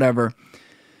involved and whatever,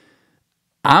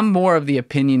 I'm more of the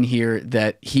opinion here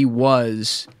that he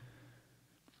was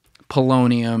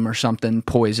polonium or something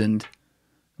poisoned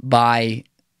by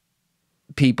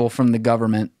people from the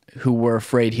government who were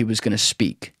afraid he was going to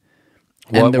speak.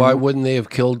 Why wouldn't they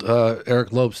have killed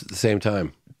Eric Lopes at the same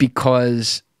time?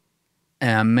 Because,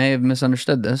 and I may have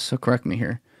misunderstood this, so correct me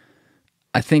here.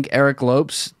 I think Eric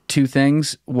Lopes, two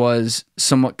things, was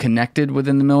somewhat connected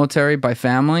within the military by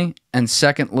family, and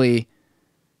secondly,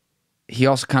 he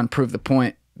also kind of proved the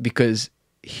point because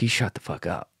he shut the fuck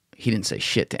up. He didn't say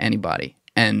shit to anybody.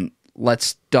 And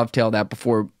let's dovetail that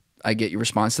before I get your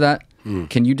response to that.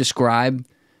 Can you describe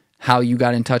how you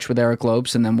got in touch with Eric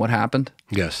Lopes and then what happened?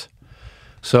 Yes.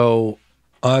 So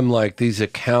I'm like, these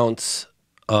accounts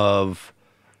of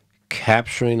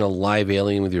capturing a live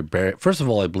alien with your bare... First of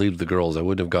all, I believed the girls. I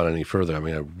wouldn't have gone any further. I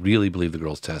mean, I really believe the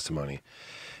girls' testimony.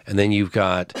 And then you've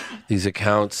got these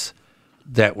accounts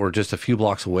that were just a few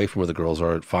blocks away from where the girls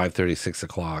are at 5:30, 6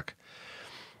 o'clock.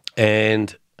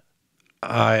 And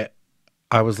I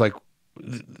was like,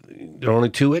 there are only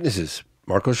two witnesses,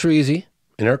 Marco Shreezy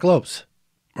and Eric Lopes.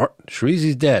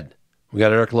 Shreezy's dead. We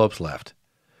got Eric Lopes left.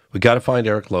 We got to find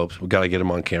Eric Lopes. We got to get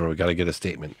him on camera. We got to get a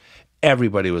statement.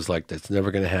 Everybody was like, that's never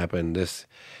going to happen.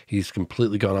 He's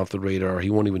completely gone off the radar. He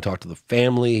won't even talk to the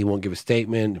family. He won't give a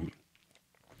statement.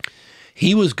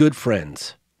 He was good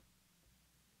friends,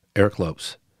 Eric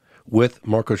Lopes, with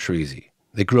Marco Shreezy.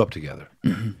 They grew up together.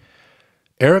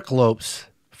 Eric Lopes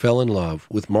fell in love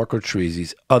with Marco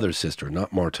Shreezy's other sister,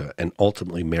 not Marta, and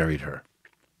ultimately married her.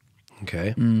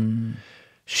 Okay?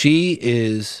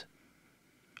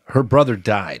 Her brother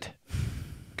died.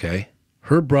 Okay?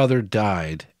 Her brother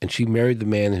died, and she married the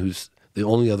man who's the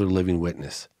only other living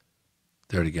witness.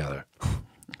 They're together.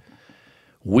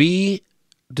 I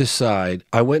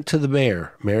went to the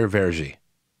mayor, Mayor Vergy,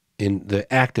 in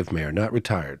the active mayor, not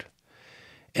retired.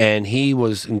 And he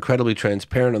was incredibly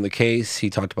transparent on the case. He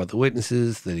talked about the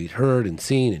witnesses that he'd heard and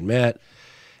seen and met,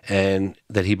 and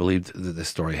that he believed that this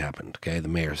story happened. Okay, the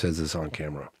mayor says this on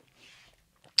camera,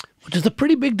 which is a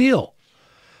pretty big deal.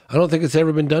 I don't think it's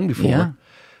ever been done before. Yeah.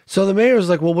 So the mayor was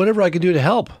like, well, whatever I could do to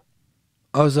help.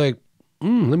 I was like,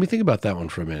 let me think about that one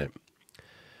for a minute.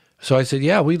 So I said,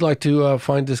 yeah, we'd like to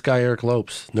find this guy, Eric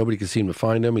Lopes. Nobody can seem to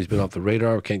find him. He's been off the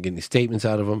radar. We can't get any statements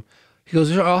out of him. He goes,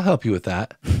 sure, I'll help you with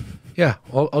that. Yeah,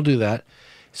 I'll do that.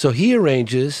 So he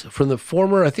arranges from the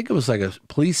former, I think it was like a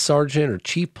police sergeant or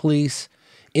chief police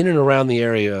in and around the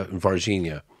area in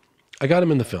Varginha. I got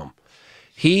him in the film.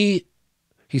 He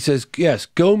says, yes,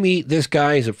 go meet this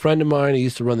guy. He's a friend of mine. He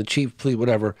used to run the chief police,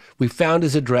 whatever. We found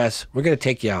his address. We're going to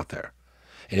take you out there.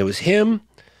 And it was him.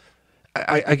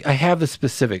 I have the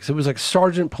specifics. It was like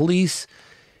sergeant police,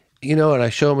 and I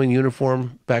show him in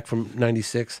uniform back from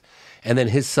 96. And then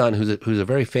his son, who's a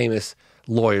very famous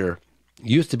lawyer,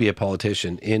 used to be a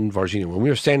politician in Varginha. When we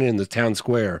were standing in the town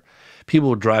square, people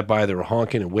would drive by. They were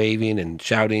honking and waving and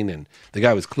shouting. And the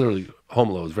guy was clearly,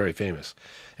 Homolo was very famous,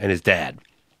 and his dad.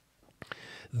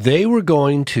 They were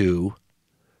going to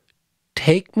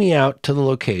take me out to the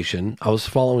location. I was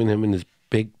following him in his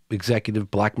big executive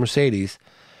black Mercedes,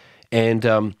 and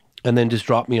then just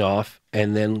drop me off.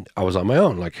 And then I was on my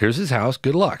own. Like, here's his house.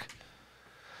 Good luck.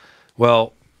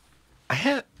 Well,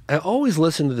 I always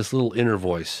listen to this little inner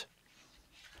voice.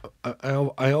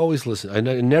 I always listen. I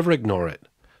never ignore it.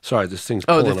 Sorry, this thing's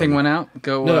pulling the thing went out?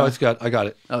 No, I got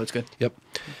it. Oh, it's good. Yep.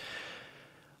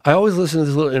 I always listen to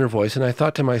this little inner voice, and I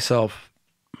thought to myself,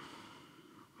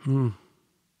 I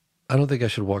don't think I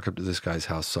should walk up to this guy's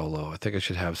house solo. I think I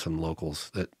should have some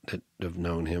locals that have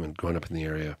known him and grown up in the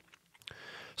area.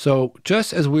 So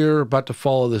just as we were about to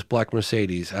follow this black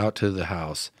Mercedes out to the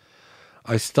house,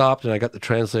 I stopped and I got the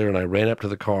translator and I ran up to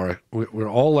the car. We're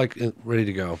all like ready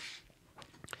to go.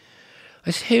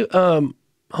 I said, hey,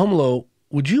 Homolo,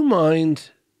 would you mind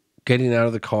getting out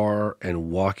of the car and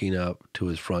walking up to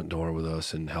his front door with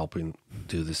us and helping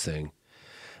do this thing?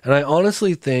 And I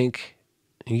honestly think,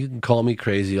 and you can call me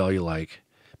crazy all you like,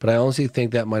 but I honestly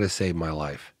think that might have saved my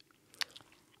life.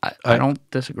 I don't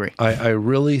disagree. I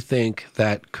really think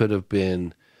that could have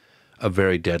been a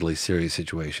very deadly, serious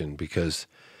situation, because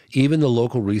even the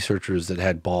local researchers that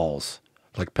had balls,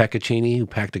 like Peccaccini, who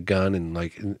packed a gun,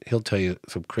 and he'll tell you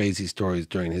some crazy stories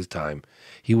during his time,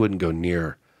 he wouldn't go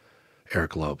near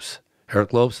Eric Lopes.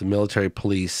 Eric Lopes, the military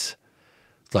police,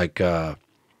 armed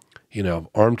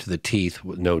to the teeth,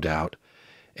 no doubt.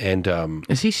 And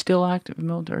is he still active in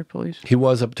military police? He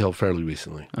was up until fairly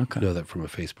recently. Okay. I know that from a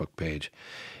Facebook page.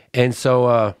 And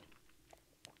so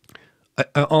I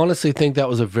honestly think that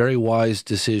was a very wise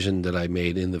decision that I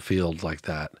made in the field like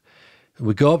that.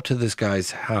 We go up to this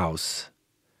guy's house,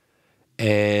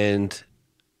 and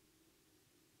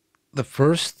the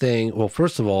first thing, well,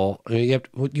 first of all, you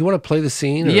want to play the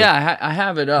scene? Or? Yeah, I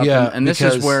have it up. Yeah, and this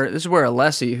is where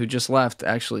Alessi, who just left,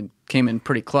 actually came in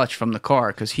pretty clutch from the car,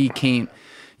 because he came.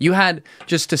 You had,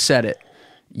 just to set it,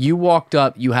 you walked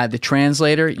up, you had the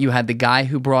translator, you had the guy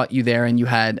who brought you there, and you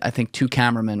had, I think, 2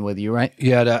 cameramen with you, right?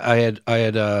 Yeah, I had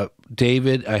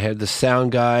David, I had the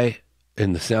sound guy,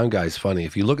 and the sound guy's funny.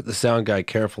 If you look at the sound guy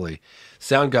carefully,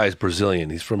 sound guy's Brazilian.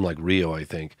 He's from like Rio, I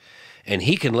think. And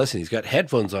he can listen. He's got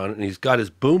headphones on, and he's got his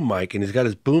boom mic, and he's got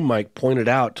his boom mic pointed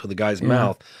out to the guy's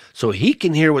mouth, so he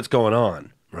can hear what's going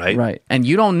on, right? Right. And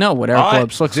you don't know what Eric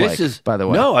Lopes looks like, by the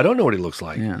way. No, I don't know what he looks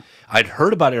like. Yeah. I'd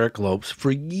heard about Eric Lopes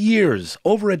for years,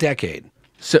 over a decade.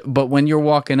 So, but when you're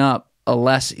walking up,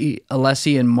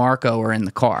 Alessi and Marco are in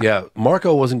the car. Yeah,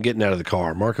 Marco wasn't getting out of the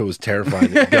car. Marco was terrified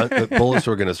that bullets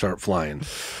were going to start flying.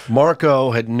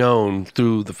 Marco had known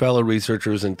through the fellow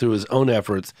researchers and through his own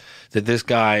efforts that this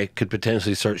guy could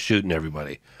potentially start shooting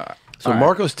everybody. So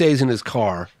Marco stays in his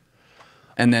car.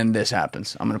 And then this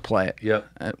happens. I'm going to play it. Yep.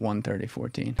 At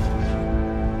 1:30:14.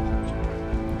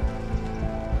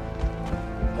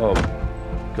 Oh,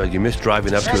 God, you missed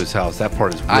driving up to his house. That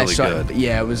part is really good.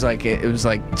 Yeah, it was like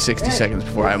 60 seconds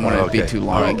before. I want to be too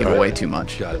long. I give away too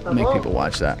much. Make people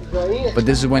watch that. But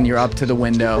this is when you're up to the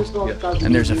window,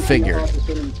 and there's a figure,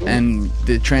 and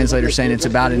the translator's saying it's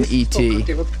about an ET,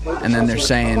 and then they're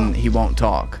saying he won't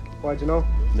talk.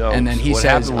 No, and then he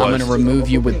says, I'm going to remove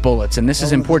you with bullets. And this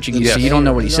is in Portuguese, so you don't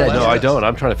know what he said. No, I don't.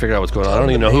 I'm trying to figure out what's going on. I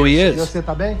don't even know who he is.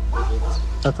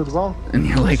 And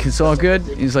you're like, it's all good?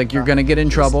 He's like, you're going to get in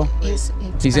trouble.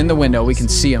 He's in the window. We can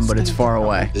see him, but it's far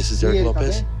away. This is Eric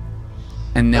Lopez?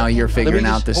 And now you're figuring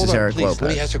out this is Eric Lopez.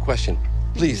 Let me ask you a question.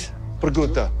 Please.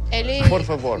 Pergunta. Por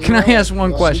favor. Can I ask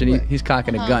one question? He's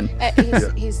cocking a gun.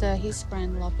 He's his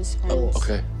friend, Lopez's friend. Oh,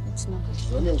 okay.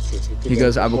 He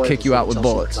goes, I will kick you out with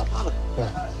bullets. Hold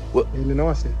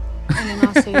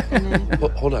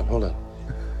on.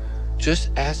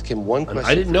 Just ask him one question.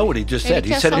 I didn't know what he just said.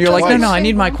 He said it You're twice. like, no, I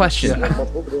need my question.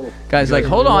 Guy's like,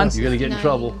 hold on. You're going to get in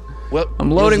trouble. Well,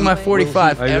 I'm loading my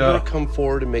 45. Will he ever come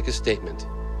forward and make a statement?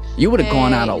 You would have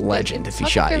gone out a legend if he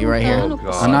shot you right here.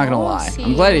 I'm not going to lie.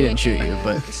 I'm glad he didn't shoot you,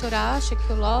 but...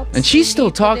 And she's still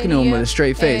talking to him with a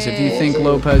straight face. If you think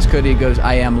Lopez could, he goes,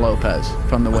 I am Lopez,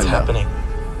 from the window. What's happening?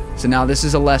 So now this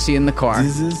is Alessi in the car.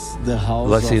 This is the house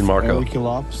Alessi and of Marco. Eric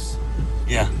Lopes.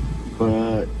 Yeah.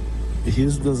 But he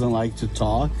doesn't like to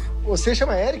talk. Você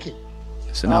chama Eric?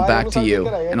 So now back to you,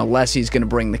 and Alessi's going to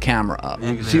bring the camera up.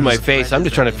 You can see my face. I'm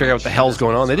just trying to figure out what the hell's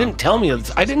going on. They didn't tell me.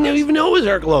 I didn't even know it was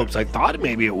Eric Lopes. I thought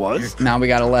maybe it was. Now we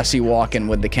got Alessi walking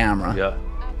with the camera. Yeah.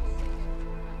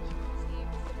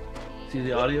 See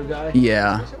the audio guy?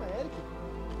 Yeah.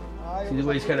 See the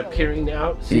way he's kind of peering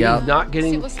out? See, yeah. He's not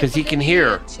getting, because he can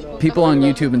hear. People on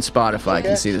YouTube and Spotify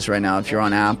can see this right now. If you're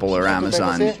on Apple or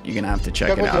Amazon, you're going to have to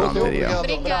check it out on video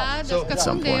at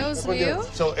some point.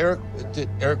 So Eric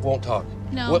won't talk.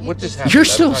 No. What just happened? You're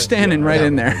still standing right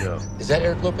in there. Is that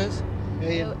Eric Lopez?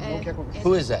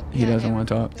 Who is that? He doesn't want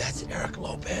to talk. That's Eric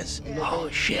Lopez. Oh,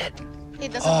 shit. He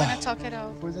doesn't want to talk at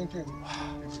all.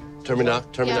 Turn me down.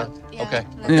 Yeah, Okay.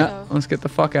 Yeah, let's get the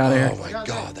fuck out of here. Oh, my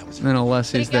God. That was... And then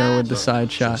Alessi's there with the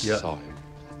side shot. Yeah. Saw him.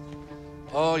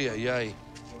 Oh, yeah.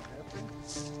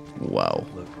 Whoa.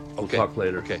 Look, we'll talk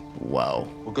later. Okay. Whoa.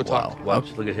 We'll go talk.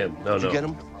 Watch. Look at him. No. Did you get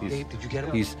him? Did you get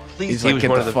him? He's like,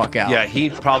 get the fuck out. Yeah,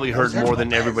 he probably heard more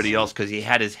than everybody else because he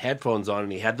had his headphones on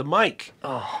and he had the mic.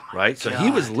 Oh, right? So he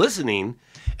was listening,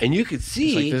 and you could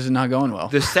see like, this is not going well.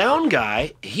 The sound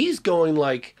guy, he's going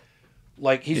like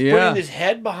he's putting his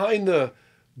head behind the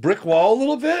brick wall a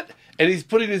little bit, and he's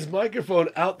putting his microphone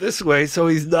out this way so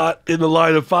he's not in the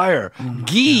line of fire.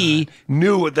 Guy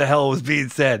knew what the hell was being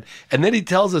said, and then he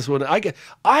tells us when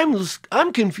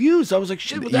I'm confused. I was like,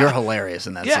 shit. You're hilarious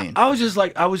in that scene. I was just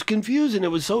like, I was confused, and it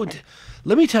was so.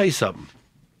 Let me tell you something,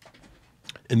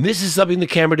 and this is something the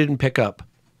camera didn't pick up.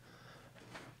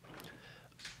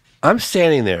 I'm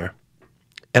standing there,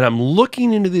 and I'm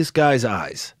looking into this guy's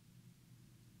eyes.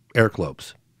 Eric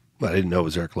Lopes. Well, I didn't know it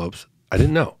was Eric Lopes. I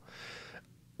didn't know.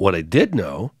 What I did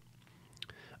know,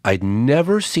 I'd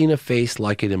never seen a face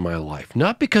like it in my life.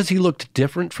 Not because he looked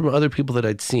different from other people that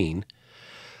I'd seen,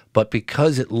 but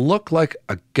because it looked like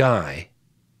a guy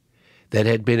that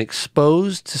had been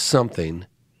exposed to something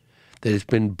that has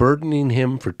been burdening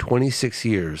him for 26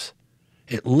 years.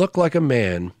 It looked like a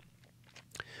man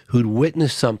who'd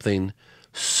witnessed something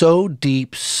so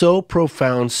deep, so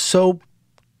profound, so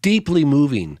deeply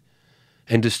moving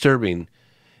and disturbing,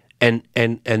 and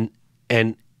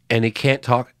he can't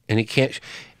talk, and he can't.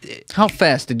 How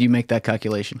fast did you make that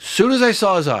calculation? As soon as I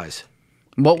saw his eyes,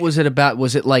 What was it about?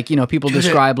 Was it like, you know, people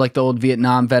describe like the old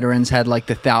Vietnam veterans had like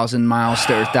the 1,000-mile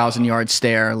stare, 1,000-yard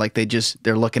stare, like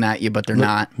they're looking at you, but they're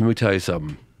not. Let me tell you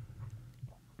something.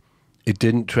 It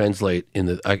didn't translate in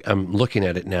the. I'm looking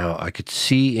at it now. I could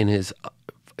see in his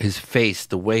face,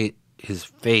 the way his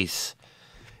face,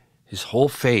 his whole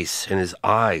face, and his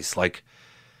eyes, like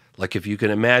if you can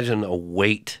imagine a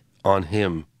weight on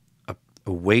him, a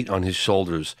weight on his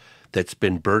shoulders that's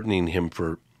been burdening him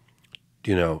for,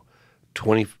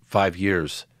 25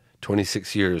 years,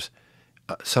 26 years,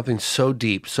 something so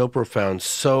deep, so profound,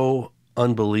 so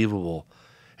unbelievable,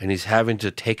 and he's having to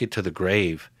take it to the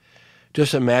grave.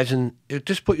 Just imagine,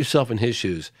 just put yourself in his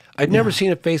shoes. I'd never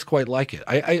seen a face quite like it.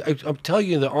 I'm telling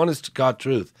you the honest to God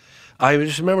truth. I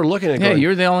just remember looking at it going,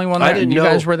 you're the only one there. I didn't you know.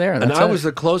 guys were there. And I was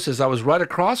the closest. I was right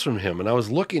across from him, and I was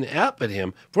looking up at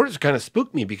him. First, it kind of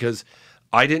spooked me because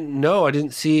I didn't know. I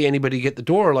didn't see anybody get the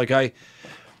door.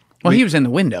 Well, he was in the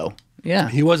window. Yeah.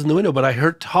 He was in the window, but I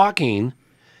heard talking,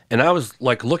 and I was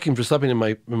like looking for something in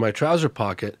my trouser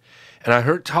pocket, and I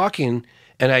heard talking.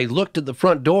 And I looked at the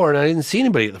front door, and I didn't see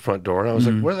anybody at the front door. And I was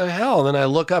like, where the hell? And then I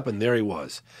look up, and there he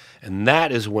was. And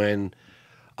that is when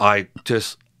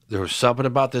there was something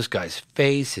about this guy's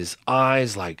face, his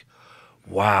eyes, like,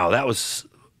 wow, that was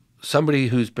somebody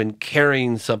who's been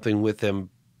carrying something with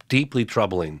them deeply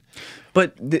troubling.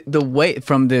 But the way,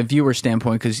 from the viewer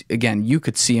standpoint, because, again, you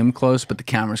could see him close, but the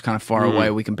camera's kind of far away.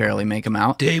 We can barely make him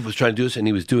out. Dave was trying to do this, and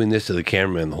he was doing this to the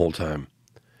cameraman the whole time.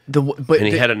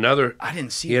 He had another. I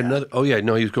didn't see. He had another. Oh yeah,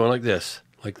 no, he was going like this,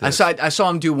 like this. I saw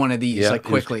him do one of these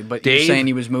quickly, but you're saying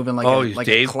he was moving like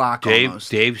a clock almost.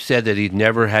 Dave said that he'd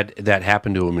never had that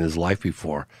happen to him in his life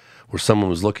before, where someone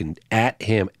was looking at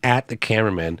him, at the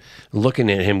cameraman,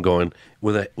 looking at him, going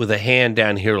with a hand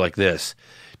down here like this.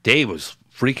 Dave was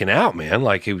freaking out, man.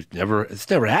 Like it's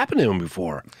never happened to him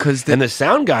before. And the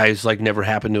sound guy's like never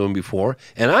happened to him before,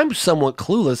 and I'm somewhat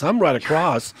clueless. I'm right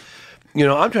across.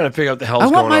 I'm trying to figure out what the hell's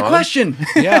going on. I want my question.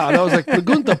 Yeah, and I was like,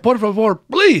 pregunta, por favor,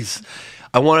 please.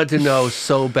 I wanted to know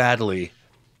so badly.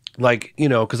 Like,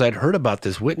 because I'd heard about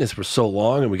this witness for so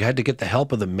long, and we had to get the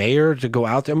help of the mayor to go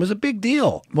out there. It was a big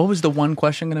deal. What was the one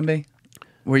question going to be?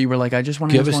 Where you were like, I just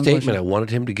want to give a statement. I wanted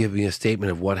him to give me a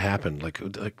statement of what happened. Like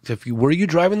were you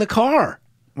driving the car?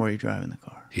 Were you driving the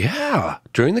car? Yeah,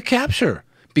 during the capture.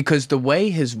 Because the way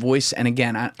his voice, and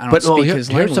again, I don't speak his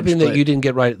language. Here's something that you didn't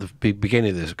get right at the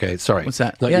beginning of this, okay? Sorry. What's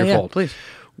that? Not your fault. Please.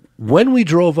 When we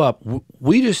drove up,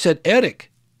 we just said, Eric.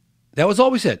 That was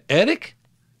all we said. Eric?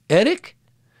 Eric?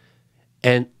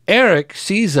 And Eric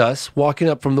sees us walking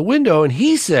up from the window, and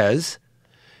he says,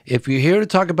 if you're here to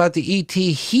talk about the ET,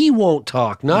 he won't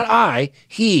talk. Not I,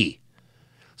 he.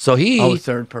 So he... Oh,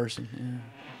 third person, yeah.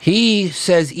 He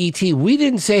says ET. We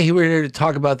didn't say we were here to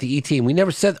talk about the ET. We never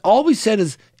said. All we said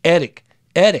is Eric.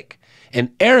 Eric.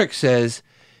 And Eric says,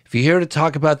 if you're here to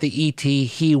talk about the ET,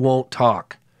 he won't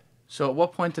talk. So at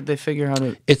what point did they figure out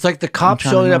to... It's like the cops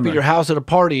showing up at your house at a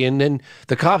party, and then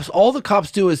all the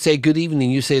cops do is say good evening.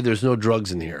 You say there's no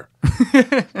drugs in here.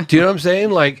 Do you know what I'm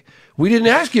saying? Like, we didn't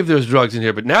ask you if there's drugs in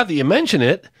here, but now that you mention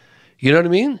it, you know what I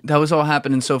mean? That was all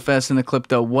happening so fast in the clip,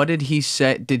 though. What did he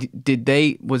say?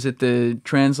 Was it the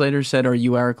translator said, are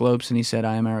you Eric Lopes? And he said,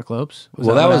 I am Eric Lopes?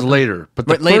 That was later.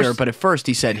 But at first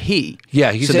he said he.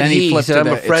 Yeah, he said he. He said,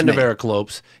 I'm a friend of Eric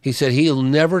Lopes. He said he'll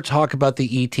never talk about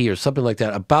the ET or something like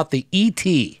that. About the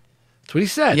ET. That's what he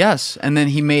said. Yes, and then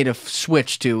he made a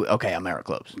switch to, okay, I'm Eric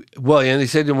Lopes. Well, and he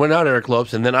said, we're not Eric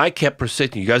Lopes. And then I kept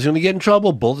persisting. You guys are going to get in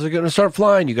trouble. Bullets are going to start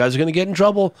flying. You guys are going to get in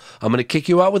trouble. I'm going to kick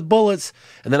you out with bullets.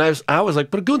 And then I was like,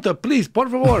 pregunta, please, por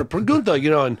favor,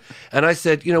 pregunta, and I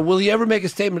said, will you ever make a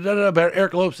statement about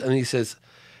Eric Lopes? And he says,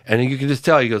 and you can just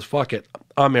tell, he goes, fuck it,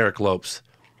 I'm Eric Lopes.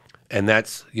 And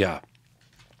that's, yeah.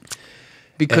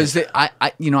 Because I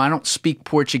don't speak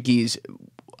Portuguese.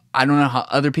 I don't know how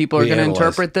other people are going to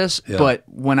interpret this, but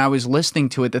when I was listening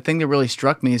to it, the thing that really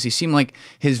struck me is he seemed like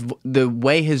the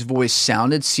way his voice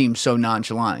sounded seemed so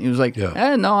nonchalant. He was like,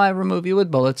 no, I remove you with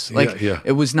bullets. Like,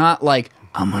 it was not like,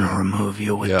 I'm going to remove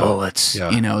you with bullets.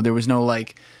 Yeah. There was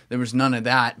there was none of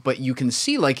that, but you can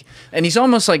see and he's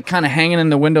almost like kind of hanging in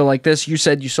the window like this. You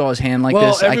said you saw his hand like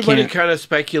this. Well, everybody kind of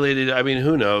speculated. I mean,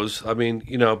 who knows? I mean,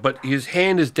 but his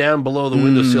hand is down below the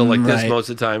windowsill like this most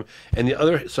of the time. And the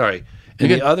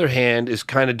other hand is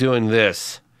kind of doing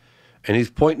this, and he's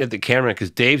pointing at the camera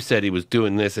because Dave said he was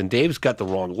doing this, and Dave's got the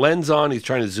wrong lens on. He's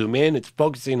trying to zoom in. It's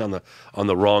focusing on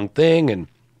the wrong thing, and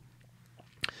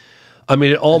I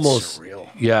mean, it almost, surreal.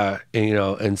 Yeah,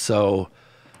 and so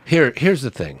here's the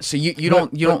thing. So you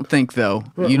don't think though,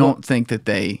 you don't think that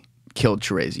they killed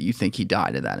Terezi. You think he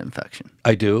died of that infection?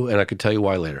 I do, and I could tell you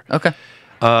why later. Okay.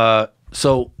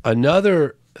 So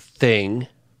another thing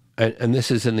and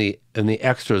this is in the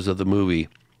extras of the movie.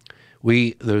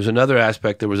 There's another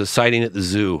aspect. There was a sighting at the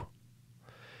zoo,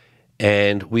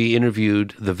 and we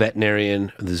interviewed the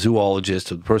veterinarian, the zoologist,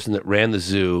 the person that ran the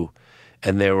zoo,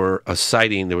 and there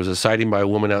was a sighting by a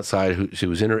woman outside she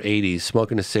was in her 80s,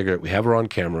 smoking a cigarette. We have her on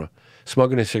camera,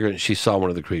 smoking a cigarette, and she saw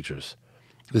one of the creatures.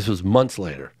 This was months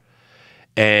later,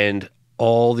 and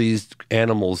all these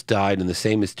animals died in the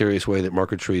same mysterious way that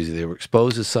Marco Teresi. They were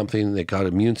exposed to something, they got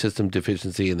immune system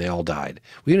deficiency, and they all died.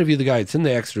 We interviewed the guy. It's in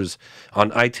the extras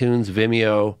on iTunes,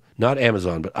 Vimeo, not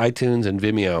Amazon, but iTunes and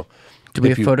Vimeo. Do we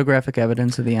have photographic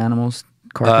evidence of the animals'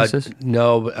 carcasses?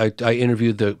 No, but I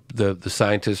interviewed the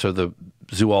scientist or the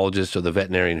zoologist or the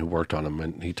veterinarian who worked on them,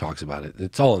 and he talks about it.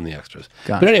 It's all in the extras.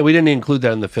 But anyway, we didn't include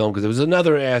that in the film because it was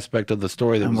another aspect of the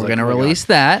story that and was we're going to release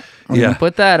that. We're going to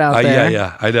put that out Yeah, there.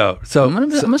 yeah, I know. So I'm going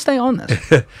to stay on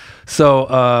this.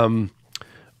 So,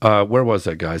 where was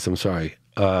that, guys? I'm sorry.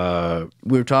 We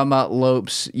were talking about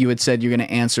Lopes. You had said you're going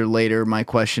to answer later my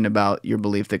question about your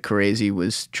belief that Teresi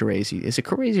was Teresi. Is it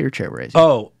Teresi or Teresi?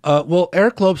 Oh, well,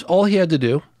 Eric Lopes, all he had to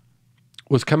do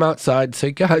was come outside and say,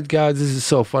 God, this is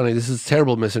so funny. This is a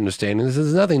terrible misunderstanding.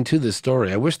 There's nothing to this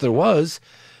story. I wish there was,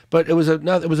 but it was a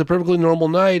perfectly normal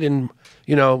night, and,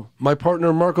 you know, my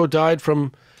partner Marco died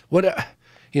from what,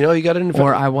 you know, he got an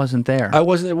Or I wasn't there. I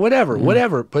wasn't there,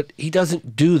 whatever, but he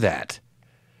doesn't do that.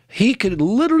 He could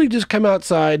literally just come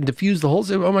outside and diffuse the whole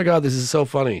thing. Oh my God, this is so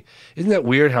funny. Isn't that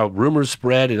weird how rumors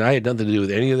spread and I had nothing to do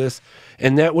with any of this?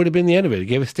 And that would have been the end of it. He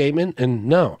gave a statement and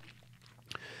no.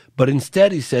 But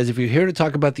instead he says, if you're here to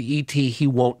talk about the ET, he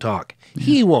won't talk. Yeah.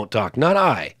 He won't talk, not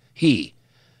I. He.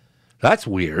 That's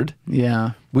weird.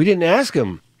 Yeah. We didn't ask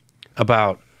him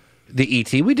about the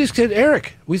ET. We just said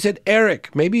Eric. We said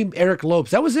Eric, maybe Eric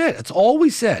Lopes. That was it. That's all we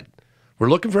said. We're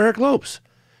looking for Eric Lopes.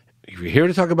 If you're here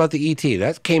to talk about the ET,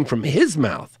 that came from his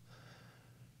mouth.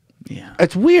 Yeah.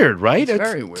 It's weird, right? It's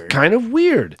very weird. It's kind of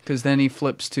weird. Because then he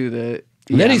flips to the...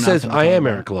 And then he says, I am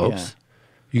Eric Lopes. Yeah.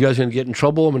 You guys are going to get in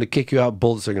trouble. I'm going to kick you out.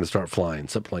 Bullets are going to start flying.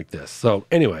 Something like this. So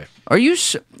anyway. Are you...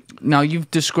 Now, you've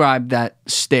described that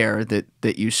stare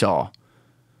that you saw.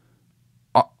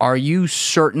 Are you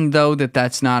certain, though, that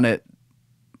that's not it?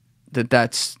 That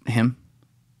that's him?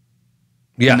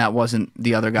 Yeah. And that wasn't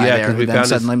the other guy there who then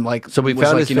suddenly we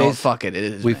found his you know, fuck it, it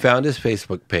is We me. Found his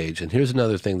Facebook page. And here's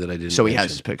another thing that I didn't So he mention.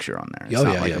 has his picture on there. It's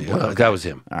not like a blur. Okay. That was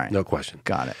him. All right. No question.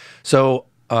 Got it. So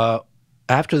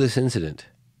after this incident,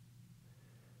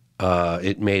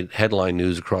 it made headline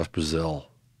news across Brazil.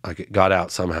 Like it got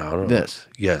out somehow. I don't know.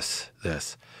 Yes,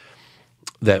 this.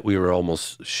 That we were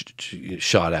almost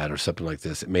shot at or something like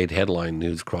this. It made headline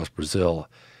news across Brazil.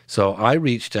 So I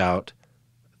reached out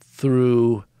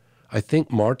through, I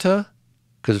think, Marta,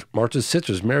 because Marta's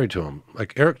sister's married to him.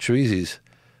 Like Eric Teresi's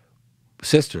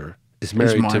sister is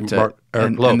married to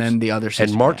Eric Lopes. And then the other sister.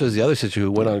 And Marta's the other sister who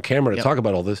went on camera to talk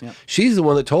about all this. Yep. She's the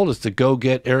one that told us to go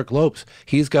get Eric Lopes.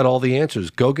 He's got all the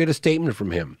answers. Go get a statement from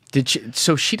him.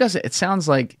 So she doesn't, it sounds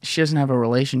like she doesn't have a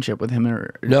relationship with him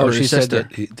or she sister.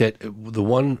 said that the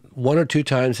one or two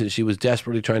times that she was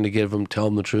desperately trying to tell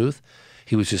him the truth,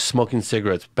 he was just smoking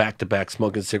cigarettes, back to back,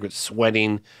 smoking cigarettes,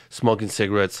 sweating, smoking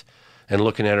cigarettes, and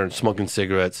looking at her and smoking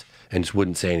cigarettes, and just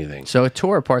wouldn't say anything. So it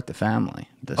tore apart the family.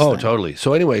 Totally.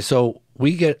 So anyway, so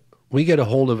we get a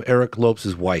hold of Eric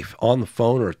Lopes' wife on the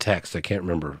phone or a text. I can't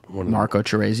remember. Marco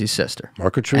Teresi's sister.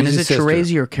 Marco Teresi's sister. And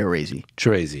is it Teresi or Caresi?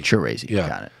 Teresi. Teresi. Yeah.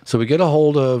 Got it. So we get a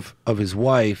hold of his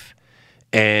wife,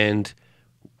 and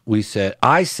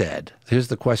I said, here's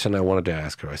the question I wanted to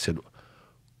ask her. I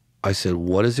said,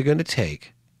 what is it going to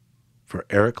take for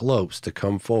Eric Lopes to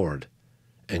come forward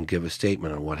and give a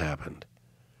statement on what happened?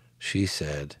 She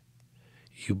said,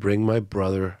 you bring my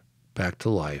brother back to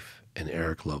life and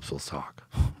Eric Lopes will talk.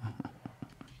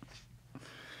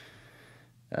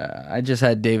 I just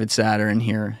had David Satter in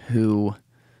here who,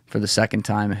 for the second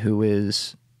time, who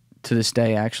is, to this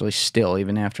day, actually still,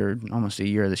 even after almost a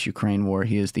year of this Ukraine war,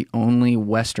 he is the only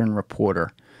Western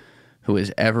reporter who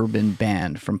has ever been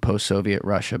banned from post-Soviet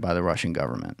Russia by the Russian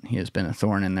government. He has been a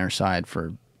thorn in their side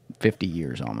for 50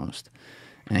 years almost.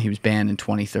 And he was banned in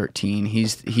 2013.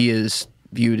 He is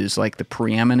viewed as like the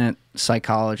preeminent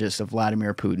psychologist of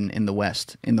Vladimir Putin in the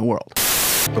West, in the world.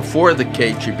 Before the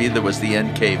KGB, there was the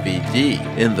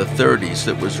NKVD in the 30s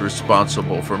that was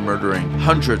responsible for murdering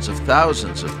hundreds of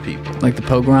thousands of people. Like the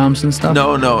pogroms and stuff?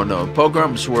 No.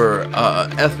 Pogroms were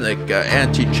ethnic,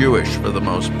 anti-Jewish for the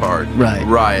most part.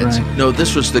 Riots. Right. No,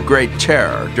 this was the Great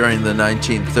Terror during the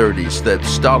 1930s that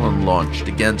Stalin launched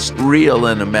against real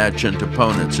and imagined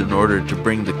opponents in order to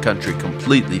bring the country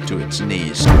completely to its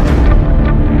knees.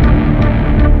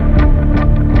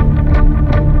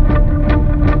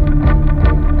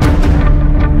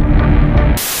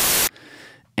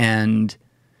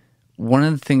 one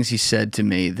of the things he said to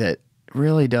me that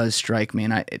really does strike me,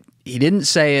 and he didn't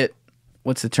say it,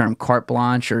 what's the term, carte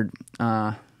blanche, or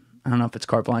I don't know if it's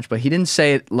carte blanche, but he didn't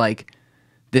say it like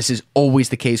this is always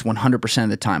the case 100% of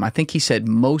the time. I think he said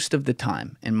most of the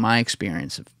time, in my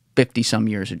experience of 50-some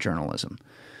years of journalism,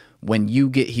 when you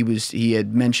get, he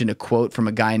had mentioned a quote from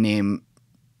a guy named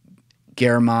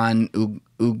German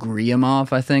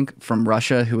Ugryamov, I think, from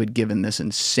Russia, who had given this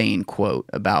insane quote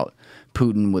about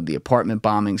Putin with the apartment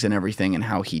bombings and everything and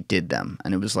how he did them.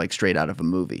 And it was like straight out of a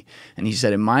movie. And he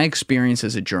said, in my experience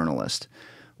as a journalist,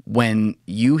 when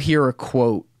you hear a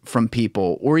quote from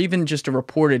people, or even just a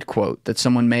reported quote that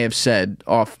someone may have said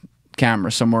off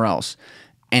camera somewhere else,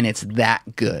 and it's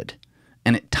that good,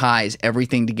 and it ties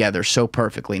everything together so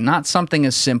perfectly, not something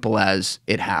as simple as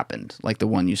it happened, like the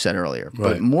one you said earlier,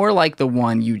 but more like the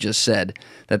one you just said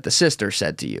that the sister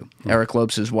said to you, Eric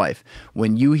Lopes' wife.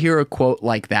 When you hear a quote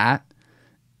like that,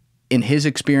 in his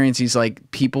experience, he's like,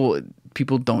 people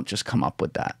don't just come up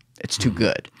with that. It's too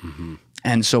good.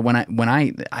 And so when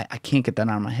I can't get that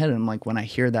out of my head, and I'm like, when I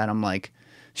hear that, I'm like,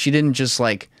 she didn't just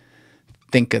like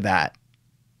think of that.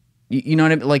 You know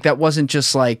what I mean? Like, that wasn't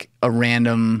just like a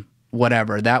random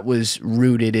whatever. That was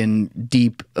rooted in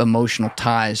deep emotional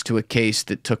ties to a case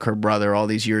that took her brother all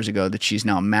these years ago, that she's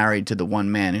now married to the one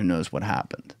man who knows what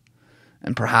happened.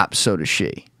 And perhaps so does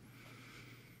she.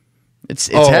 It's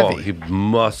heavy. He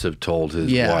must have told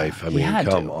his wife. I mean,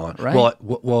 come on. Right?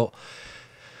 Well,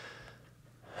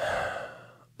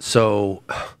 so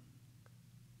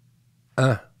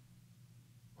I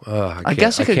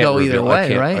guess it could go either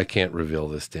way, right? I can't reveal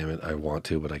this, damn it. I want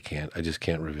to, but I can't. I just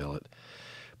can't reveal it.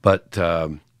 But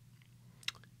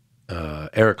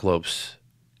Eric Lopes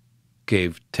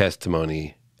gave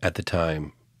testimony at the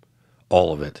time,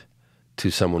 all of it,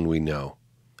 to someone we know.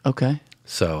 Okay.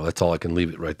 So that's all I can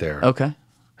leave it right there. Okay.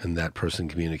 And that person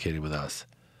communicated with us.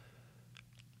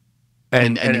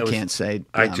 And you can't say.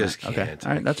 I just can't. Okay.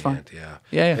 All right, that's fine. Yeah.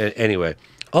 Yeah. Anyway,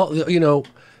 you know,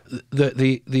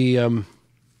 the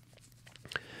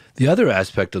other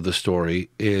aspect of the story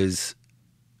is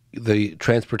the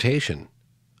transportation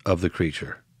of the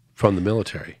creature from the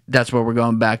military. That's what we're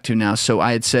going back to now. So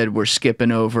I had said we're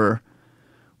skipping over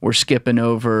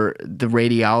the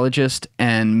radiologist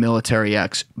and military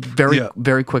X.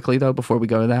 Very quickly, though, before we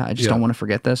go to that, I just don't want to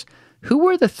forget this. Who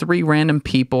were the three random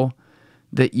people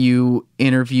that you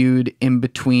interviewed in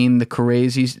between the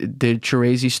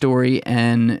Cherezi story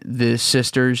and the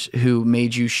sisters who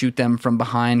made you shoot them from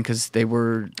behind because they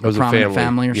were a prominent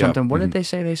family or something? What did they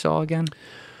say they saw again?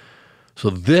 So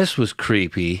this was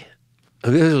creepy.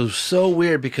 This was so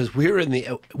weird because we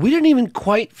didn't even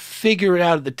quite figure it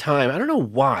out at the time. I don't know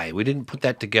why we didn't put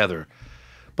that together.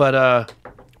 But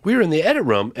we were in the edit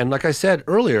room, and like I said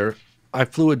earlier, I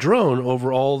flew a drone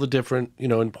over all the different,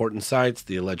 important sites,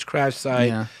 the alleged crash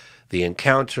site, the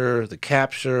encounter, the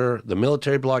capture, the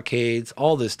military blockades,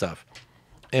 all this stuff.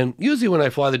 And usually when I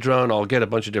fly the drone, I'll get a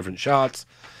bunch of different shots.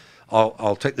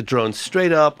 I'll take the drone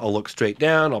straight up, I'll look straight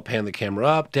down, I'll pan the camera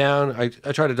up, down.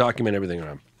 I try to document everything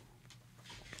around.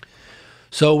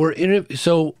 So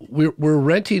we're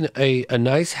renting a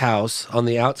nice house on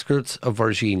the outskirts of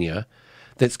Varginha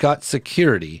that's got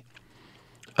security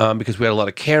because we had a lot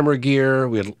of camera gear.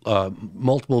 We had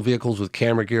multiple vehicles with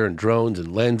camera gear and drones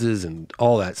and lenses and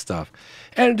all that stuff.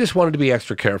 And just wanted to be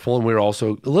extra careful. And we were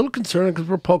also a little concerned because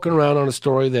we're poking around on a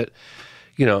story that,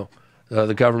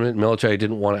 the government and military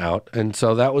didn't want out. And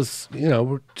so that was,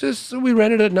 we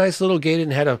rented a nice little gate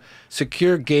and had a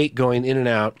secure gate going in and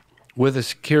out with a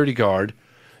security guard.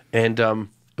 And it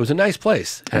was a nice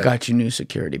place. I got you new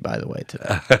security, by the way,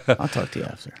 today. I'll talk to you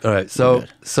after. All right. So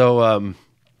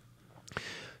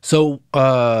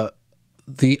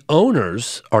the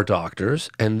owners are doctors,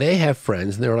 and they have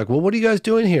friends, and they were like, well, what are you guys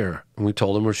doing here? And we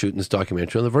told them we're shooting this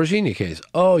documentary on the Varginha case.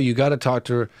 Oh, you got to talk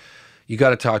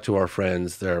to our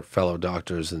friends. They're fellow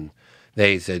doctors, and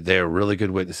they said they're really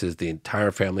good witnesses. The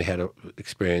entire family had an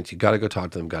experience. You got to go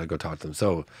talk to them.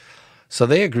 So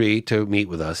they agreed to meet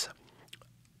with us.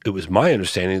 It was my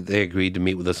understanding that they agreed to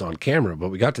meet with us on camera, but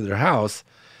we got to their house,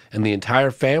 and the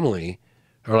entire family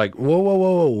are like,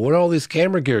 whoa, what are all this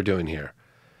camera gear doing here?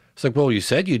 It's like, well, you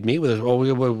said you'd meet with us. Well,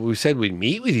 we said we'd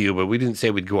meet with you, but we didn't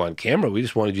say we'd go on camera. We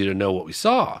just wanted you to know what we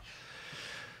saw.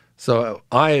 So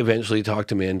I eventually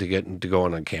talked him in to get to go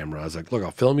on camera. I was like, look, I'll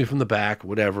film you from the back,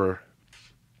 whatever.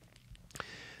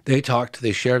 They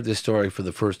shared this story for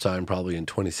the first time probably in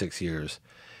 26 years.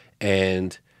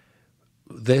 And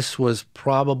this was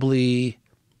probably,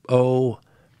 and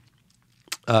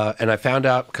I found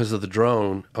out because of the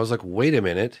drone, I was like, wait a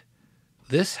minute.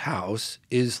 This house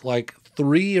is like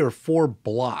 3 or 4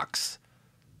 blocks,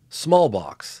 small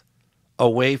blocks,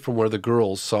 away from where the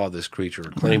girls saw this creature,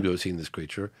 claimed to have seen this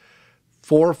creature,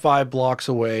 4 or 5 blocks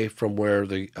away from where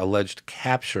the alleged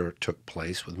capture took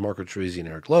place with Marco Teresi and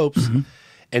Eric Lopes,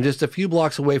 and just a few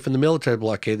blocks away from the military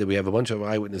blockade that we have a bunch of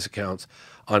eyewitness accounts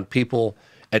on people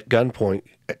at gunpoint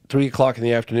at 3 o'clock in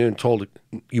the afternoon told,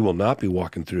 you will not be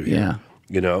walking through here. Yeah.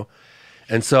 You know?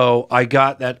 And so I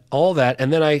got all that,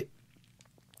 and then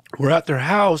we're at their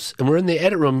house, and we're in the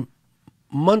edit room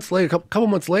months later, a couple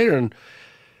months later, and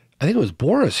I think it was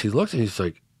Boris. He looked and he's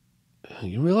like,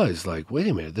 you realize, like, wait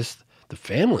a minute, the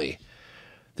family,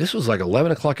 this was like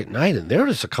 11 o'clock at night, and they're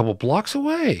just a couple blocks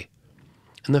away.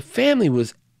 And the family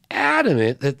was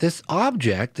adamant that this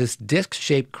object, this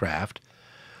disc-shaped craft,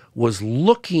 was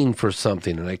looking for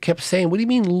something. And I kept saying, what do you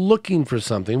mean looking for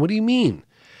something? What do you mean?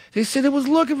 They said it was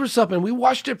looking for something. We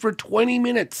watched it for 20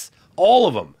 minutes. All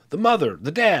of them. The mother,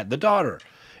 the dad, the daughter.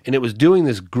 And it was doing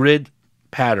this grid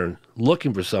pattern,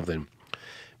 looking for something.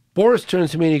 Boris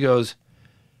turns to me and he goes,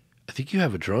 I think you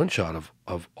have a drone shot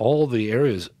of all the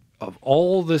areas, of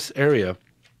all this area.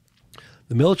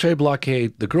 The military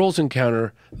blockade, the girls'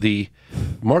 encounter, the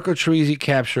Marco Teresi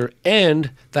capture,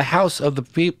 and the house of the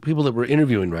people that we're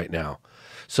interviewing right now.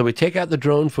 So we take out the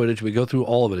drone footage. We go through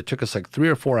all of it. It took us like 3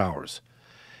 or 4 hours.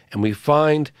 And we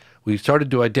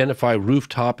started to identify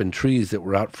rooftop and trees that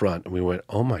were out front. And we went,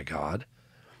 oh my God,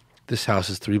 this house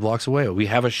is 3 blocks away. We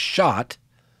have a shot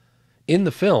in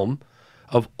the film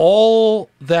of all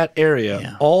that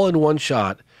area, all in one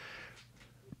shot.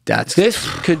 This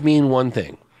could mean one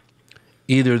thing.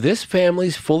 Either this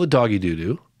family's full of doggy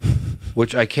doo-doo,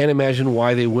 which I can't imagine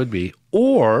why they would be,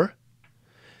 or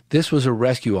this was a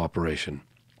rescue operation.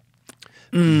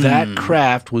 That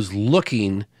craft was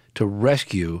looking to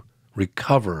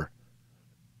recover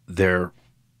their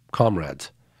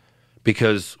comrades.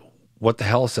 Because what the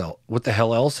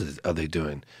hell else are they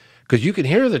doing? Because you can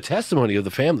hear the testimony of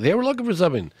the family. They were looking for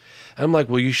something. And I'm like,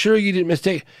 well, you sure you didn't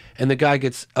mistake? And the guy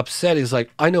gets upset. He's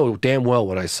like, I know damn well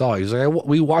what I saw. He's like,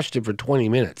 we watched it for 20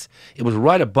 minutes. It was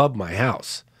right above my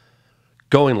house,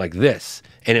 going like this.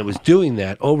 And it was doing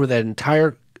that over that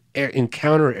entire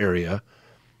encounter area.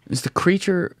 Is the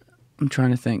creature, I'm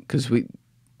trying to think, because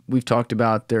we've talked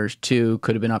about there's 2,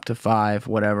 could have been up to 5,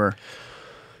 whatever.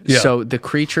 Yeah. So the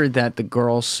creature that the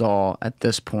girls saw at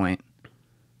this point,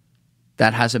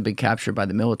 that hasn't been captured by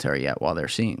the military yet while they're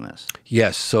seeing this.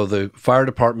 Yes. So the fire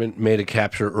department made a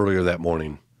capture earlier that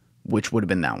morning. Which would have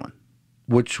been that one.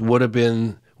 Which would have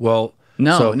been, well...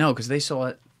 No, because they saw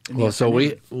it.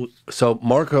 So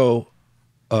Marco,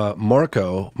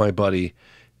 my buddy,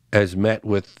 has met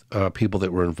with people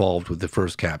that were involved with the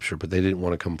first capture, but they didn't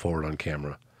want to come forward on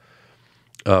camera.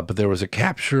 But there was a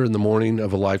capture in the morning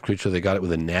of a live creature. They got it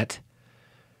with a net.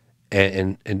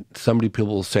 And people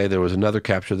will say there was another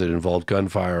capture that involved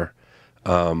gunfire.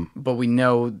 But we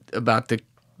know about the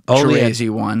Teresi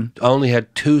one. Only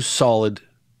had 2 solid,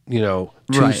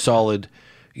 solid,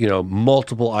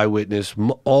 multiple eyewitness,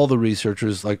 all the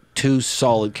researchers, like 2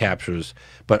 solid captures.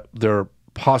 But there are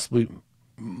possibly,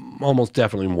 almost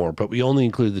definitely more, but we only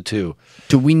included the 2.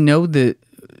 Do we know that,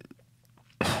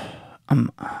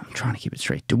 I'm trying to keep it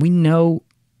straight. Do we know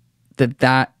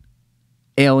that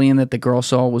alien that the girl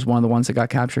saw was one of the ones that got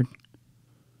captured?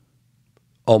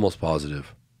 Almost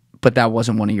positive. But that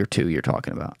wasn't one of your 2 you're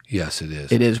talking about? Yes, it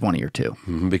is. It is one of your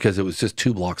 2. Because it was just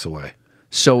 2 blocks away.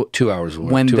 So 2 hours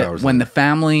away. When the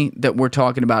family that we're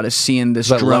talking about is seeing this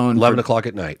drone... 11 o'clock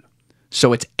at night.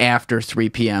 So it's after 3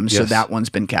 p.m., so that one's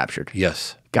been captured?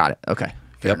 Yes. Got it. Okay.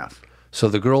 Fair enough. So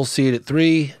the girls see it at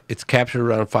 3. It's captured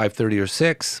around 5:30 or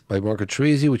 6 by Marco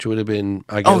Teresi, which would have been,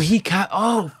 I guess...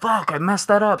 Oh, fuck, I messed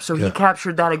that up. So he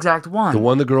captured that exact one. The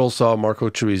one the girls saw, Marco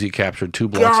Teresi captured 2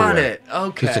 blocks away. Got it.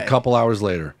 Okay. Just a couple hours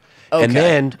later.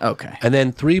 Okay. And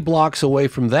then 3 blocks away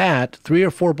from that, 3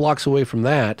 or 4 blocks away from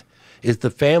that, is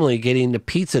the family getting the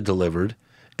pizza delivered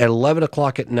at 11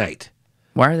 o'clock at night.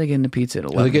 Why are they getting the pizza at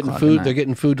 11 o'clock at night? They're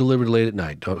getting food delivered late at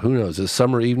night. Who knows? It's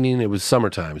summer evening. It was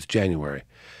summertime. It's January.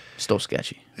 Still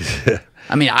sketchy.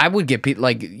 I mean, I would get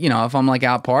like, if I'm like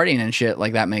out partying and shit,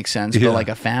 like that makes sense. But like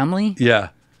a family,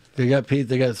 they got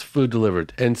food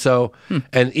delivered, and so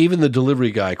and even the delivery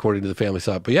guy, according to the family,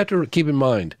 saw it. But you have to keep in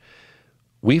mind,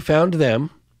 we found them.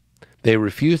 They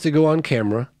refused to go on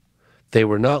camera. They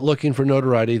were not looking for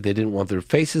notoriety. They didn't want their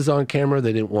faces on camera.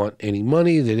 They didn't want any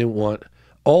money. They didn't want.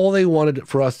 All they wanted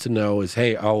for us to know is,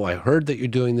 hey, I heard that you're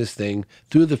doing this thing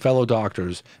through the fellow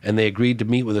doctors, and they agreed to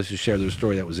meet with us to share their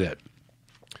story. That was it.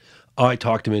 I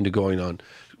talked them into going on,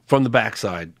 from the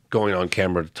backside, going on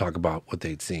camera to talk about what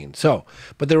they'd seen. So,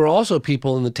 but there were also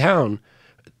people in the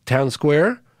town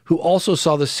square, who also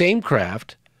saw the same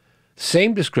craft,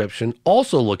 Same description,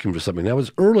 also looking for something. That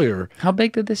was earlier. How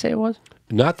big did they say it was?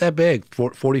 Not that big,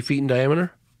 40 feet in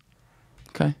diameter.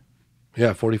 Okay.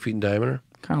 Yeah, 40 feet in diameter.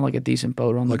 Kind of like a decent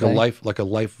boat on the like bay.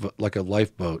 like a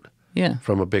lifeboat. Yeah.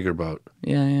 From a bigger boat.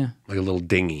 Yeah, yeah. Like a little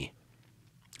dinghy.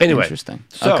 Anyway. Interesting.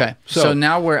 Okay. So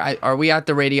now are we at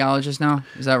the radiologist now?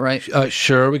 Is that right?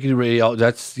 Sure, we can do radiology.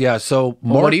 That's, yeah. So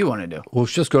what do you want to do? Well,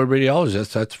 let's just go to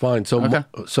radiologist. That's fine. So, Okay.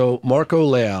 so Marco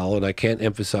Leal, and I can't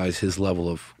emphasize his level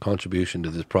of contribution to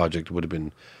this project, would have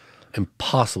been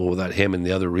impossible without him and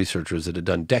the other researchers that had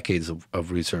done decades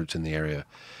of research in the area.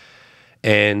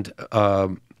 And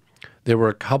there were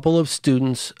a couple of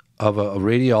students of a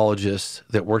radiologist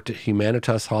that worked at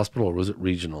Humanitas Hospital, or was it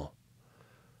regional?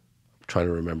 I'm trying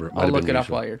to remember. It might I'll have look been it up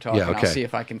regional. while you're talking. Yeah, okay. I'll see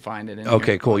if I can find it.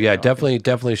 Okay, cool. Yeah,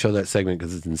 definitely show that segment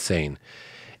because it's insane.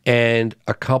 And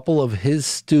a couple of his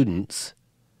students,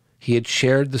 he had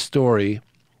shared the story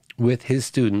with his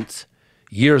students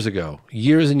years ago,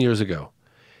 years and years ago.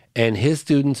 And his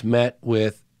students met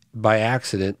with, by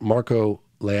accident, Marco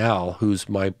Leal, who's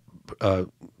my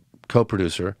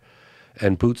co-producer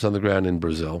and boots on the ground in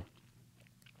Brazil.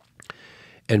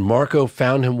 And Marco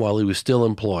found him while he was still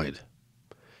employed.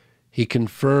 He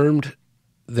confirmed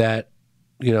that,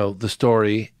 the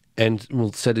story and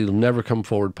said he'll never come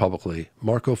forward publicly.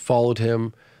 Marco followed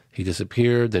him. He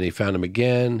disappeared. Then he found him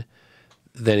again.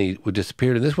 Then he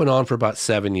disappeared. And this went on for about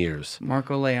 7 years.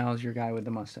 Marco Leal is your guy with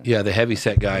the mustache. Yeah, the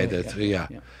heavy-set guy. Yeah.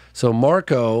 So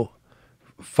Marco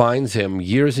finds him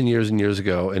years and years and years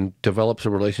ago and develops a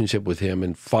relationship with him.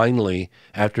 And finally,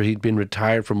 after he'd been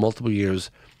retired for multiple years,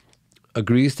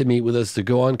 agrees to meet with us to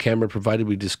go on camera, provided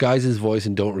we disguise his voice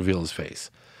and don't reveal his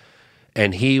face.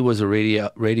 And he was a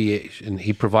radiation.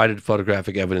 He provided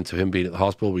photographic evidence of him being at the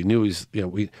hospital. We knew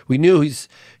we knew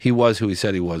he was who he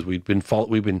said he was. We've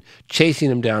been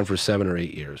chasing him down for 7 or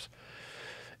 8 years.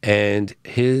 And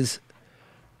his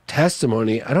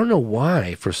testimony, I don't know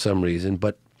why for some reason,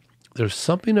 but there's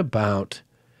something about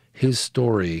his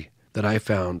story that I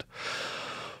found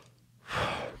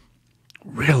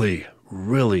really,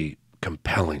 really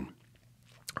compelling.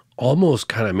 Almost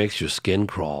kind of makes your skin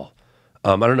crawl.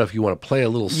 I don't know if you want to play a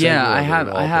little. Yeah, I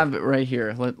have it right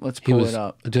here. Let's pull it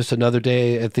up. Just another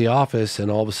day at the office, and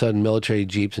all of a sudden, military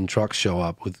jeeps and trucks show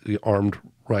up with armed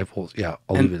rifles. Yeah,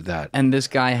 I'll leave it at that. And this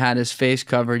guy had his face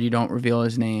covered. You don't reveal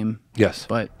his name. Yes,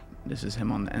 but this is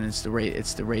him and it's the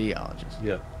radiologist.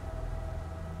 Yeah.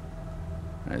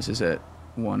 This is at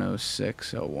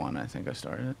 106:01. I think I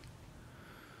started it.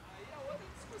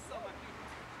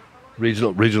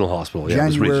 Regional hospital. Yeah,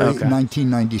 January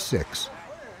 1996.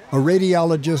 A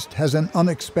radiologist has an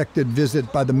unexpected visit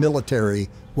by the military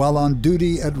while on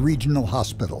duty at Regional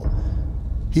Hospital.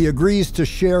 He agrees to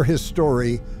share his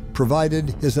story, provided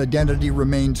his identity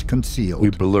remains concealed. We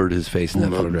blurred his face in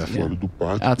that photograph.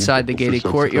 Yeah. Outside the gated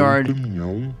courtyard,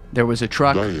 there was a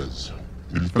truck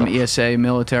from ESA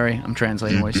military. I'm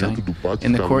translating what he's saying.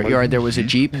 In the courtyard, there was a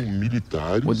Jeep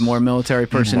with more military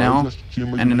personnel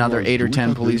and another 8 or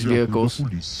 10 police vehicles.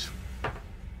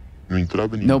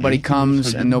 Nobody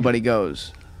comes and nobody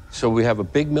goes. So we have a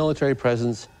big military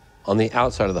presence on the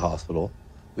outside of the hospital.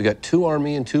 We got 2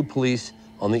 Army and 2 police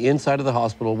on the inside of the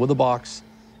hospital with a box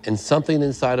and something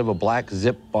inside of a black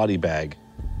zip body bag.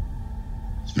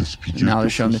 Now they're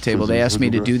showing the table. They asked me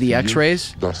to do the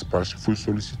x-rays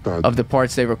of the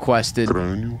parts they requested.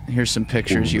 Here's some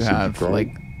pictures you have,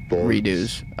 like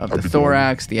redos of the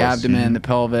thorax, the abdomen, the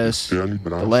pelvis,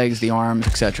 the legs, the arms,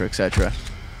 etc., etc.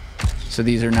 So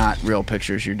these are not real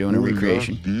pictures. You're doing a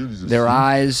recreation. Their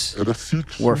eyes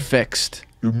were fixed,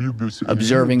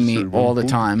 observing me all the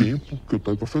time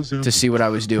to see what I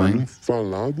was doing,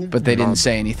 but they didn't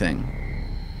say anything.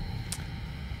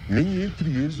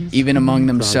 Even among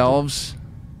themselves,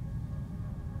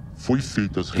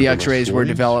 the x-rays were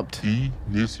developed,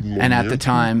 and at the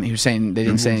time, he was saying they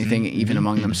didn't say anything even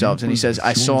among themselves. And he says,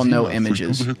 I saw no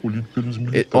images.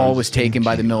 It all was taken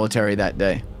by the military that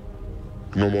day.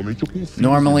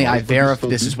 Normally, I verify.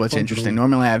 This is what's interesting.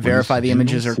 Normally, I verify the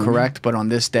images are correct, but on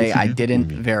this day, I didn't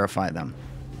verify them.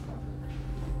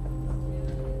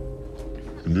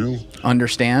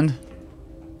 Understand?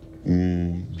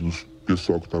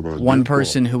 One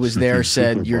person who was there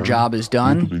said, your job is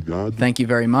done. Thank you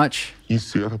very much.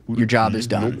 Your job is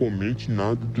done.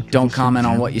 Don't comment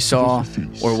on what you saw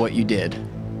or what you did.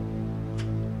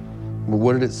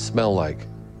 What did it smell like?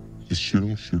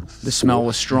 The smell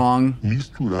was strong,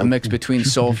 a mix between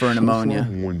sulfur and ammonia.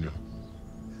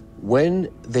 When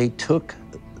they took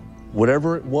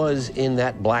whatever it was in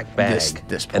that black bag,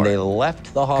 and they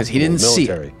left the hospital, he didn't see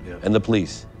military and the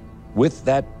police, with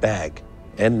that bag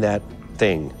and that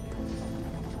thing,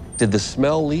 did the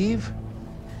smell leave?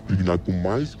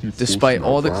 Despite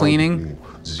all the cleaning,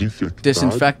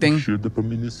 disinfecting,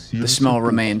 the smell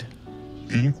remained.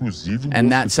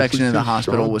 And that section of the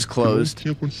hospital was closed.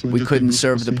 We couldn't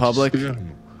serve the public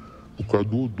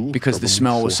because the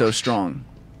smell was so strong.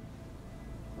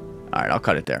 All right, I'll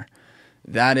cut it there.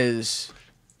 That is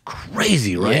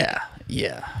crazy, right?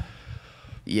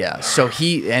 Yeah. So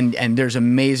and there's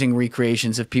amazing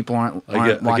recreations if people aren't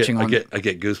watching. I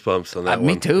get goosebumps on that one.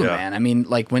 Me too, man. I mean,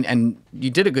 like and you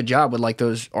did a good job with like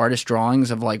those artist drawings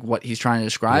of like what he's trying to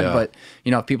describe. Yeah. But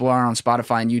you know, if people are on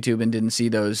Spotify and YouTube and didn't see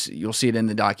those, you'll see it in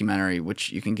the documentary,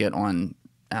 which you can get on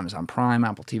Amazon Prime,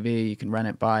 Apple TV. You can rent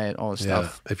it, buy it, all this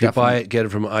stuff. If you buy it, get it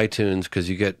from iTunes because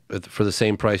you get for the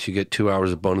same price you get 2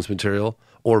 hours of bonus material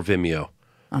or Vimeo.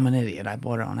 I'm an idiot. I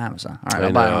bought it on Amazon. All right,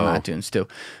 I'll buy it on iTunes too.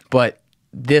 But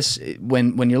this,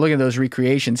 when you're looking at those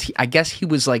recreations, I guess he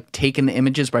was like taking the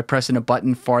images by pressing a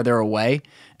button farther away,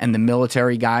 and the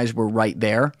military guys were right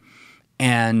there,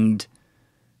 and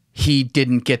he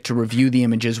didn't get to review the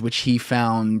images, which he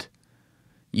found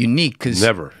unique. Because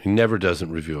he never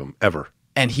doesn't review them ever.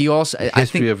 And he also, the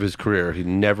history of his career, he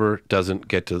never doesn't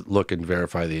get to look and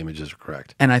verify the images are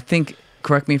correct. And I think,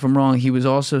 correct me if I'm wrong, he was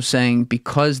also saying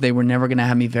because they were never going to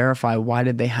have me verify, why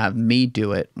did they have me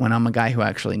do it when I'm a guy who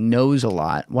actually knows a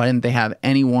lot? Why didn't they have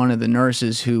any one of the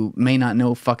nurses who may not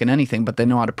know fucking anything, but they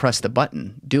know how to press the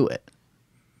button, do it?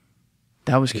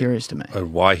 That was curious to me.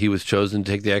 And why he was chosen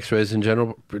to take the x-rays in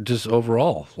general, just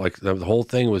overall. Like the whole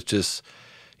thing was just,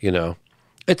 you know,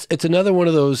 it's another one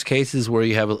of those cases where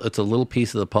you have, it's a little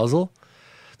piece of the puzzle.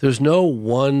 There's no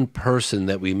one person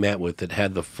that we met with that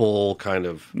had the full kind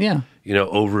of, you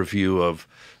know, overview of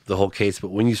the whole case. But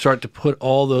when you start to put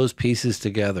all those pieces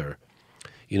together,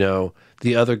 you know,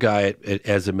 the other guy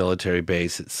as a military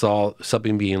base saw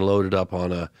something being loaded up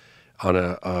on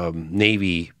a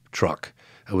Navy truck.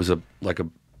 It was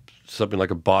something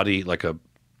like a body, like a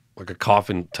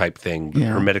coffin type thing,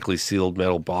 hermetically sealed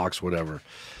metal box, whatever.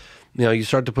 You know, you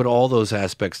start to put all those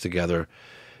aspects together,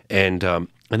 and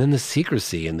then the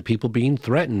secrecy and the people being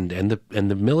threatened and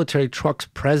the military truck's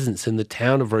presence in the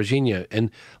town of Varginha and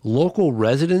local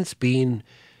residents being,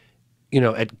 you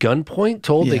know, at gunpoint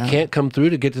told they can't come through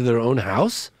to get to their own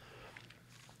house.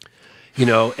 You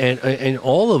know, and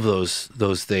all of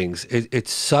those things.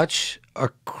 It's such a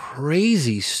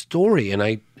crazy story, and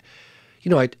I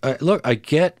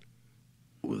get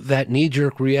that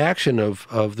knee-jerk reaction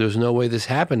of there's no way this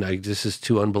happened. This is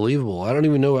too unbelievable. I don't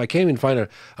even know. I can't even find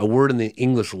a word in the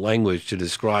English language to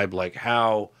describe like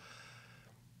how,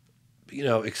 you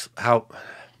know, how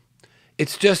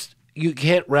it's just, you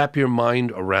can't wrap your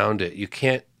mind around it. You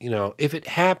can't, you know, if it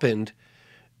happened,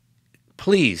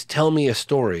 please tell me a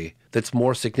story that's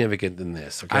more significant than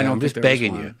this. Okay? I'm just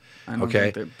begging you.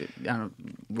 Okay.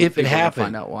 If it happened,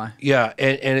 find out why. Yeah,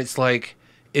 and it's like,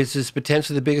 it's just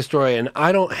potentially the biggest story, and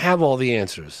I don't have all the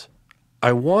answers.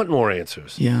 I want more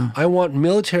answers. Yeah. I want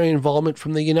military involvement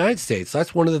from the United States.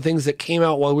 That's one of the things that came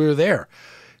out while we were there.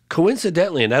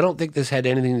 Coincidentally, and I don't think this had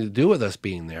anything to do with us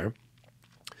being there,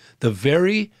 the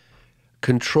very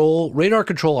radar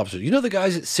control officers, you know the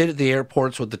guys that sit at the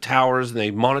airports with the towers and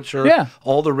they monitor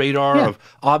all the radar of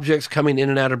objects coming in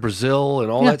and out of Brazil and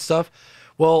all that stuff?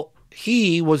 Well,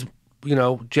 he was, you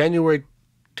know, January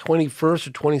 21st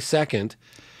or 22nd,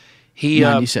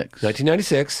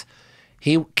 1996.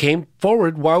 He came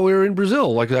forward while we were in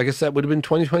Brazil. Like, I guess that would have been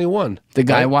 2021. The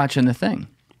guy watching the thing.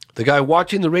 The guy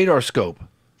watching the radar scope.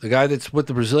 The guy that's with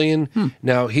the Brazilian.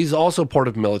 Now, he's also part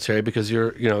of military because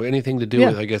you're, you know, anything to do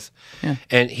with, I guess. Yeah.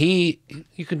 And you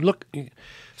can look.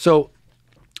 So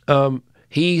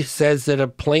he says that a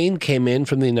plane came in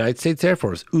from the United States Air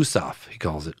Force, USAF, he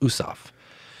calls it, USAF.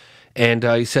 And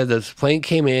he said this plane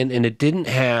came in and it didn't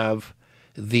have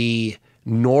the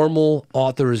normal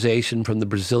authorization from the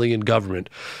Brazilian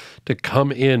government to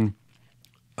come in.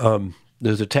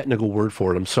 There's a technical word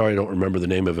for it. I'm sorry I don't remember the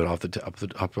name of it off the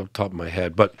top of my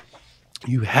head. But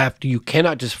you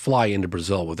cannot just fly into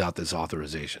Brazil without this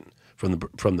authorization from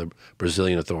the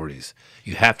Brazilian authorities.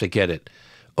 You have to get it,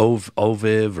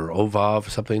 OVIV or OVAV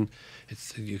something.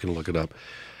 You can look it up.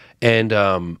 And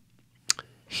I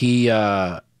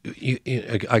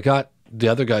got the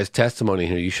other guy's testimony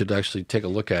here. You should actually take a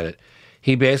look at it.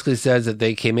 He basically says that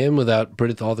they came in without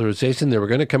British authorization. They were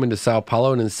going to come into Sao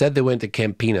Paulo, and instead they went to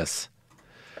Campinas.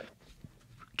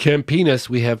 Campinas,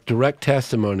 we have direct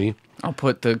testimony. I'll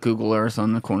put the Google Earth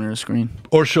on the corner of the screen.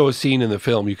 Or show a scene in the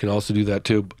film. You can also do that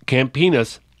too.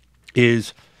 Campinas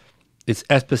it's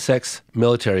SpaceX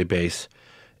military base,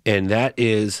 and that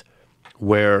is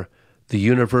where the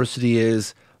university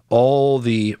is. All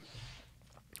the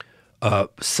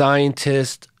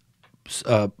scientists,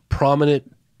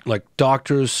 prominent like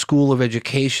doctors, school of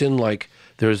education, like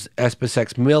there's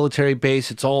SpaceX military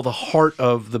base. It's all the heart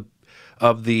of the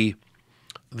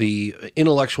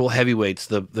intellectual heavyweights,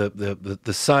 the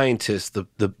scientists,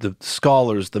 the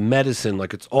scholars, the medicine,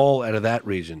 like it's all out of that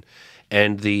region.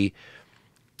 And the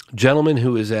gentleman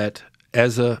who is at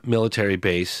Eza military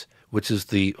base, which is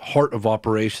the heart of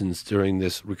operations during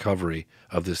this recovery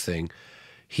of this thing,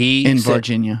 in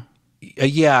Varginha.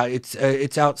 Yeah,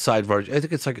 it's outside Varginha. I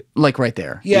think it's like right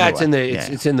there. Yeah, it's in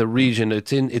the region.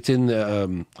 It's in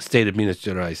the state of Minas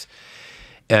Gerais.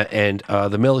 And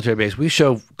the military base, we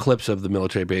show clips of the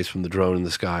military base from the drone in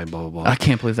the sky and blah, blah, blah. I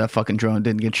can't believe that fucking drone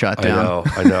didn't get shot down.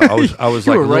 I know. I was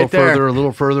like a little further, a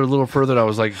little further, a little further. And I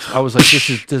was like,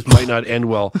 this might not end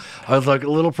well. I was like, a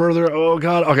little further. Oh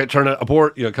God. Okay, turn it,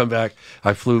 abort, come back.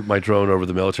 I flew my drone over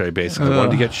the military base. I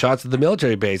wanted to get shots of the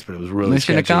military base, but it was really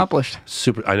mission sketchy. Accomplished.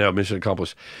 Super. I know, mission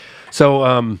accomplished.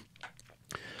 So,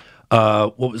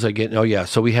 what was I getting? Oh, yeah.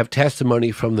 So we have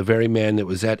testimony from the very man that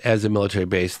was at Eza military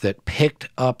base that picked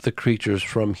up the creatures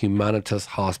from Humanitas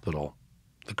Hospital.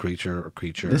 The creature.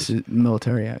 This is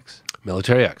Military X.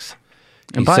 Military X.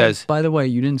 And by the way,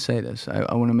 you didn't say this.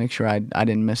 I want to make sure I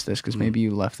didn't miss this because maybe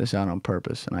you left this out on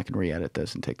purpose and I can re-edit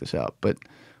this and take this out. But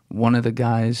one of the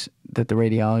guys that the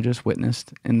radiologist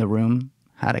witnessed in the room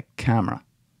had a camera.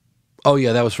 Oh,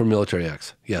 yeah. That was from Military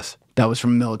X. Yes. That was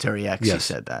from Military X. Yes. You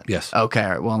said that. Yes. Okay. All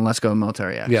right. Well, let's go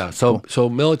Military X. Yeah. So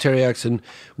Military X, and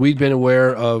we'd been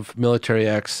aware of Military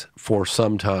X for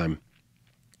some time.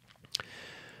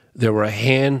 There were a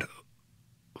handful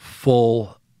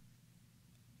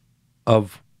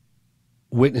of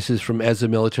witnesses from Eza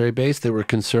military base that were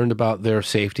concerned about their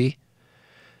safety.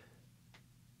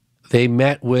 They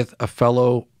met with a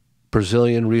fellow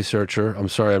Brazilian researcher. I'm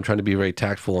sorry, I'm trying to be very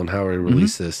tactful on how I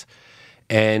release this.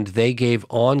 And they gave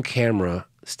on-camera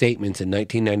statements in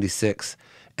 1996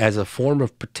 as a form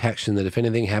of protection that if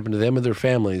anything happened to them or their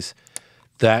families,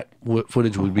 that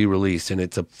footage would be released. And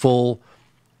it's a full,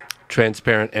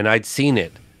 transparent, and I'd seen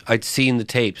it. I'd seen the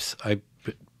tapes. I've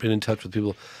been in touch with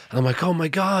people. And I'm like, oh my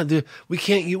God, we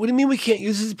can't use, what do you mean we can't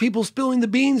use this? Is people spilling the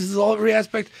beans? This is all every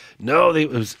aspect. No,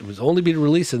 it was only being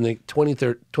released in the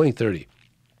 2030.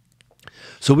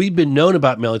 So we'd been known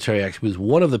about Military X. He was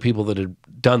one of the people that had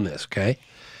done this, okay?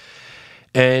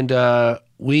 And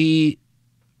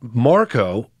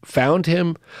Marco found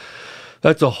him.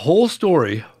 That's a whole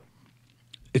story.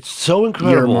 It's so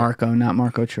incredible. You're Marco, not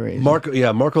Marco Cherese.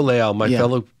 Marco Leal, my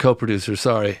fellow co-producer,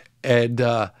 sorry. And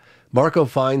Marco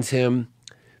finds him.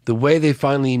 The way they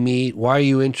finally meet, why are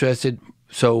you interested?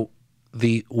 So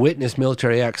the witness,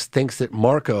 Military X, thinks that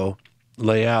Marco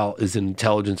Leal is an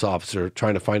intelligence officer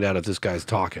trying to find out if this guy's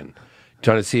talking,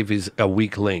 trying to see if he's a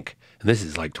weak link. And this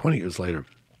is like 20 years later.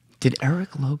 Did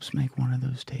Eric Lopes make one of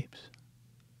those tapes?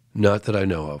 Not that I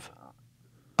know of.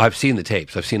 I've seen the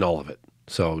tapes. I've seen all of it.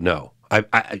 So, no.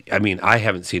 I mean, I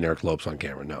haven't seen Eric Lopes on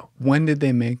camera, no. When did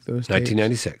they make those tapes?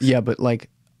 1996. Yeah, but like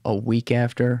a week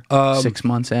after? 6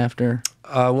 months after?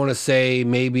 I want to say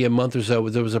maybe a month or so.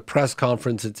 There was a press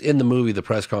conference. It's in the movie, the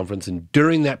press conference. And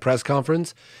during that press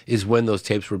conference is when those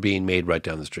tapes were being made right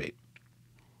down the street.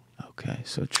 Okay,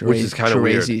 so which is kind of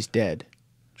weird. Cherese's dead.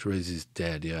 Cherese's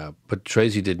dead, yeah. But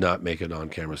Cherese did not make an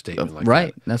on-camera statement like that.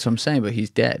 Right, that's what I'm saying, but he's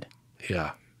dead.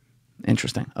 Yeah.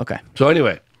 Interesting, okay. So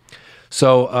anyway,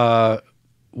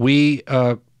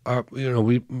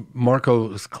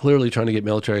 Marco is clearly trying to get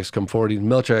Military X to come forward.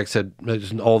 Military X said,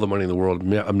 "There's all the money in the world.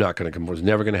 I'm not going to come forward. It's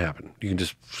never going to happen. You can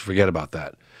just forget about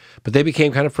that." But they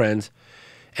became kind of friends.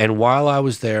 And while I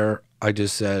was there, I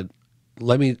just said,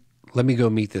 let me go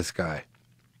meet this guy.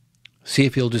 See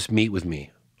if he'll just meet with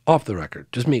me. Off the record.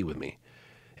 Just meet with me.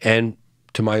 And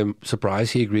to my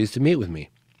surprise, he agrees to meet with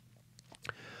me.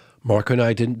 Marco and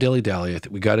I didn't dilly-dally.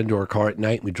 We got into our car at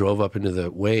night and we drove up into the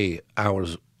way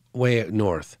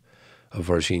north of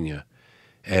Varginha.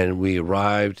 And we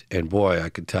arrived, and boy, I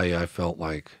could tell you, I felt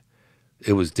like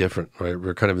it was different, right?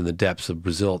 We're kind of in the depths of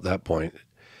Brazil at that point.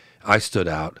 I stood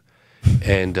out,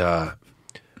 and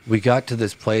we got to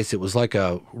this place. It was like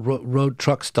a road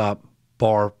truck stop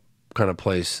bar kind of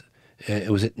place. And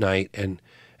it was at night, and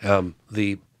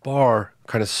the bar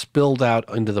kind of spilled out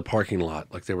into the parking lot.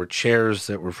 Like there were chairs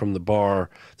that were from the bar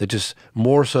that just,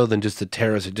 more so than just the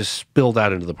terrace, it just spilled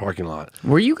out into the parking lot.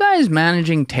 Were you guys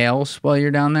managing tails while you're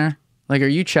down there? Like, are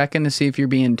you checking to see if you're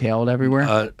being tailed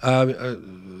everywhere? I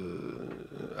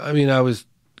mean, I was,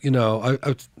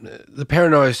 the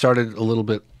paranoia started a little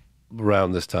bit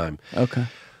around this time. Okay.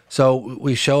 So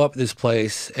we show up at this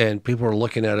place, and people are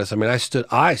looking at us. I mean, I stood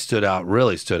out,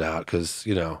 really stood out, because,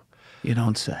 You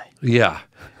don't say. Yeah.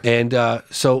 And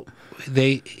so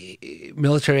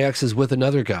Military X is with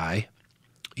another guy.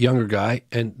 younger guy,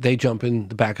 and they jump in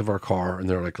the back of our car, and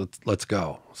they're like, let's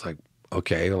go. It's like,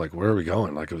 okay. They're like, where are we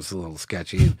going? Like, it was a little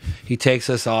sketchy. He takes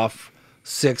us off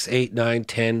 6, 8, 9,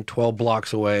 10, 12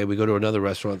 blocks away. We go to another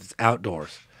restaurant that's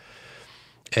outdoors.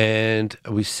 And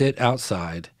we sit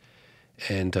outside,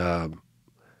 and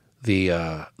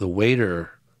the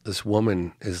waiter, this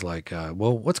woman, is like,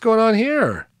 well, what's going on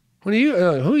here? What are you,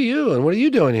 who are you, and what are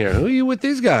you doing here? Who are you with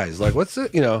these guys? Like, what's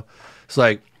it, it's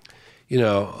like,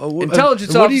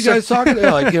 intelligence what are you officer. guys talking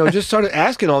about? Like, just started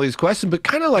asking all these questions, but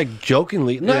kind of like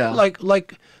jokingly, not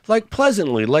like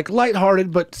pleasantly, like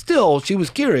lighthearted, but still, she was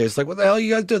curious. Like, what the hell are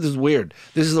you guys doing? This is weird.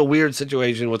 This is a weird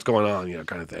situation. What's going on?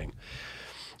 Kind of thing.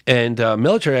 And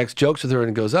Military X jokes with her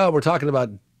and goes, oh, we're talking about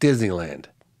Disneyland.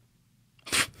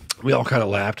 We all kind of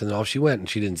laughed, and off she went, and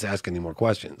she didn't ask any more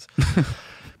questions.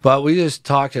 But we just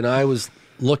talked, and I was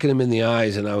looking him in the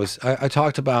eyes, and I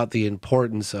talked about the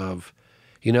importance of,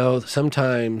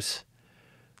 sometimes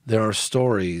there are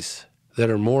stories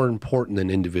that are more important than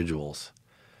individuals,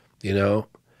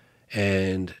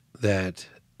 and that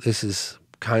this is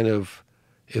kind of,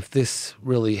 if this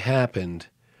really happened,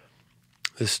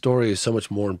 this story is so much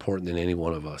more important than any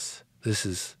one of us. This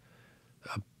is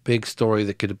a big story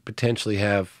that could potentially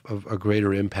have a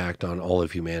greater impact on all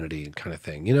of humanity, kind of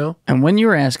thing, And when you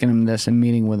were asking him this and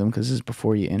meeting with him, because this is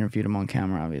before you interviewed him on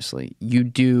camera, obviously, you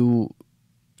do...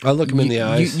 I look him in the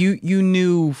eyes. You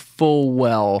knew full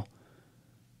well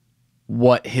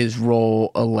what his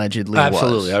role allegedly was.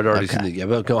 Absolutely. I'd already seen it. Yeah,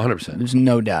 100%. There's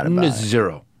no doubt about it.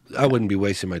 Zero. I wouldn't be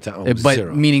wasting my time. But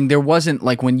zero. meaning there wasn't,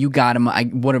 like, when you got him,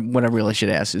 what I really should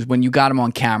ask is, when you got him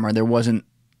on camera, there wasn't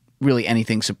really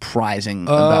anything surprising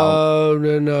about... Oh,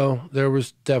 no. There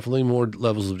was definitely more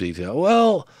levels of detail.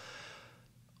 Well,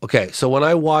 okay, so when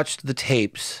I watched the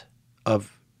tapes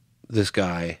of this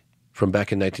guy from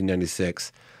back in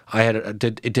 1996,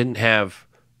 it didn't have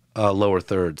lower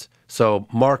thirds. So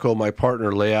Marco, my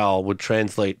partner, Leal, would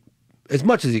translate as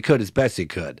much as he could, as best he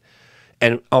could.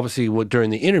 And obviously during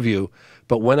the interview,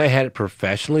 but when I had it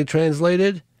professionally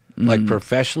translated, like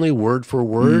professionally, word for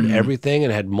word, everything,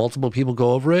 and had multiple people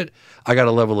go over it, I got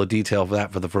a level of detail for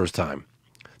that for the first time.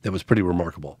 That was pretty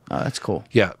remarkable. Oh, that's cool.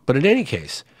 Yeah, but in any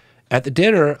case, at the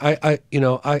dinner,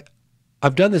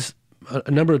 I've done this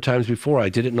a number of times before. I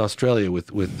did it in Australia with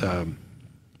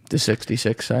the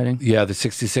 66 sighting. Yeah, the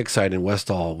 66 sighting in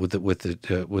Westall with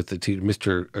the teacher,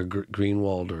 Mr.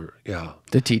 Greenwald, or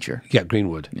the teacher. Yeah,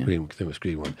 Greenwood. Yeah. It was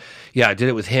Greenwood. Yeah, I did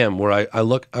it with him, where I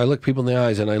look people in the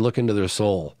eyes and I look into their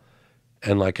soul,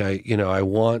 and I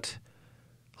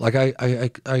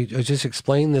just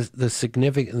explain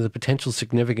the potential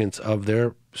significance of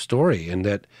their story, and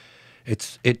that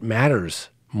it matters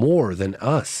more than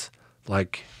us.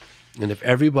 And if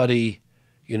everybody,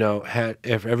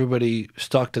 if everybody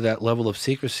stuck to that level of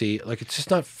secrecy, it's just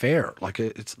not fair.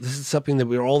 This is something that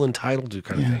we're all entitled to,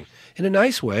 kind of thing. In a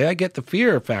nice way. I get the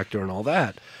fear factor and all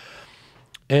that.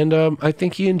 And I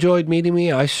think he enjoyed meeting me.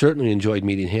 I certainly enjoyed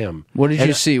meeting him. What did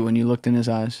you see when you looked in his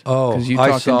eyes? Oh, because you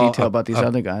talked in detail about these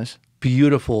other guys.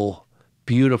 Beautiful,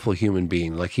 beautiful human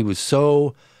being. He was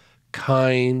so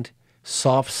kind,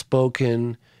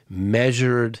 soft-spoken,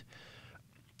 measured.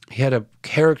 He had a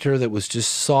character that was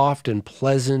just soft and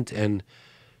pleasant and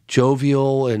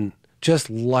jovial and just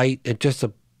light. It just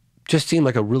seemed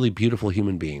like a really beautiful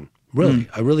human being. Really,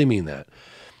 I really mean that.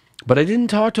 But I didn't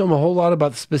talk to him a whole lot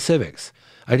about the specifics.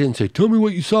 I didn't say, tell me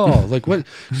what you saw. What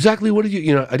did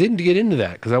you, I didn't get into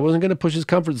that because I wasn't going to push his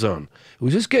comfort zone. It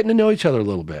was just getting to know each other a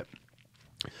little bit.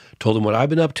 Told him what I've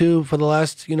been up to for the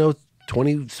last,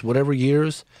 20 whatever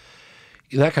years,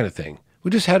 that kind of thing.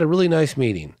 We just had a really nice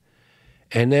meeting.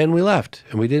 And then we left,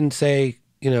 and we didn't say,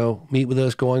 meet with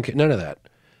us, go on, none of that.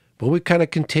 But we kind of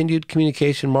continued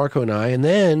communication, Marco and I, and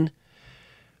then,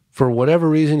 for whatever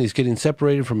reason, he's getting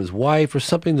separated from his wife or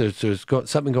something. There's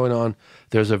something going on.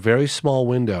 There's a very small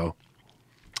window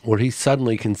where he's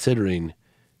suddenly considering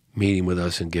meeting with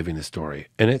us and giving his story.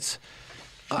 And it's,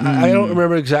 I don't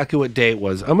remember exactly what day it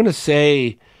was. I'm going to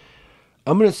say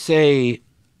it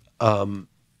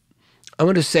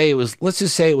was, let's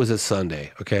just say it was a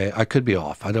Sunday, okay? I could be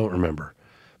off. I don't remember.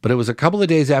 But it was a couple of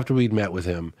days after we'd met with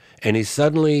him, and he's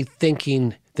suddenly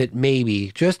thinking that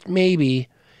maybe, just maybe,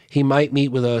 he might meet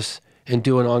with us and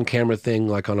do an on-camera thing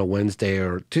like on a Wednesday,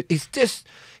 or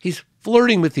he's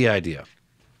flirting with the idea.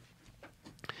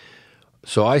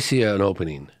 So I see an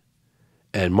opening,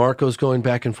 and Marco's going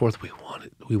back and forth. We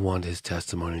want his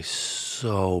testimony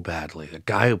so badly. A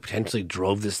guy who potentially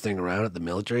drove this thing around at the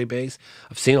military base.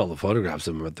 I've seen all the photographs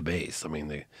of him at the base. I mean,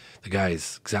 the guy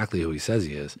is exactly who he says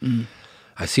he is.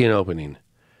 I see an opening.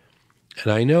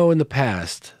 And I know in the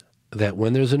past that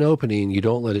when there's an opening, you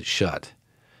don't let it shut.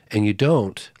 and you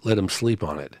don't let them sleep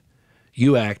on it.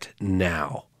 You act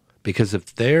now. Because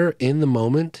if they're in the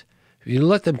moment, if you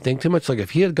let them think too much, like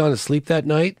if he had gone to sleep that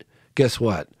night, guess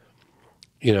what?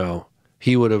 You know,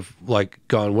 he would have like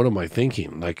gone, what am I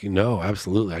thinking? Like, no,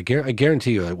 absolutely. I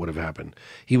guarantee you that would have happened.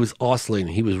 He was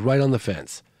oscillating. He was right on the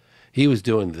fence. He was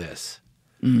doing this.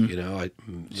 You know,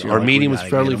 our meeting was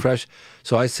fairly fresh.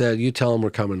 So I said, you tell him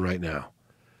we're coming right now.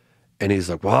 And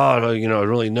he's like, well, you know, I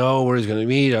really know where he's going to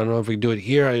meet. I don't know if we can do it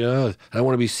here. I don't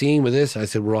want to be seen with this. I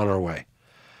said, we're on our way.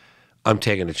 I'm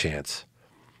taking a chance.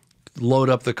 Load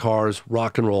up the cars,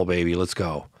 rock and roll, baby. Let's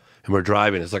go. And we're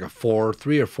driving. It's like a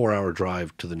 3 or 4 hour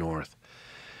drive to the north.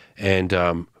 And,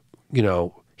 you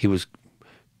know, he was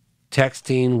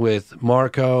texting with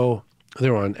Marco. They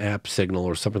were on app Signal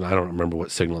or something. I don't remember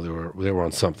what signal they were. They were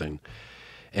on something.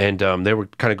 And they were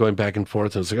kind of going back and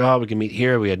forth. And it's like, oh, we can meet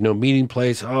here. We had no meeting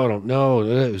place. Oh, I don't know.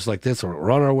 It was like this.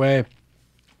 We're on our way.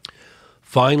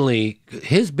 Finally,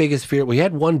 his biggest fear, we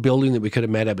had one building that we could have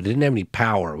met at, but it didn't have any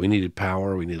power. We needed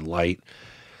power. We needed light.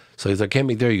 So he's like, can't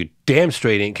be there. You damn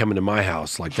straight ain't coming to my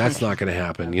house. Like, that's not going to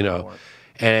happen, you know.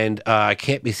 And I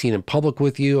can't be seen in public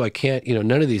with you. I can't, you know,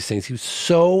 none of these things. He was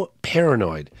so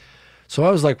paranoid. So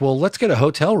I was like, well, let's get a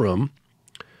hotel room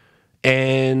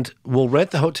and we'll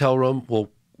rent the hotel room.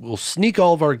 We'll sneak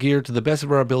all of our gear to the best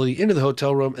of our ability into the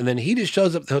hotel room. And then he just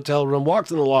shows up at the hotel room,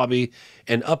 walks in the lobby,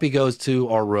 and up he goes to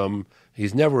our room.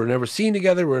 We're never seen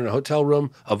together. We're in a hotel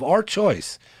room of our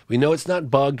choice. We know it's not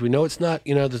bugged. We know it's not,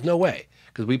 you know, there's no way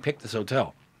because we picked this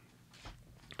hotel.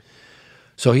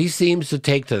 So he seems to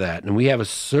take to that. And we have a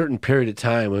certain period of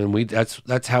time and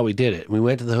that's how we did it. We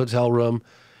went to the hotel room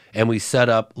and we set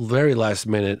up very last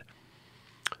minute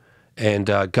and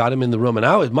got him in the room.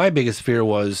 And my biggest fear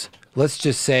was, let's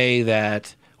just say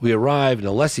that we arrived and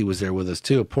Alessi was there with us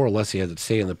too. Poor Alessi had to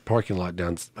stay in the parking lot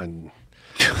down.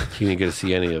 He didn't get to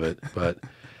see any of it.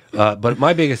 But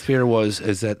my biggest fear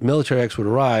is that Military X would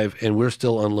arrive and we're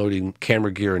still unloading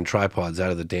camera gear and tripods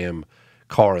out of the damn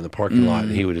car in the parking lot.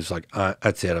 And he would just like,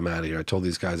 that's it, I'm out of here. I told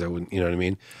these guys I wouldn't, you know what I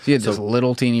mean? So you had this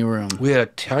little teeny room. We had a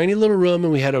tiny little room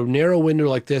and we had a narrow window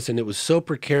like this and it was so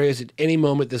precarious at any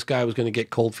moment this guy was going to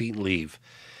get cold feet and leave.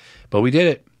 But we did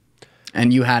it.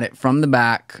 And you had it from the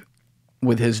back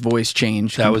with his voice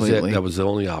changed completely. That was it. That was the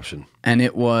only option. And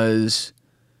it was...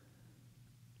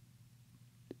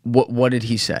 What did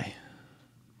he say?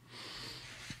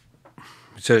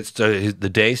 He said the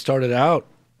day started out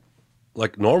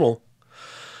like normal,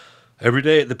 every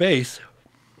day at the base.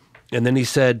 And then he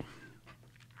said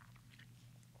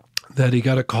that he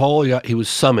got a call. He was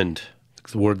summoned.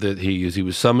 That's the word that he used. He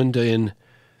was summoned in,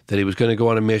 that he was going to go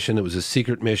on a mission. It was a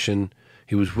secret mission.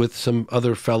 He was with some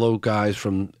other fellow guys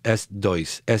from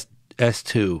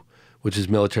S2, which is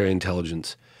military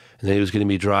intelligence. And then he was going to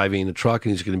be driving a truck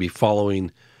and he was going to be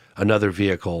following another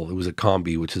vehicle. It was a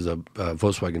combi, which is a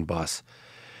Volkswagen bus.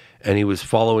 And he was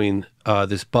following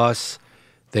this bus.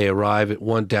 They arrive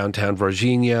at downtown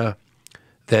Varginha.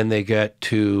 Then they get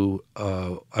to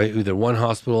either one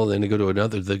hospital, then they go to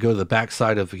another. They go to the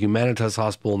backside of Humanitas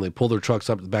Hospital, and they pull their trucks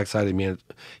up to the backside of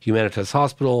Humanitas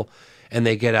Hospital, and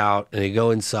they get out, and they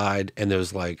go inside, and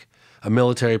there's like a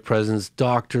military presence,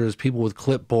 doctors, people with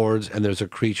clipboards, and there's a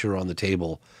creature on the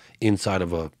table inside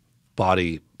of a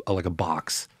body, like a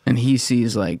box. And he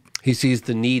sees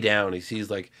the knee down. He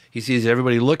sees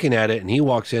everybody looking at it, and he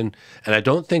walks in, and I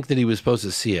don't think that he was supposed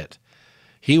to see it.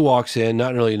 He walks in,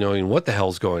 not really knowing what the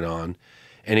hell's going on,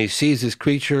 and he sees this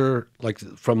creature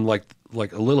from a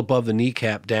little above the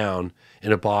kneecap down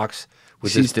in a box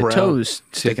with sees the toes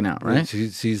sticking out, right? He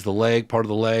sees the leg, part of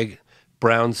the leg,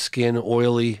 brown skin,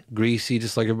 oily, greasy,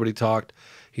 just like everybody talked.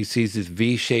 He sees this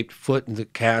V-shaped foot in the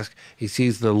cask. He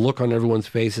sees the look on everyone's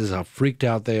faces, how freaked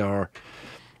out they are.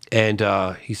 And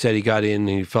he said he got in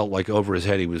and he felt like over his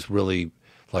head he was really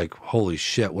like, holy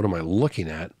shit, what am I looking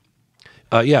at?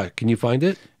 Yeah, can you find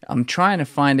it? I'm trying to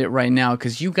find it right now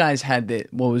because you guys had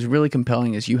what was really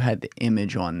compelling is you had the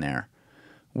image on there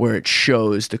where it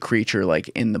shows the creature like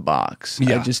in the box.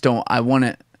 Yeah.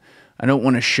 I don't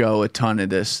want to show a ton of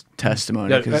this testimony.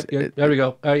 There we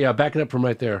go. Yeah, back it up from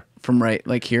right there. From right,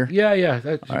 like here? Yeah.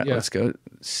 All right, let's go.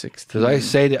 16.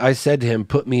 Because I said to him,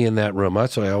 put me in that room.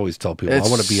 That's what I always tell people. I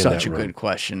want to be in that room. It's such a good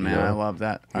question, man. I love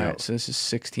that. All right, so this is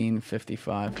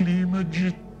 1655.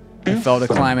 I felt a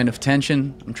climate of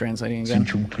tension. I'm translating again.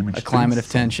 A climate of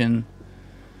tension.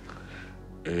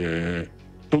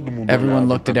 Everyone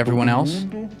looked at everyone else,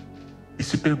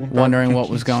 wondering what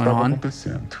was going on.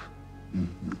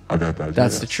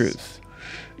 That's the truth.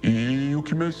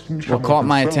 What caught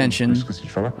my attention,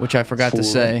 which I forgot to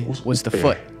say, was the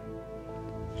foot.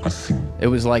 It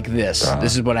was like this.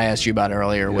 This is what I asked you about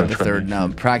earlier with the third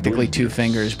nub. Practically 2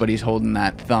 fingers, but he's holding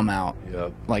that thumb out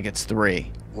like it's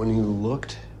 3. When you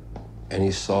looked and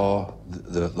you saw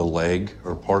the leg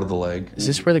or part of the leg. Is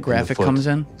this where the graphic comes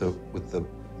in? With the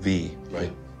V,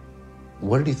 right?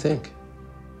 What did he think?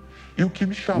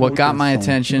 What got my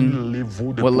attention,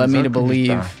 what led me to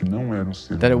believe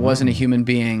that it wasn't a human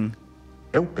being,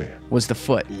 was the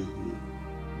foot.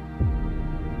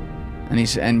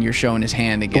 And you're showing his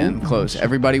hand again, close.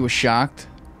 Everybody was shocked.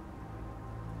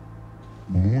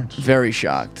 Very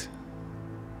shocked.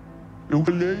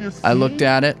 I looked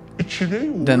at it,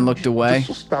 then looked away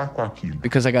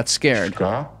because I got scared.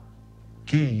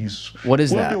 What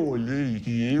is that?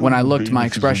 When I looked, my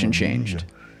expression changed.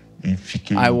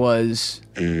 I was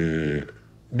in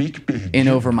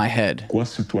over my head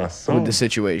with the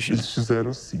situation.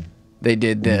 They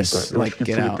did this, like,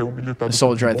 get out. A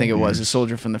soldier, I think it was, a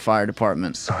soldier from the fire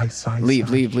department. Leave,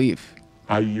 leave, leave.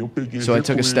 So I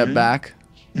took a step back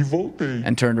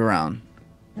and turned around.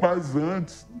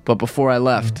 But before I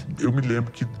left,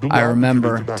 I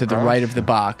remember to the right of the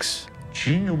box,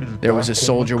 there was a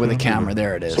soldier with a camera.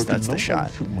 There it is. That's the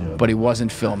shot. But he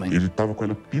wasn't filming.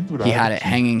 He had it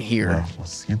hanging here.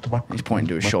 He's pointing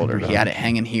to his shoulder. He had it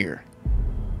hanging here.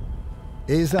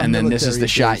 And then this is the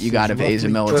shot you got of Asa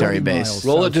military base.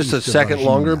 Roll it just a second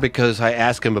longer because I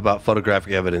asked him about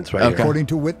photographic evidence right here. According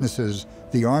to witnesses,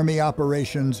 the Army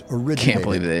operations originated Can't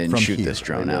believe they didn't shoot this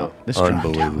drone out. This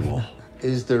Unbelievable.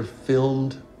 Is there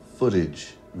filmed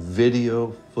footage,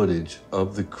 video footage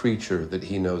of the creature that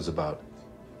he knows about?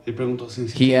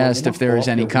 He asked if there is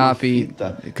any copy,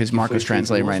 because Marco's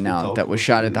translating right now, that was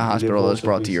shot at the hospital that was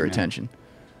brought to your attention.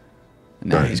 And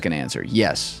now he's going to answer,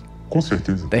 yes.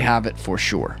 They have it for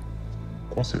sure.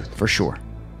 For sure.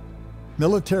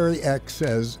 Military X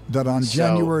says that on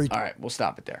January... All right, we'll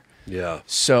stop it there. Yeah.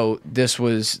 So this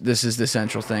is the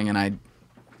central thing, and I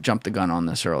jumped the gun on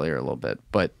this earlier a little bit,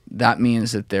 but that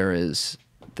means that this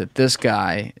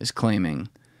guy is claiming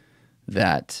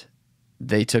that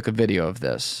they took a video of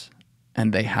this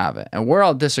and they have it. And where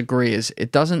I'll disagree is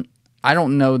I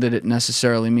don't know that it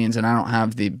necessarily means, and I don't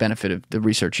have the benefit of the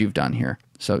research you've done here,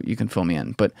 so you can fill me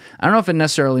in, but I don't know if it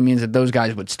necessarily means that those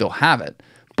guys would still have it.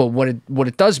 But what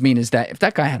it does mean is that if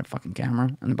that guy had a fucking camera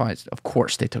and the boys, of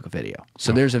course they took a video.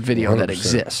 So there's a video 100%. That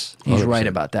exists. He's 100%. Right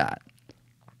about that.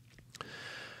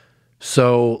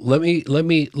 So let me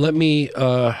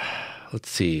let's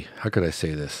see, how could I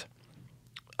say this?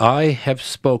 I have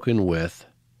spoken with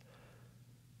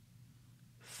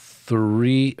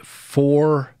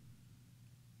 4.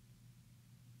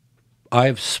 I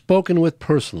have spoken with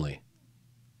personally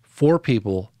 4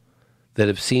 people that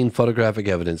have seen photographic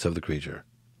evidence of the creature.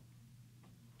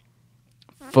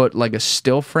 Foot like a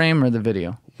still frame or the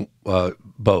video?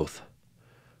 Both.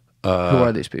 Who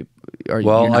are these people?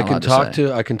 Well,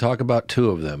 I can talk about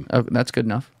 2 of them. Oh, that's good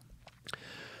enough.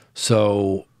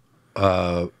 So,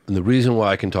 the reason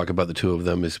why I can talk about the 2 of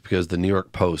them is because the New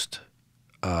York Post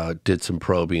did some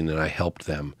probing and I helped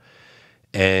them.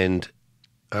 And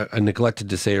I neglected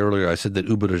to say earlier, I said that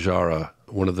Ubadajara,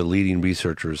 one of the leading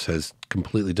researchers, has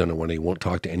completely done it when he won't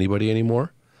talk to anybody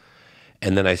anymore.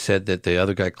 And then I said that the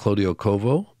other guy, Claudio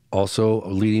Covo, also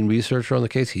a leading researcher on the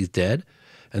case, he's dead.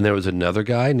 And there was another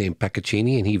guy named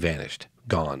Peccaccini, and he vanished,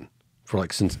 gone, for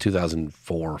like since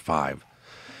 2004 or 5.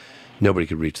 Nobody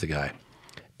could reach the guy.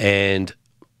 And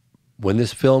when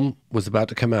this film was about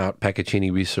to come out,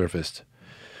 Peccaccini resurfaced.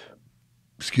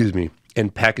 Excuse me.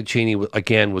 And Peccaccini,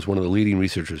 again, was one of the leading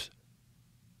researchers.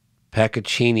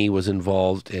 Peccaccini was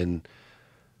involved in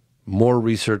more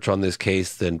research on this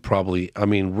case than probably, I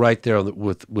mean, right there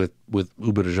with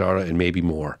Ubadajara and maybe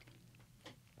more.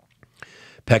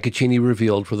 Peccaccini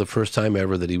revealed for the first time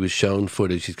ever that he was shown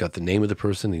footage. He's got the name of the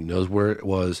person. He knows where it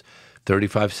was.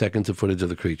 35 seconds of footage of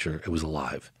the creature. It was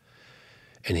alive.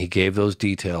 And he gave those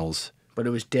details. But it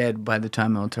was dead by the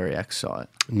time Military X saw it.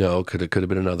 No, could have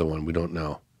been another one. We don't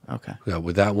know. Okay. Yeah,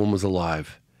 well, that one was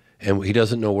alive. And he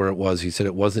doesn't know where it was. He said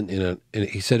it wasn't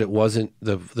he said it wasn't,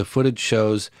 the footage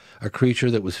shows a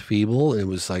creature that was feeble. It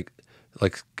was like,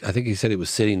 I think he said it was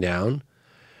sitting down.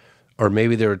 Or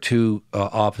maybe there were 2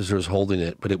 officers holding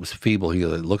it, but it was feeble.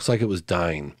 It looks like it was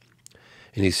dying.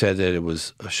 And he said that it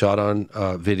was shot on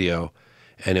video,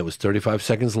 and it was 35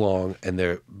 seconds long, and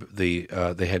they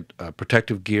had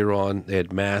protective gear on, they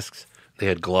had masks, they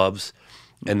had gloves,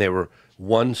 and they were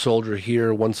one soldier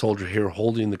here,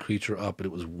 holding the creature up, and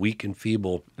it was weak and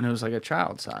feeble. And it was like a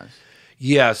child size.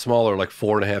 Yeah, smaller, like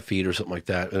 4.5 feet or something like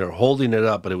that. And they're holding it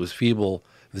up, but it was feeble.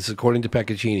 This is according to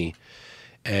Peccaccini.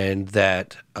 And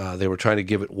that they were trying to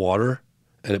give it water,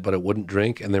 but it wouldn't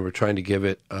drink, and they were trying to give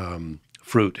it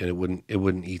fruit, and it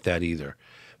wouldn't eat that either.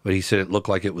 But he said it looked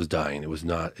like it was dying. It was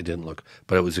not. It didn't look.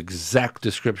 But it was exact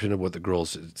description of what the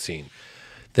girls had seen.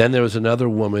 Then there was another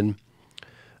woman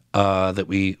that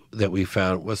we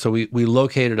found. So we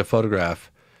located a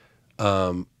photograph.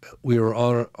 We were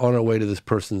on our way to this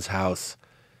person's house,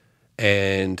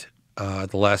 and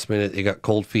at the last minute, he got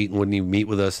cold feet and wouldn't even meet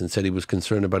with us, and said he was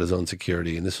concerned about his own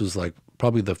security. And this was like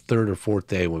probably the third or fourth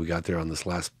day when we got there on this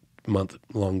last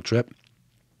month-long trip.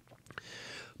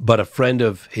 But a friend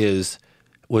of his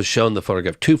was shown the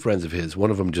photograph. Two friends of his. One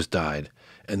of them just died,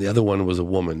 and the other one was a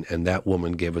woman, and that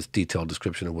woman gave us detailed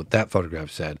description of what that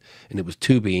photograph said. And it was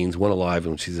two beings, one alive,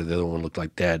 and she said the other one looked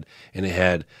like dead. And it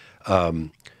had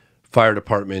fire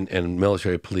department and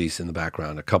military police in the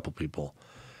background, a couple people.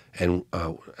 And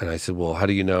I said, well, how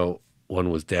do you know one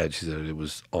was dead? She said it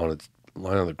was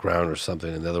lying on the ground or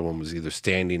something, and the other one was either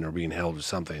standing or being held or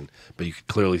something. But you could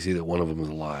clearly see that one of them was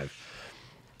alive.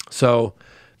 So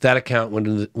that account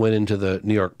went into the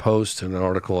New York Post in an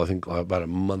article, I think, about a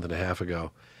month and a half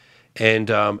ago. And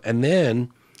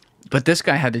then... But this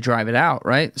guy had to drive it out,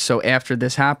 right? So after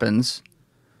this happens,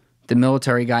 the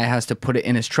military guy has to put it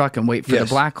in his truck and wait for the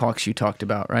Blackhawks you talked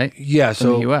about, right? Yeah,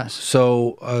 from the U.S.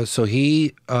 So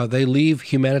they leave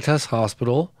Humanitas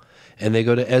Hospital, and they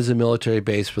go to Eza military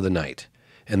base for the night.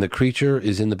 And the creature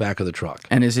is in the back of the truck.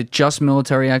 And is it just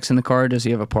Military X in the car, or does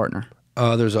he have a partner?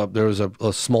 There was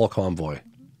a small convoy.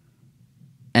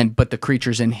 But the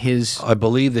creature's in his... I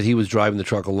believe that he was driving the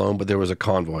truck alone, but there was a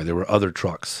convoy. There were other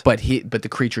trucks. But the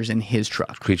creature's in his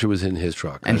truck. Creature was in his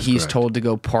truck. And he's told to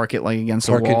go park it like against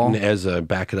a wall? Park it in Eza,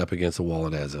 back it up against the wall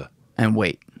at Eza. And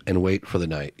wait. And wait for the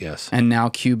night, yes. And now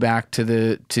cue back to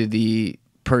the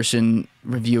person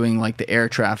reviewing like the air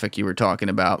traffic you were talking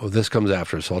about. Well, this comes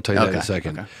after, so I'll tell you that in a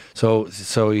second. Okay. So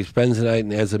he spends the night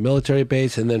in Eza military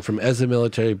base, and then from Eza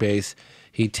military base,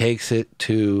 he takes it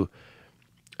to...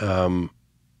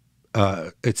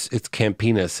 it's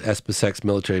Campinas, Espesex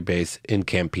military base in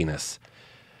Campinas.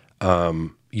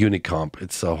 Unicomp.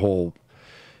 It's a whole...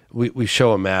 We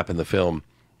show a map in the film.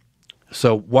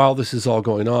 So while this is all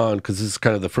going on, because this is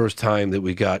kind of the first time that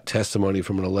we got testimony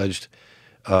from an alleged,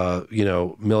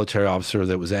 military officer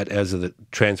that was at EZA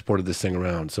that transported this thing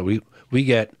around. So we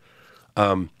get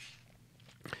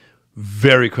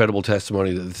very credible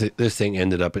testimony that this thing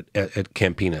ended up at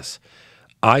Campinas.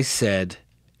 I said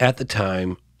at the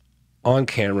time on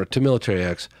camera to Military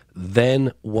X,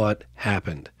 then what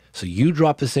happened? So you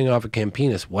dropped this thing off at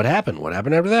Campinas. What happened? What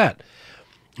happened after that?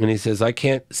 And he says, I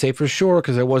can't say for sure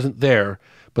because I wasn't there,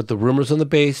 but the rumors on the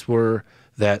base were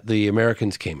that the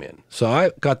Americans came in. So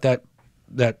I got that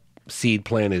seed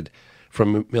planted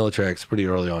from Military X pretty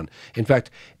early on. In fact,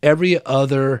 every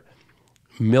other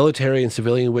military and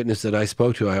civilian witness that I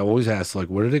spoke to, I always asked, like,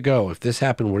 where did it go? If this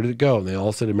happened, where did it go? And they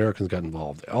all said Americans got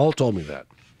involved. They all told me that.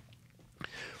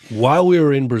 While we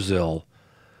were in Brazil,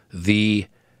 the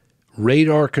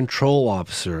radar control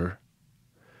officer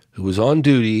who was on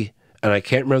duty, and I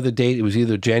can't remember the date, it was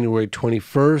either January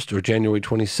 21st or January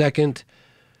 22nd,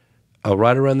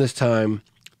 right around this time,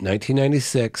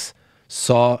 1996,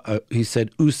 he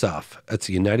said USAF, that's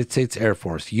the United States Air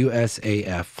Force,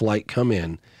 USAF flight come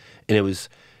in, and it was,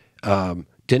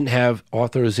 didn't have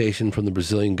authorization from the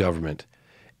Brazilian government,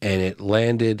 and it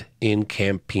landed in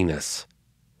Campinas.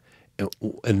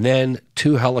 And then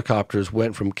 2 helicopters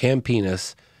went from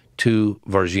Campinas to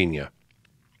Varginha.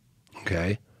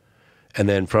 Okay? And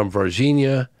then from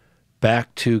Varginha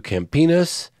back to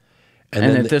Campinas. And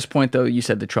then at this point, though, you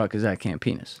said the truck is at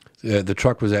Campinas. The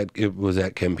truck was at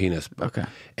Campinas. Okay.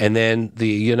 And then the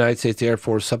United States Air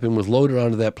Force, something was loaded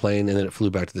onto that plane, and then it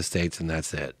flew back to the States, and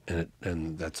that's it.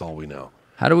 And that's all we know.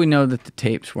 How do we know that the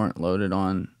tapes weren't loaded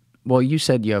on? Well, you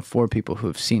said you have 4 people who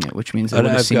have seen it, which means they would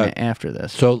have seen it after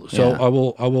this. So yeah. I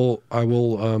will.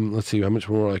 Let's see how much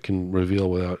more I can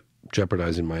reveal without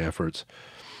jeopardizing my efforts.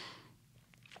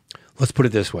 Let's put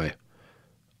it this way: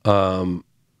 the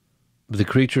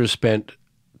creature spent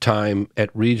time at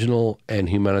Regional and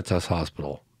Humanitas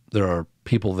Hospital. There are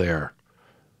people there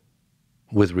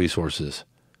with resources.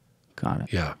 Got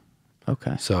it. Yeah.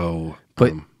 Okay. So,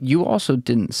 but you also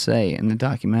didn't say in the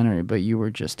documentary, but you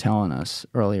were just telling us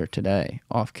earlier today,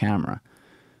 off camera,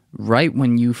 right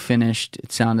when you finished,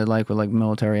 it sounded like with like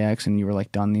Military X, and you were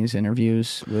like done these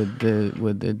interviews with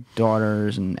the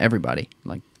daughters and everybody,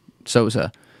 like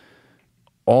Souza.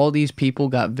 All these people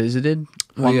got visited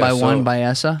one by one by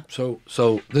ESA?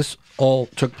 So this all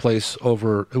took place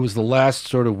over, it was the last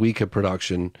sort of week of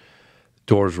production.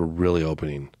 Doors were really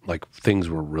opening, like things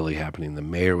were really happening. The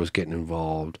mayor was getting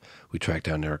involved. We tracked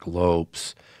down Eric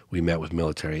Lopes. We met with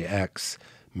Military X.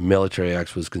 Military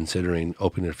X was considering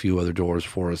opening a few other doors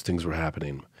for us. Things were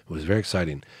happening. It was very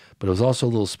exciting, but it was also a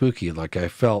little spooky. Like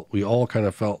we all kind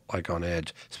of felt like on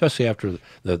edge, especially after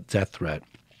the death threat.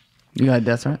 You got a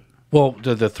death threat? Well,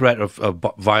 the threat of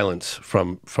violence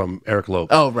from Eric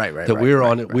Lopes. Oh, right. We were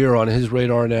on his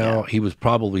radar now. Yeah. He was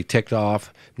probably ticked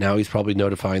off. Now he's probably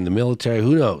notifying the military.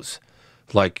 Who knows?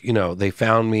 Like, they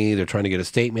found me. They're trying to get a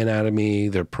statement out of me.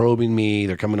 They're probing me.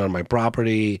 They're coming on my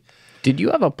property. Did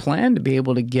you have a plan to be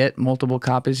able to get multiple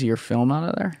copies of your film out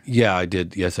of there? Yeah, I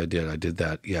did. Yes, I did. I did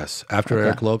that. Yes. After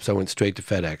Eric Lopes, I went straight to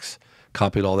FedEx.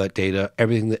 Copied all that data,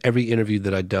 every interview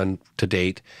that I'd done to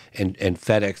date, and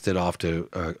FedExed it off to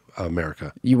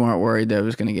America. You weren't worried that it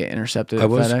was going to get intercepted at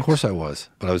FedEx? FedEx? Of course I was,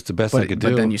 but I was the best I could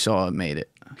do. But then you saw it made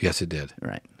it. Yes, it did.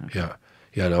 Right. Okay.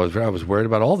 Yeah. And I was worried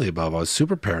about all the above. I was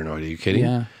super paranoid. Are you kidding?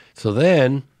 Yeah. So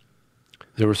then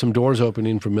there were some doors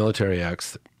opening for military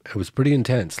acts. It was pretty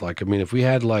intense. Like, I mean, if we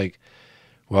had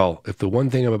if the one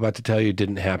thing I'm about to tell you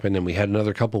didn't happen and we had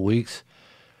another couple weeks,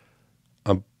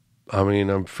 I'm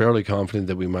fairly confident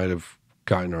that we might have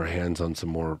gotten our hands on some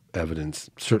more evidence,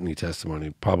 certainly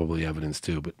testimony, probably evidence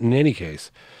too. But in any case,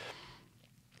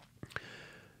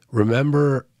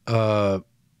 remember, it's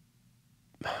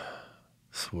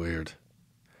weird.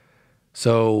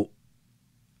 So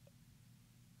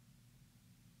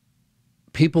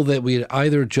people that we had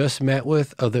either just met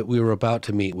with or that we were about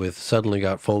to meet with suddenly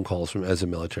got phone calls from as a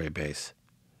military base.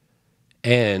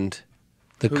 And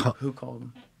who called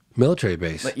them? Military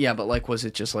base. But was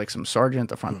it just like some sergeant at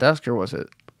the front desk, or was it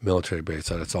military base?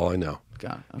 That's all I know.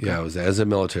 Got it. Okay. Yeah, it was as a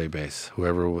military base.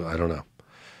 Whoever, I don't know.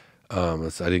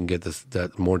 I didn't get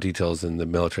that more details in the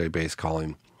military base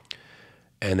calling,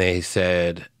 and they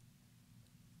said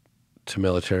to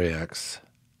Military X,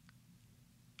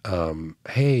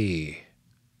 "Hey,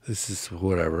 this is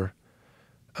whatever.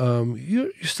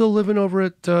 You're still living over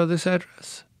at this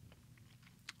address?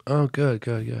 Oh, good,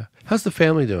 yeah. How's the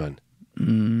family doing?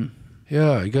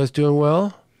 Yeah, you guys doing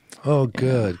well? Oh,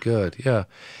 good, yeah.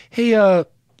 Hey,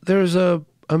 there's a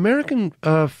American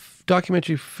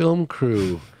documentary film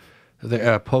crew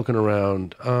they're poking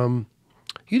around.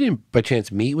 You didn't by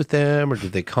chance meet with them, or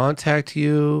did they contact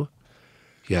you?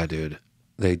 Yeah, dude,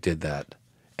 they did that.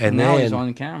 And now then he's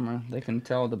on camera. They can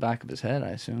tell the back of his head, I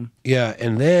assume. Yeah,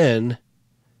 and then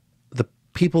the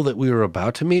people that we were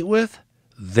about to meet with,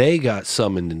 they got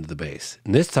summoned into the base.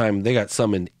 And this time, they got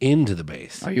summoned into the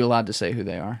base. Are you allowed to say who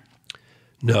they are?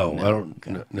 No, I don't.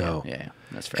 Okay. No. Yeah,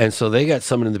 that's fair. And so they got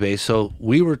summoned into the base. So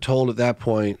we were told at that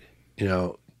point,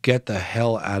 get the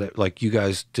hell out of, like, you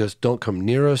guys just don't come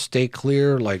near us, stay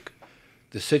clear. Like,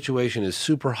 the situation is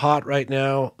super hot right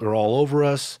now. They're all over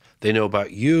us. They know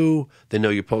about you. They know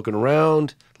you're poking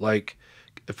around. Like,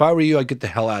 if I were you, I'd get the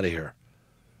hell out of here.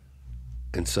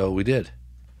 And so we did.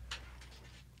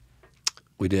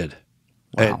 We did.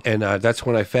 Wow. And that's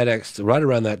when I FedExed, right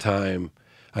around that time,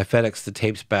 I FedExed the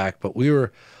tapes back. But we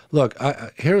were, look,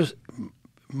 here's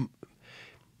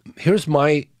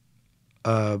my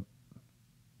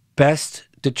best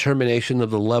determination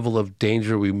of the level of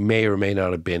danger we may or may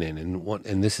not have been in.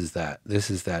 And this is that.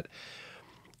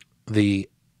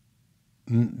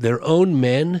 Their own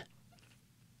men,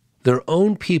 their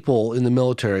own people in the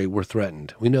military were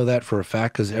threatened. We know that for a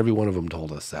fact because every one of them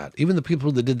told us that. Even the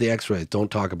people that did the x-rays don't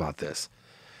talk about this.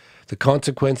 The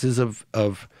consequences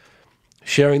of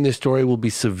sharing this story will be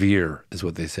severe, is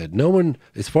what they said. No one,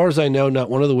 as far as I know, not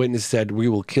one of the witnesses said, we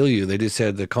will kill you. They just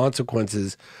said the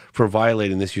consequences for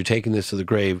violating this, you're taking this to the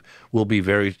grave, will be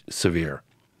very severe.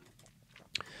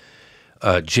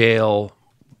 Jail,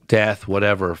 death,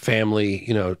 whatever, family,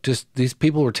 just these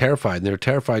people were terrified, and they were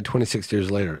terrified 26 years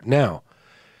later. Now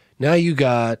you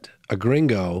got a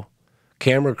gringo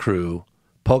camera crew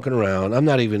poking around. I'm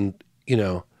not even,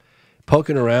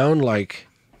 poking around, like,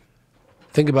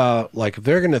 think about, like, if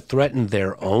they're going to threaten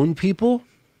their own people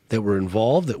that were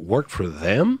involved, that worked for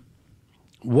them,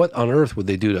 what on earth would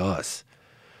they do to us?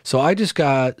 So I just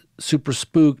got super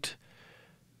spooked,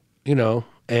 and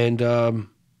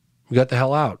we got the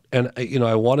hell out. And,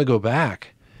 I want to go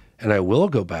back, and I will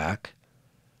go back,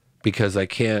 because I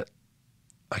can't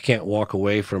walk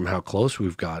away from how close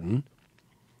we've gotten.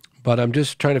 But I'm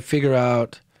just trying to figure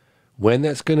out when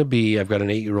that's going to be. I've got an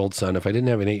 8-year-old son. If I didn't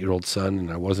have an 8-year-old son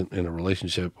and I wasn't in a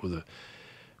relationship with a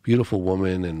beautiful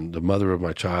woman and the mother of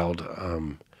my child,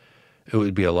 it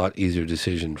would be a lot easier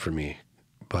decision for me.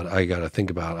 But I got to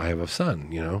think about, I have a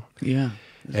son, Yeah.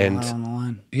 There's a lot on the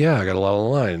line. Yeah, I got a lot on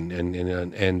the line.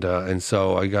 And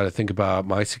so I got to think about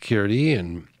my security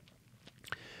and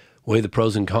weigh the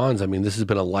pros and cons. I mean, this has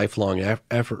been a lifelong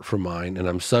effort for mine, and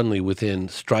I'm suddenly within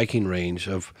striking range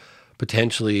of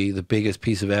potentially the biggest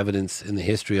piece of evidence in the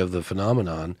history of the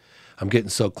phenomenon. I'm getting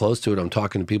so close to it. I'm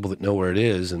talking to people that know where it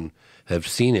is and have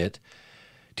seen it.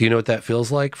 Do you know what that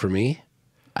feels like for me?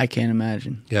 I can't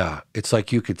imagine. Yeah. It's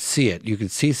like you could see it. You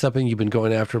could see something you've been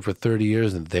going after for 30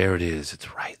 years, and there it is.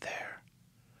 It's right there.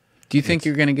 Do you think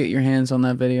you're going to get your hands on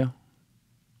that video?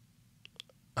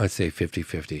 I'd say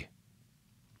 50-50.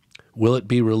 Will it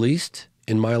be released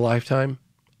in my lifetime?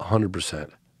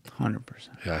 100%. 100%.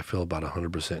 Yeah, I feel about 100%.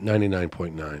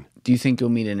 99.9. Do you think you'll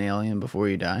meet an alien before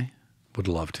you die? Would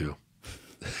love to.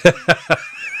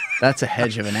 That's a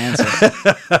hedge of an answer.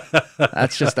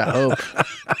 That's just a hope.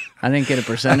 I didn't get a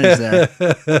percentage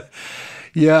there.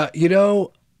 Yeah, you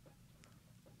know,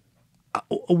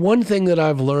 one thing that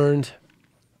I've learned,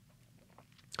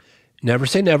 never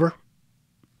say never.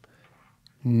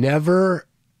 Never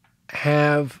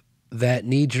have that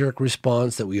knee-jerk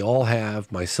response that we all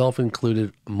have, myself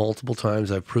included. Multiple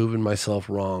times I've proven myself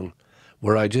wrong,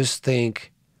 where I just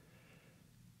think,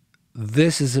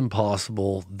 this is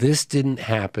impossible. This didn't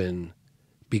happen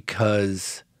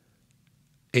because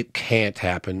it can't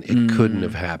happen. It couldn't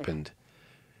have happened.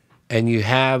 And you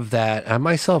have that. And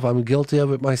myself, I'm guilty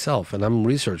of it myself. And I'm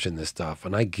researching this stuff,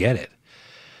 and I get it.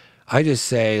 I just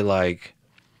say, like,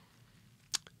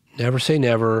 never say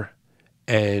never,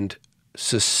 and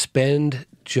suspend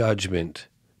judgment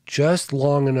just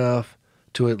long enough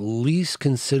to at least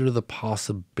consider the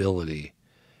possibility.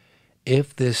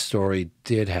 If this story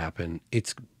did happen,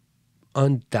 it's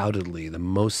undoubtedly the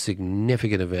most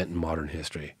significant event in modern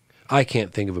history. I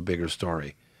can't think of a bigger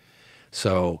story.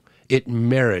 So it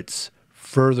merits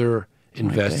further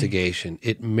investigation. Okay.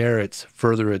 It merits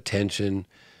further attention.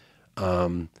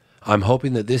 I'm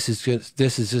hoping that this is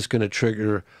just going to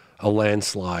trigger a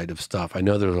landslide of stuff. I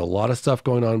know there's a lot of stuff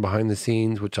going on behind the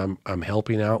scenes, which I'm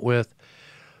helping out with.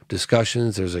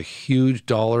 Discussions. There's a huge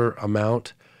dollar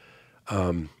amount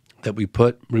that we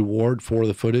put reward for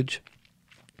the footage.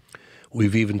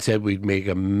 We've even said we'd make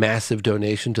a massive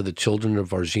donation to the children of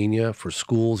Varginha for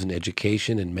schools and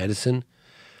education and medicine.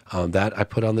 That I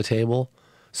put on the table.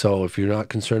 So if you're not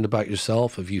concerned about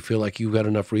yourself, if you feel like you've got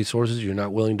enough resources, you're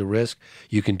not willing to risk,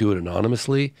 you can do it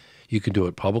anonymously, you can do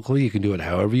it publicly, you can do it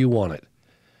however you want it.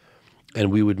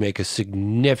 And we would make a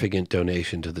significant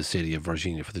donation to the city of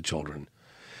Varginha for the children.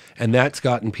 And that's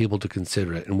gotten people to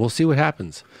consider it. And we'll see what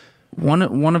happens. One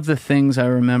of the things I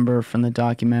remember from the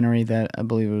documentary that I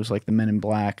believe it was like the Men in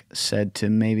Black said to,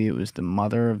 maybe it was the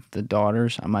mother of the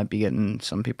daughters, I might be getting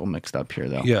some people mixed up here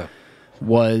though. Yeah.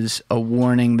 Was a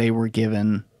warning they were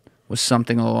given was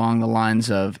something along the lines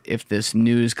of, if this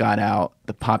news got out,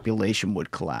 the population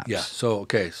would collapse. Yeah. So,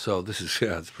 okay. So this is,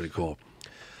 yeah, it's pretty cool.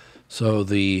 So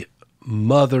the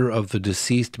mother of the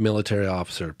deceased military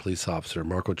officer, police officer,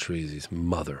 Marco Trezi's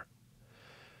mother,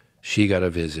 she got a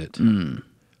visit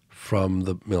from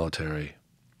the military,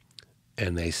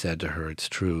 and they said to her, it's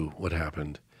true what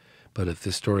happened, but if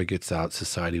this story gets out,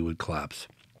 society would collapse.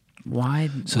 Why?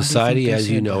 Society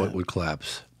as you know it would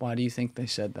collapse. Why do you think they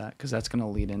said that? Because that's going to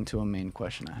lead into a main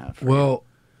question I have for Well,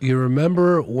 you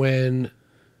remember when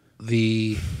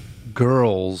the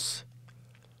girls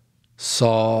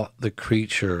saw the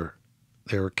creature,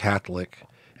 they were Catholic,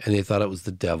 and they thought it was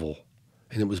the devil,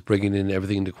 and it was bringing in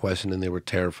everything into question, and they were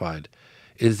terrified.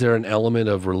 Is there an element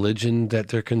of religion that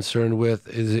they're concerned with?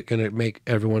 Is it going to make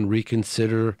everyone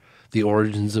reconsider the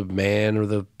origins of man or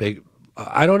the big...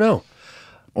 I don't know.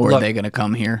 Or are they going to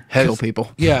come here, kill people?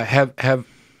 Yeah.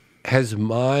 Has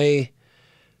my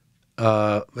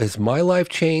life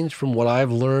changed from what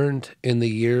I've learned in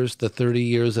the 30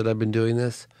 years that I've been doing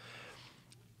this?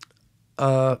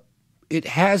 It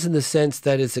has, in the sense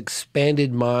that it's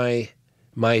expanded my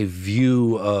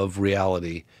view of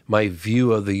reality, my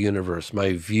view of the universe,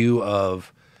 my view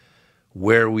of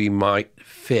where we might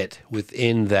fit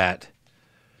within that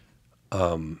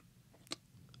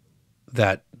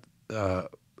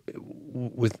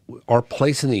with our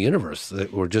place in the universe,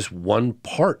 that we're just one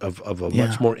part of a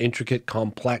much more intricate,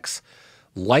 complex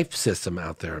life system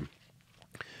out there.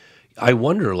 I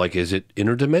wonder, like, is it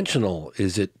interdimensional?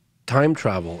 Is it time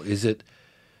travel? Is it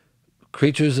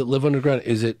creatures that live underground?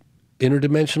 Is it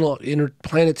interdimensional,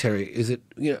 interplanetary? Is it,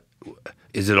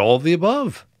 is it all of the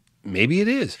above? Maybe it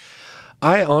is.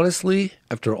 I honestly,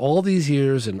 after all these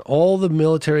years and all the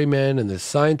military men and the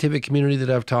scientific community that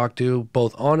I've talked to,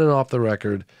 both on and off the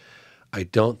record, I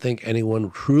don't think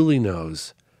anyone truly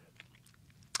knows,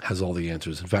 has all the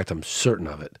answers. In fact, I'm certain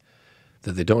of it,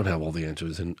 that they don't have all the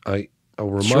answers. And I'll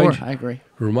remind I agree.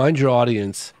 Remind your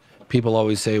audience, people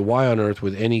always say, why on earth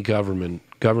would any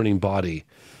governing body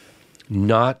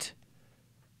not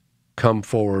come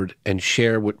forward and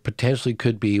share what potentially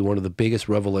could be one of the biggest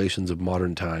revelations of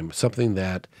modern time, something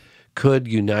that could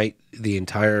unite the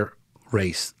entire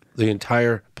race, the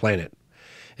entire planet,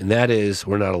 and that is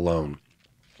we're not alone.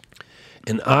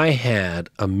 And I had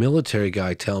a military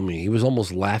guy tell me, he was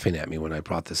almost laughing at me when I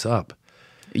brought this up.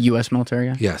 A U.S. military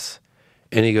guy? Yes.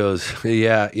 And he goes,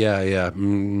 yeah.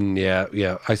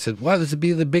 I said, wow, this would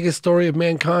be the biggest story of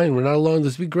mankind. We're not alone.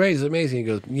 This would be great. It's amazing. He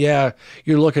goes, yeah,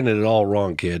 you're looking at it all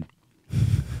wrong, kid.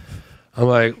 I'm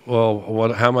like,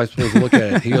 well, how am I supposed to look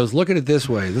at it? He goes, look at it this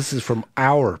way. This is from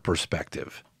our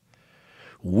perspective.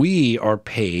 We are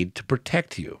paid to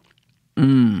protect you.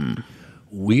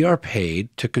 We are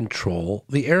paid to control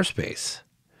the airspace.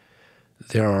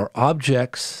 There are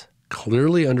objects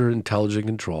clearly under intelligent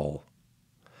control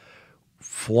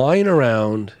flying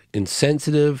around in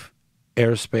sensitive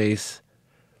airspace,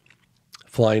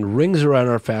 flying rings around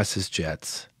our fastest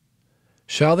jets.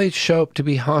 Shall they show up to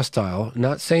be hostile?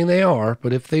 Not saying they are,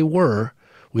 but if they were,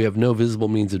 we have no visible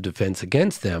means of defense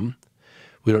against them.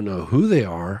 We don't know who they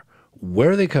are,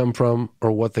 where they come from,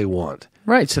 or what they want.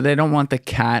 Right, so they don't want the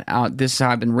cat out. This is how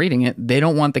I've been reading it. They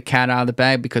don't want the cat out of the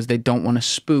bag because they don't want to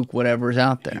spook whatever's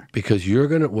out there. Because you're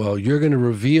going to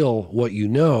reveal what you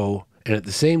know, and at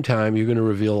the same time, you're going to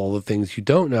reveal all the things you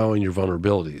don't know and your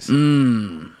vulnerabilities.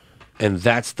 And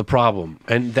that's the problem.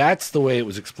 And that's the way it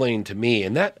was explained to me.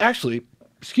 And that actually,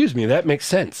 that makes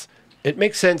sense. It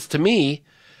makes sense to me.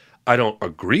 I don't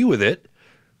agree with it,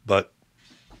 but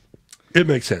it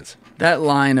makes sense. That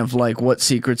line of like what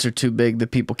secrets are too big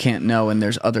that people can't know and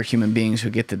there's other human beings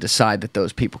who get to decide that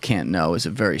those people can't know is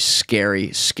a very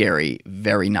scary,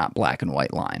 very not black and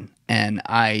white line. And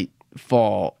I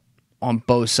fall on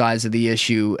both sides of the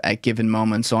issue at given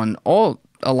moments on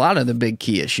a lot of the big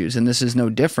key issues, and this is no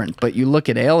different. But you look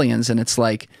at aliens and it's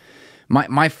like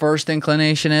my first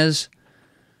inclination is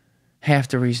half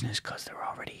the reason is because they're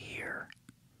already here.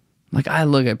 Like I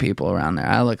look at people around there.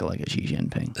 I look at like a Xi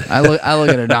Jinping. I look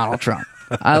at a Donald Trump.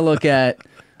 I look at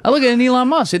an Elon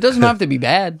Musk. It doesn't have to be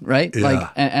bad, right? Yeah. Like,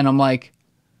 and I'm like,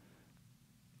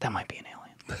 that might be an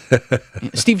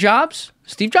alien. Steve Jobs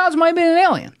might have been an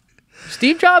alien.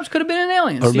 Steve Jobs could have been an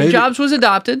alien. Steve Jobs was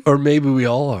adopted. Or maybe we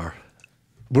all are.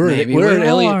 We're an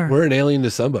alien. We're an alien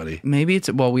to somebody. Maybe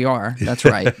we are. That's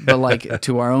right. But like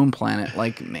to our own planet,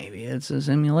 like maybe it's a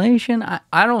simulation.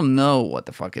 I don't know what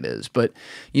the fuck it is. But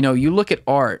you know, you look at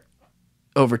art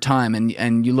over time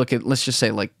and you look at, let's just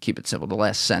say, like, keep it simple, the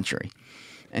last century.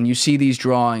 And you see these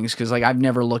drawings, because like I've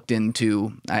never looked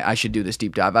into, I should do this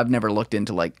deep dive. I've never looked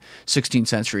into like 16th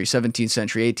century, 17th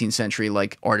century, 18th century,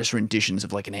 like artist renditions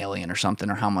of like an alien or something,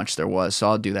 or how much there was. So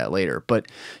I'll do that later. But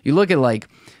you look at like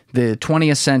the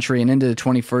 20th century and into the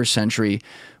 21st century,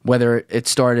 whether it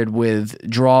started with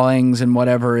drawings and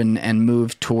whatever and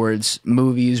moved towards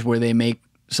movies where they make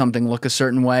something look a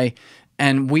certain way.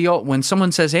 And we all, when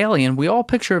someone says alien, we all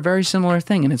picture a very similar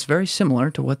thing, and it's very similar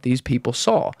to what these people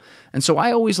saw. And so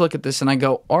I always look at this and I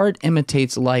go, art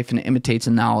imitates life and it imitates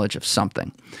a knowledge of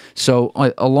something. So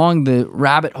along the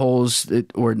rabbit holes,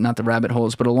 or not the rabbit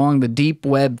holes, but along the deep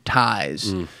web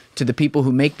ties to the people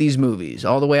who make these movies,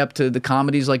 all the way up to the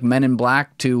comedies like Men in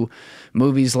Black, to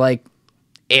movies like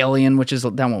Alien, which is,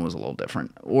 that one was a little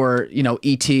different, or, you know,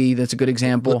 E.T., that's a good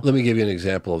example. Let me give you an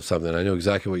example of something. I know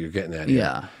exactly what you're getting at here.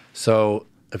 Yeah. So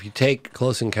if you take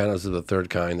Close Encounters of the Third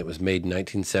Kind, that was made in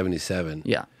 1977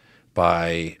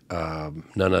 by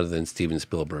none other than Steven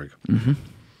Spielberg.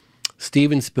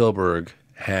 Steven Spielberg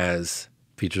has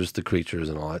features the creatures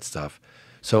and all that stuff.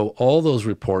 So all those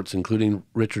reports, including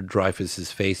Richard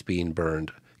Dreyfuss's face being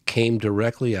burned, came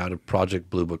directly out of Project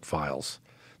Blue Book files,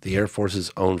 the Air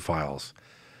Force's own files.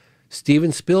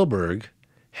 Steven Spielberg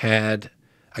had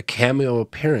a cameo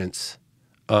appearance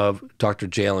of Dr.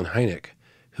 J. Allen Hynek,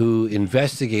 who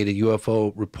investigated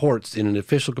UFO reports in an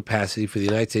official capacity for the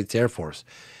United States Air Force.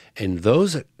 And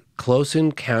those Close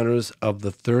Encounters of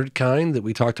the Third Kind that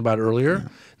we talked about earlier,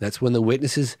 that's when the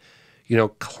witnesses, you know,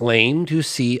 claim to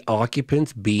see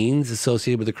occupants, beings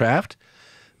associated with the craft.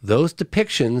 Those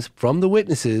depictions from the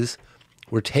witnesses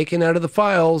were taken out of the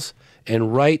files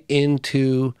and right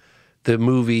into the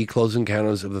movie Close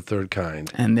Encounters of the Third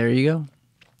Kind. And there you go.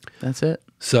 That's it.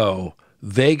 So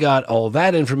they got all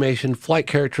that information, flight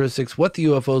characteristics, what the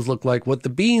UFOs look like, what the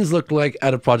beings look like,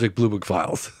 out of Project Blue Book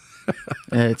files.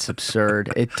 It's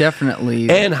absurd. It definitely...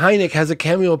 And Hynek has a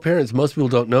cameo appearance. Most people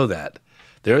don't know that.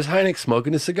 There's Hynek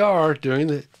smoking a cigar during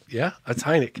the... Yeah, that's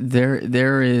Hynek. There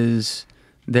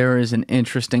is an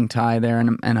interesting tie there,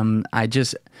 and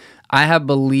I have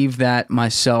believed that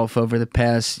myself over the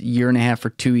past year and a half or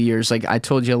 2 years. Like I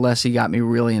told you, Leslie got me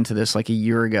really into this like a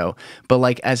year ago. But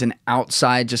like as an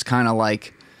outside, just kind of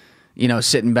like, you know,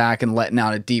 sitting back and letting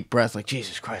out a deep breath, like,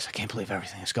 Jesus Christ, I can't believe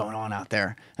everything that's going on out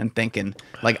there. And thinking,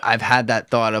 like, I've had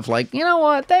that thought of, like, you know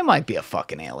what, they might be a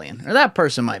fucking alien. Or that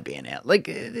person might be an alien. Like,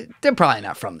 they're probably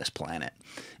not from this planet.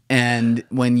 And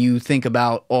when you think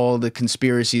about all the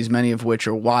conspiracies, many of which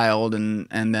are wild and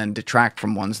then detract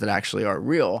from ones that actually are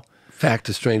real. Fact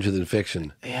is stranger than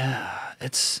fiction. Yeah,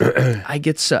 it's, I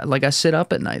get, like, I sit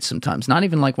up at night sometimes, not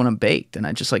even like when I'm baked, and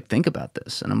I just like think about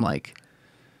this, and I'm like,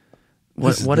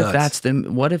 what if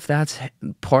that's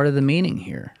part of the meaning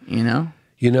here, you know?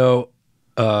 You know,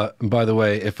 by the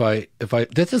way, if I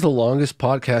this is the longest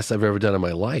podcast I've ever done in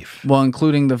my life. Well,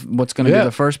 including what's going to be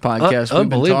the first podcast.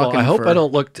 Unbelievable. I hope I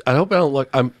don't look.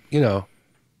 I'm, you know,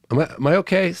 am I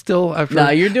okay still? After... No,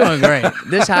 you're doing great.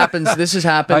 This happens. This has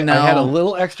happened now. I had a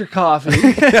little extra coffee.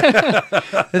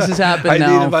 This has happened now.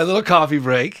 I needed my little coffee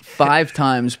break. 5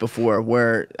 times before,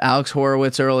 where Alex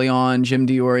Horowitz early on, Jim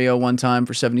DiOrio one time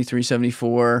for 73,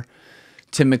 74,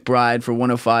 Tim McBride for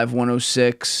 105,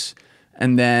 106,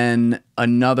 and then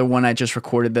another one I just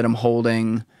recorded that I'm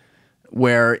holding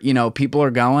where, you know, people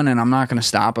are going and I'm not going to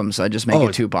stop them, so I just make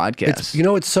it 2 podcasts. You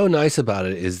know what's so nice about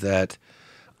it is that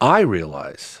I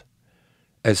realize,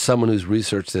 as someone who's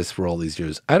researched this for all these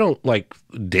years, I don't like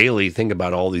daily think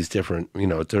about all these different, you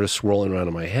know, they're just swirling around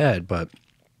in my head. But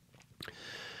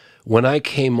when I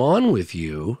came on with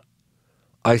you,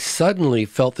 I suddenly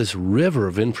felt this river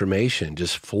of information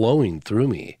just flowing through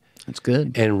me. That's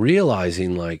good. And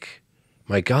realizing, like,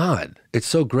 my God, it's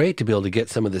so great to be able to get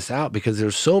some of this out, because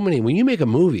there's so many. When you make a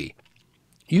movie,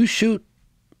 you shoot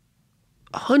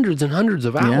hundreds and hundreds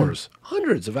of hours,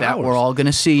 hundreds of hours. That we're all going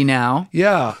to see now.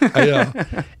 Yeah, I know.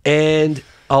 And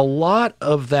a lot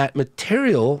of that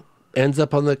material ends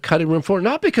up on the cutting room floor,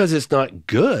 not because it's not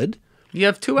good. You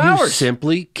have 2 hours. You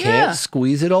simply can't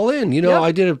squeeze it all in. You know,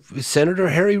 I did a Senator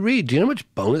Harry Reid. Do you know how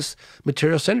much bonus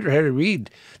material Senator Harry Reid?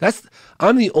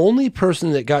 I'm the only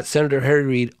person that got Senator Harry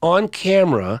Reid on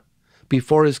camera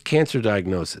before his cancer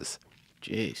diagnosis.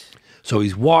 Jeez. So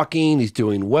he's walking, he's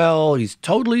doing well, he's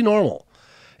totally normal.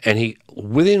 And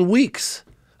within weeks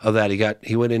of that,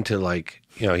 he went into, like,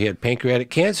 you know, he had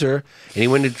pancreatic cancer, and he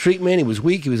went into treatment. He was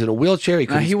weak. He was in a wheelchair. He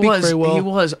couldn't speak very well. He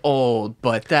was old,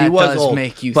 but that does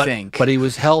make you think. But he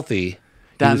was healthy.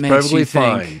 That he was makes perfectly you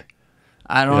fine. think.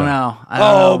 I don't know. I don't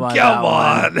know about come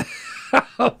on.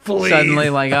 Please.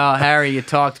 Suddenly, like, oh, Harry, you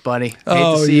talked, buddy. Hate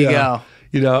to see you go.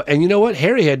 You know, and you know what?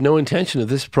 Harry had no intention of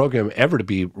this program ever to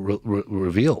be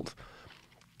revealed.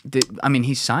 I mean,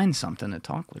 he signed something to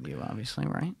talk with you, obviously,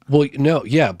 right? Well, no,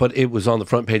 yeah, but it was on the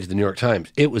front page of the New York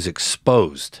Times. It was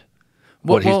exposed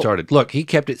what he started. Look, he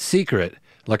kept it secret.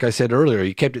 Like I said earlier,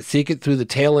 he kept it secret through the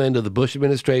tail end of the Bush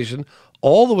administration,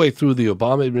 all the way through the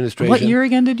Obama administration. What year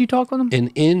again did you talk with him?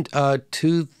 In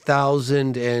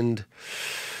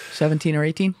 2017 or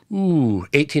 18? Ooh,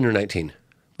 18 or 19.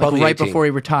 Like right before he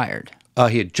retired?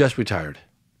 He had just retired.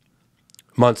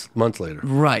 Months later.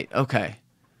 Right, okay.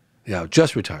 Yeah,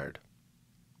 just retired.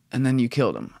 And then you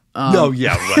killed him. No,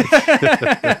 yeah,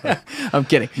 right. I'm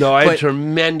kidding. No, I had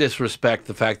tremendous respect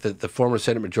the fact that the former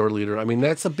Senate Majority Leader, I mean,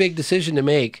 that's a big decision to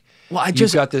make. Well,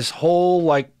 You've got this whole,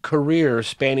 like, career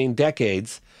spanning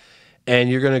decades,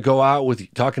 and you're going to go out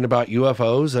with talking about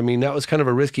UFOs. I mean, that was kind of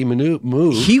a risky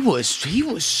move. He was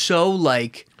so,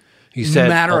 like, he said,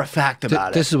 matter of fact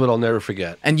about it. This is what I'll never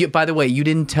forget. And by the way, you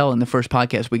didn't tell in the first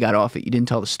podcast we got off it. You didn't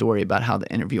tell the story about how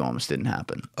the interview almost didn't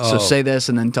happen. So say this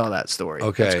and then tell that story.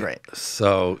 Okay, that's great.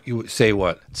 So you say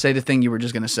what? Say the thing you were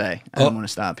just going to say. I don't want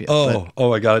to stop you.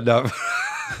 Oh, I got it now.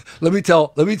 Let me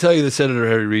tell you the Senator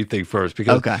Harry Reid thing first,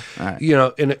 because you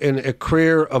know, in a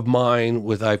career of mine,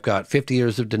 I've got 50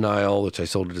 years of denial, which I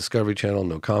sold to Discovery Channel,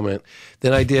 no comment.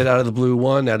 Then I did Out of the Blue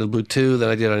 1, Out of the Blue 2. Then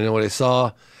I did I Know What I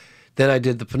Saw. Then I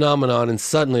did The Phenomenon, and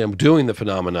suddenly I'm doing The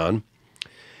Phenomenon,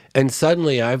 and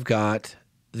suddenly I've got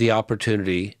the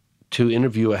opportunity to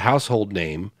interview a household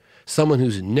name, someone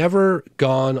who's never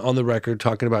gone on the record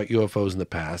talking about UFOs in the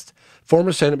past,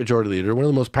 former Senate Majority Leader, one of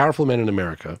the most powerful men in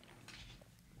America.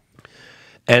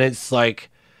 And it's like,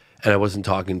 and I wasn't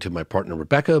talking to my partner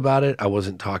Rebecca about it. I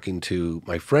wasn't talking to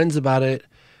my friends about it.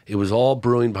 It was all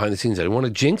brewing behind the scenes. I didn't want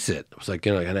to jinx it. It was like,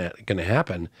 you know, going to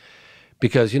happen,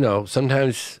 because, you know,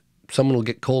 sometimes someone will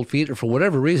get cold feet, or for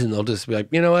whatever reason, they'll just be like,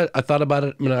 you know what, I thought about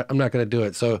it. I'm not going to do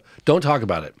it. So don't talk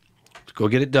about it. Just go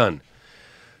get it done.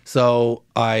 So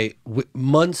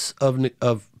months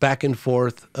of back and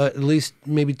forth, at least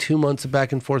maybe 2 months of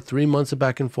back and forth, 3 months of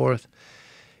back and forth,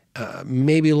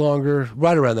 maybe longer,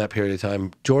 right around that period of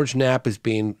time. George Knapp is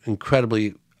being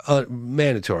incredibly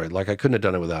mandatory. Like, I couldn't have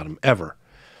done it without him, ever.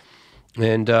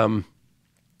 And then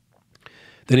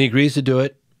he agrees to do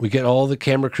it. We get all the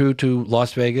camera crew to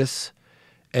Las Vegas,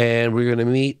 and we're going to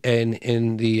meet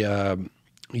in the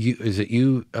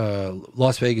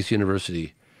Las Vegas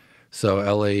University, so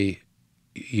LAU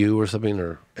or something,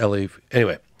 or LA.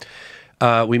 Anyway,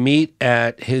 we meet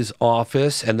at his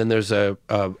office, and then there's a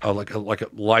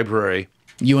library.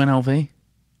 UNLV.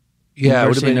 Yeah, it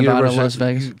would have been Nevada, University Las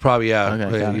Vegas. Probably, yeah,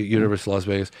 Okay, University of Las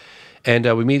Vegas. And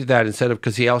we meet at that instead of,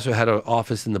 because he also had an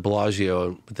office in the Bellagio,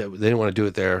 and they didn't want to do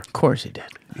it there. Of course he did.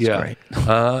 That's great.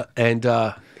 And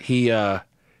he,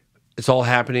 it's all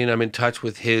happening. I'm in touch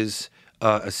with his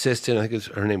assistant. I think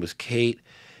her name was Kate,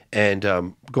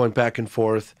 and going back and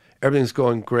forth. Everything's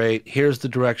going great. Here's the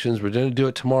directions. We're going to do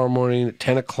it tomorrow morning at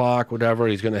 10 o'clock, whatever.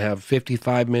 He's going to have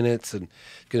 55 minutes and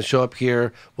he's going to show up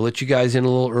here. We'll let you guys in a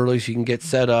little early so you can get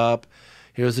set up.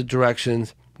 Here's the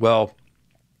directions. Well,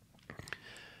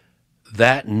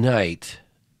 that night,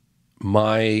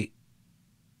 my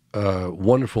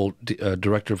wonderful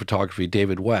director of photography,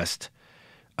 David West,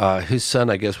 his son,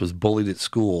 I guess, was bullied at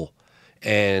school.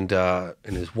 And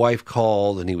his wife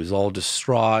called, and he was all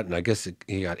distraught. And I guess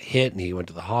he got hit, and he went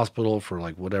to the hospital for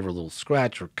like whatever little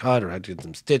scratch or cut, or had to get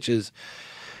some stitches.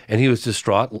 And he was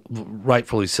distraught,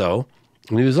 rightfully so.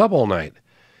 And he was up all night.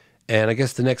 And I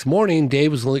guess the next morning,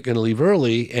 Dave was going to leave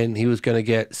early, and he was going to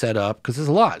get set up, because there's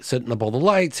a lot, setting up all the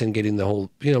lights and getting the whole,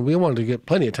 we wanted to get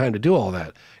plenty of time to do all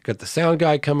that. Got the sound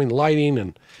guy coming, lighting,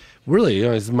 and really,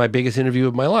 this is my biggest interview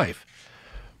of my life,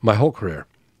 my whole career.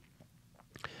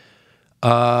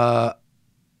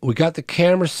 We got the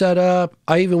camera set up.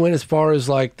 I even went as far as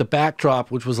like the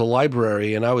backdrop, which was a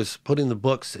library, and I was putting the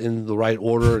books in the right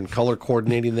order and color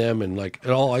coordinating them, and like it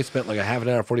all. I spent like a half an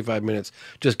hour, 45 minutes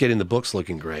just getting the books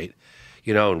looking great,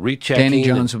 and rechecking. Danny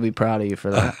Jones will be proud of you for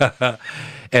that.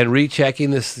 And rechecking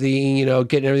this thing,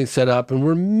 getting everything set up, and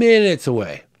we're minutes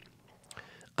away.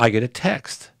 I get a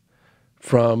text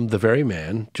from the very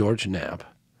man, George Knapp,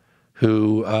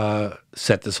 who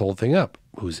set this whole thing up,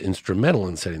 who's instrumental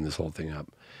in setting this whole thing up.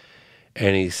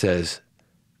 And he says,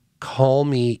 call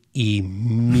me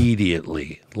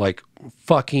immediately, like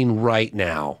fucking right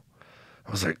now.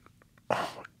 I was like, oh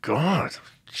my God,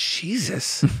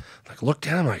 Jesus. Like, look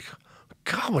down, I'm like,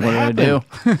 God, what happened? Did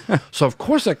I do? So, of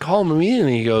course, I call him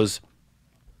immediately, and he goes,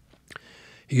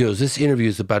 this interview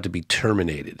is about to be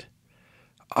terminated.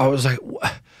 I was like,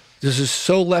 what? This is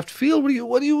so left field.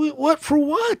 What for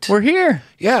what? We're here.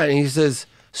 Yeah, and he says,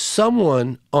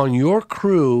 someone on your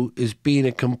crew is being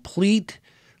a complete,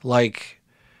 like,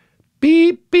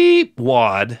 beep, beep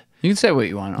wad. You can say what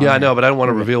you want. Yeah, I know, but I don't want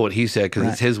to reveal what he said because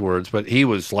it's his words. But he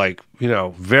was like,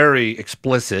 very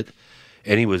explicit,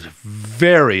 and he was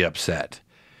very upset.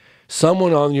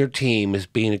 Someone on your team is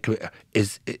being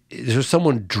is there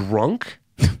someone drunk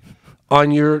on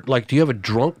your, like, do you have a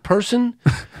drunk person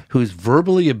who's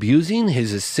verbally abusing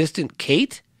his assistant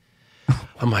Kate?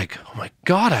 I'm like, oh my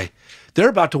God, they're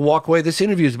about to walk away. This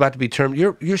interview is about to be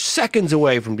terminated. You're seconds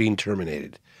away from being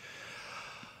terminated.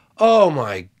 Oh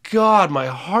my God, my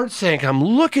heart sank. I'm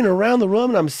looking around the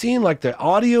room and I'm seeing like the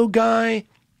audio guy.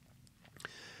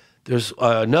 There's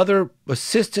another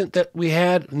assistant that we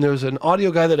had, and there's an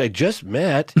audio guy that I just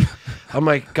met. I'm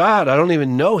like, God, I don't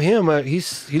even know him.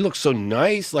 He looks so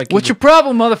nice. Like, what's your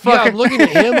problem, motherfucker? Yeah, I'm looking at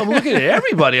him. I'm looking at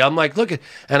everybody. I'm like,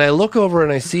 and I look over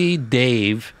and I see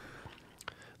Dave,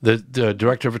 the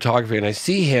director of photography, and I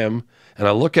see him, and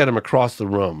I look at him across the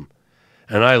room,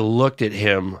 and I looked at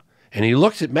him, and he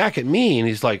looks back at me, and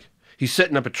he's like, he's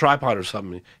setting up a tripod or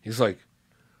something. He's like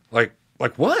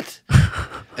what?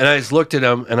 And I just looked at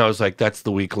him, and I was like, that's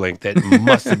the weak link. That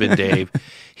must have been Dave.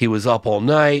 He was up all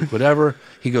night, whatever.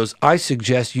 He goes, I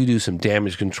suggest you do some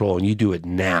damage control, and you do it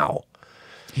now.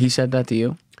 He said that to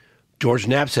you? George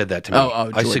Knapp said that to me.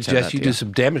 I suggest you do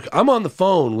some damage. I'm on the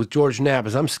phone with George Knapp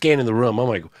as I'm scanning the room. I'm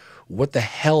like, what the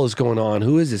hell is going on?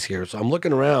 Who is this here? So I'm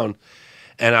looking around,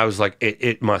 and I was like,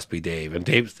 it must be Dave. And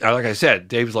Dave, like I said,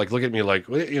 Dave's like, look at me like,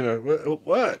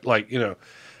 what? Like,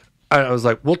 I was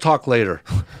like, we'll talk later.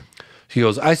 He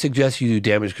goes, I suggest you do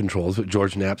damage control. That's what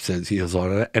George Knapp says. He goes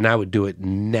on it, and I would do it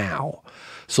now.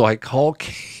 So I call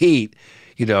Kate,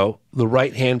 the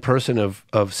right-hand person of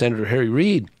Senator Harry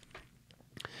Reid.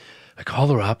 I call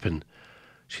her up, and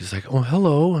she's like, oh,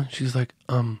 hello. And she's like,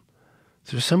 is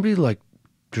there somebody like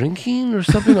drinking or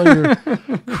something on your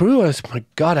crew? I said, my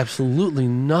God, absolutely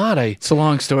not. It's a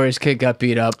long story. His kid got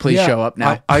beat up. Please show up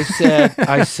now. I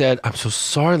said, I'm so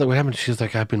sorry that what happened. She's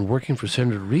like, I've been working for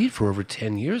Senator Reid for over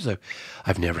 10 years.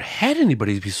 I've never had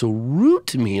anybody be so rude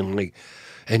to me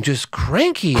and just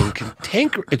cranky and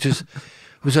cantankerous. It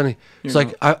was funny. It's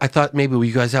like, I thought maybe were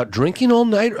you guys out drinking all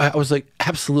night? I was like,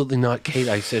 absolutely not, Kate.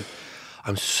 I said,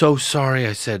 I'm so sorry.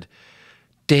 I said,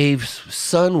 Dave's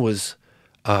son was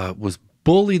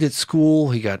bullied at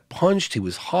school. He got punched. He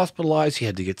was hospitalized. He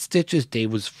had to get stitches.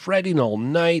 Dave was fretting all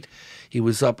night. He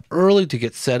was up early to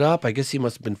get set up. I guess he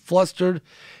must have been flustered.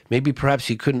 Maybe perhaps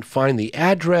he couldn't find the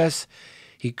address.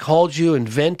 He called you and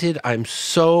vented. I'm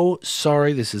so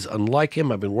sorry. This is unlike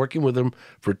him. I've been working with him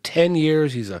for 10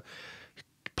 years. He's a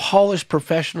polished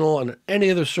professional under any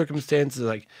other circumstances.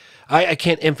 Like, I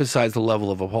can't emphasize the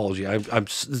level of apology.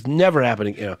 It's never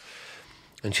happening, you know.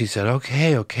 And she said,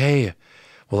 okay.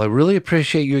 Well, I really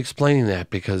appreciate you explaining that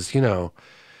because, you know,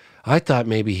 I thought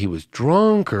maybe he was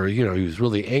drunk or, you know, he was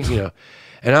really angry, you know.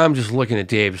 And I'm just looking at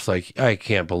Dave. It's like, I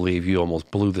can't believe you almost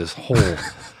blew this whole,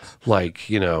 like,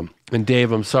 you know. And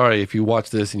Dave, I'm sorry if you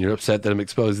watch this and you're upset that I'm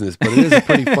exposing this, but it is a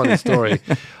pretty funny story.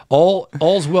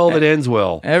 All's well that ends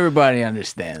well. Everybody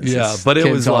understands. Yeah, but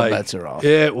it was like, bets are off.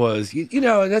 It was, you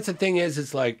know, and that's the thing is,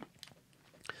 it's like,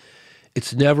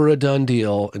 it's never a done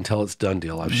deal until it's done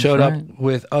deal. I've showed up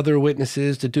with other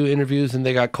witnesses to do interviews, and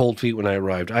they got cold feet when I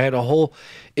arrived. I had a whole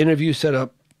interview set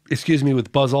up,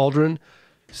 with Buzz Aldrin,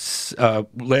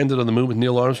 landed on the moon with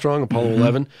Neil Armstrong, Apollo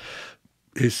 11.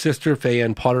 His sister, Faye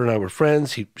Ann Potter, and I were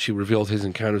friends. She revealed his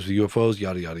encounters with UFOs,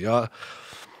 yada, yada, yada.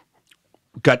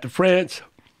 Got to France.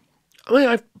 I mean,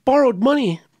 I borrowed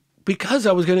money because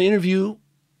I was going to interview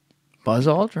Buzz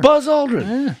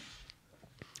Aldrin. Yeah.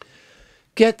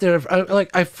 Get there.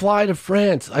 I fly to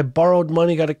France. I borrowed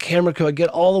money, got a camera crew. I get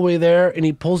all the way there, and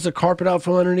he pulls the carpet out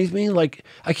from underneath me. Like,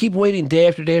 I keep waiting day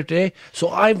after day after day. So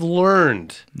I've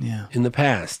learned in the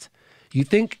past. You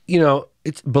think, you know,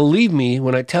 believe me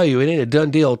when I tell you, it ain't a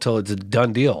done deal until it's a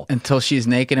done deal. Until she's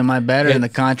naked in my bed and the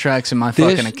contract's in my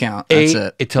fucking account. That's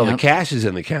it. Until the cash is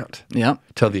in the account. Yep.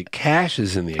 Until the cash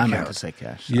is in the account. I meant to say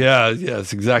cash.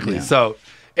 Yes, exactly. Yeah. So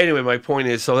anyway, my point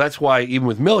is, so that's why even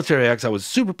with military acts, I was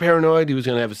super paranoid. He was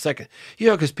going to have a second, you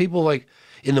know, because people like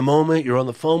in the moment, you're on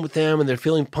the phone with them and they're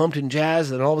feeling pumped and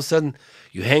jazzed. And all of a sudden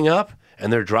you hang up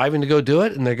and they're driving to go do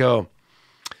it. And they go,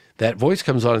 that voice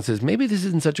comes on and says, maybe this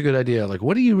isn't such a good idea. Like,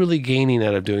 what are you really gaining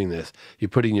out of doing this? You're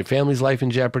putting your family's life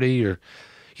in jeopardy. Or,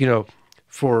 you know,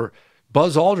 for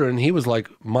Buzz Aldrin, he was like,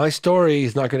 my story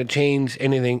is not going to change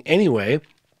anything anyway.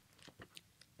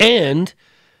 And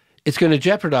it's going to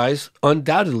jeopardize,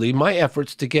 undoubtedly, my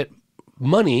efforts to get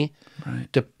money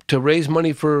to raise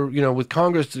money for, you know, with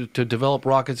Congress to develop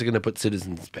rockets that are going to put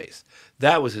citizens in space.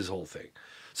 That was his whole thing.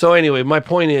 So anyway, my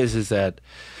point is that,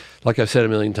 like I've said a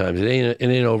million times, it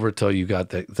ain't over till you got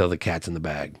the cat's in the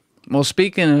bag. Well,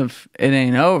 speaking of it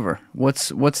ain't over,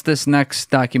 what's this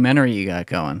next documentary you got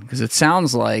going? Because it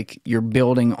sounds like you're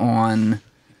building on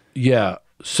the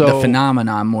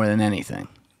phenomenon more than anything.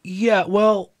 Yeah,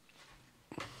 well,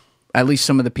 at least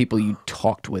some of the people you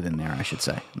talked with in there, I should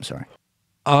say. I'm sorry.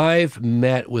 I've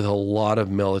met with a lot of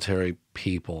military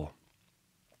people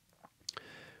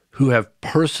who have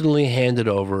personally handed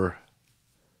over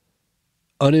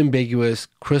unambiguous,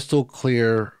 crystal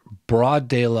clear, broad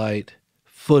daylight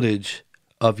footage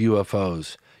of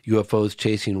UFOs. UFOs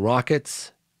chasing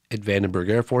rockets at Vandenberg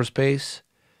Air Force Base,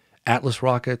 Atlas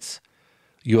rockets,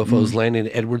 UFOs landing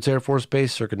at Edwards Air Force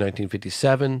Base circa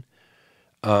 1957,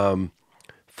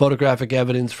 photographic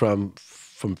evidence from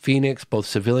Phoenix, both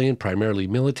civilian, primarily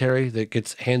military, that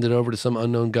gets handed over to some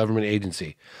unknown government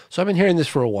agency. So I've been hearing this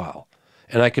for a while.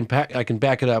 And I can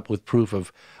back it up with proof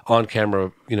of on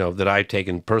camera, you know, that I've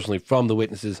taken personally from the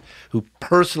witnesses who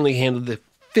personally handled the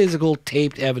physical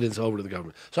taped evidence over to the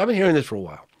government. So I've been hearing this for a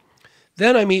while.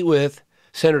 Then I meet with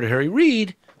Senator Harry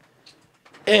Reid,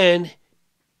 and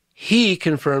he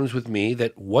confirms with me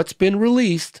that what's been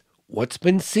released, what's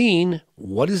been seen,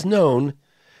 what is known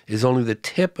is only the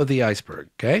tip of the iceberg.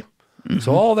 Okay,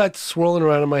 so all that's swirling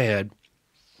around in my head.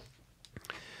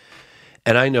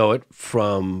 And I know it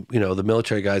from, you know, the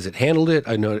military guys that handled it.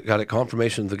 I know it got a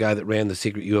confirmation of the guy that ran the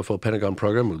secret UFO Pentagon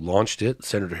program who launched it,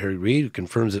 Senator Harry Reid, who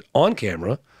confirms it on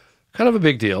camera. Kind of a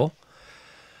big deal.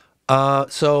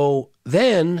 So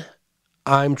then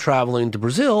I'm traveling to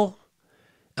Brazil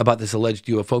about this alleged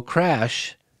UFO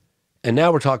crash. And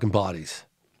now we're talking bodies.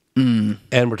 And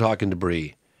we're talking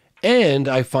debris. And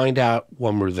I find out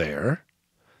when we're there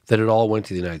that it all went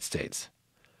to the United States.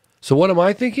 So what am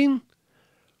I thinking?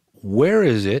 Where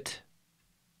is it?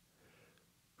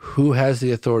 Who has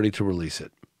the authority to release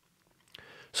it?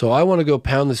 So I want to go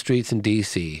pound the streets in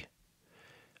D.C.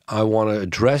 I want to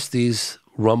address these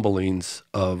rumblings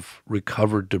of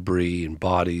recovered debris and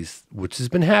bodies, which has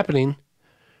been happening.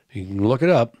 You can look it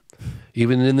up.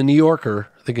 Even in the New Yorker,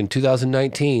 I think in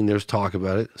 2019, there's talk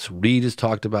about it. So Reid has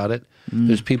talked about it.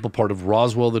 There's people part of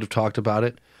Roswell that have talked about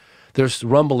it. There's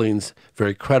rumblings,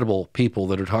 very credible people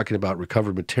that are talking about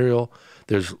recovered material.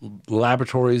 There's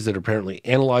laboratories that are apparently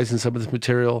analyzing some of this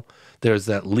material. There's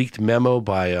that leaked memo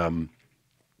by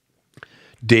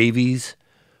Davies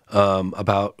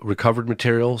about recovered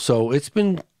material. So it's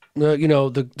been,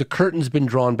 the curtain's been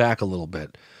drawn back a little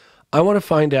bit. I want to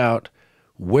find out,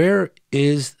 where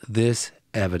is this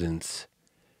evidence?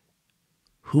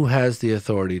 Who has the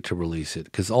authority to release it?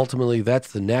 Because ultimately,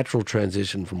 that's the natural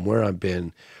transition from where I've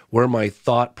been, where my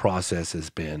thought process has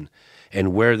been,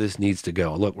 and where this needs to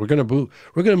go. Look, we're going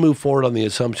to move forward on the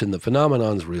assumption the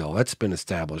phenomenon's real. That's been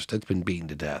established. That's been beaten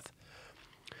to death.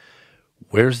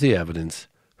 Where's the evidence?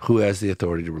 Who has the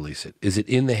authority to release it? Is it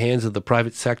in the hands of the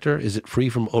private sector? Is it free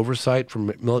from oversight from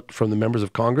the members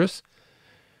of Congress?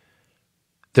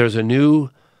 There's a new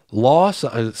law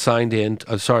signed in.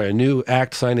 A new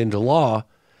act signed into law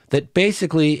that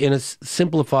basically, in a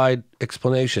simplified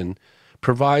explanation,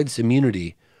 provides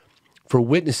immunity for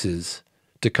witnesses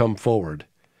to come forward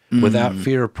without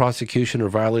fear of prosecution or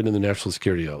violating the national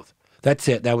security oath. That's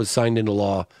it. That was signed into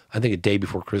law, I think, a day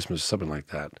before Christmas, something like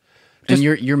that. And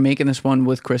you're making this one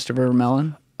with Christopher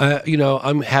Mellon?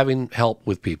 I'm having help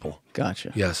with people.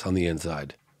 Gotcha. Yes, on the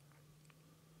inside.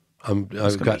 I've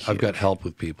got help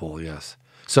with people. Yes.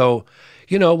 So,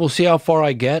 we'll see how far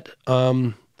I get.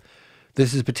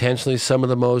 This is potentially some of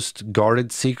the most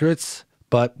guarded secrets,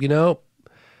 but we're not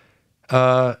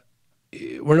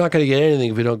going to get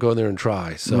anything if we don't go in there and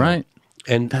try. So, right.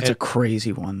 And that's a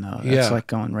crazy one, though. Yeah. That's like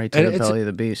going right to the belly of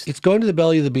the beast. It's going to the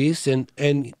belly of the beast, and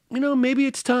maybe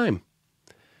it's time.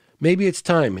 Maybe it's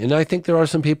time. And I think there are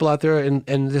some people out there, and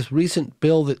this recent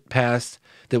bill that passed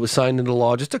that was signed into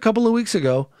law just a couple of weeks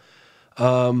ago,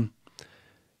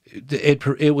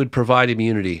 it would provide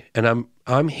immunity. And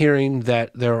I'm hearing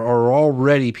that there are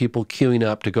already people queuing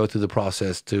up to go through the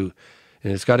process and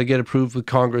it's got to get approved with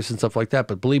Congress and stuff like that.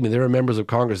 But believe me, there are members of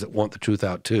Congress that want the truth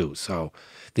out too. So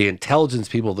the intelligence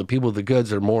people, the people with the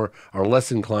goods are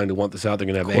less inclined to want this out. They're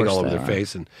going to have egg all over their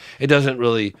face, and it doesn't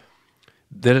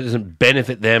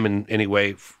benefit them in any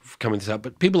way coming this out.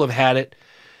 But people have had it.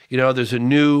 There's a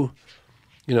new,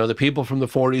 the people from the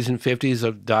 40s and 50s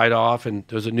have died off, and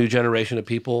there's a new generation of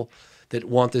people that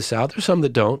want this out. There's some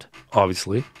that don't,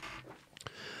 obviously.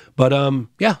 But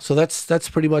so that's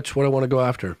pretty much what I want to go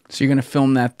after. So you're going to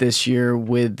film that this year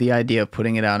with the idea of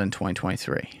putting it out in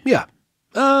 2023. Yeah.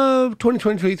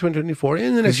 2023, 2024,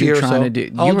 in the next year or so.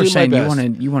 You were saying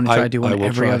you want to try to do one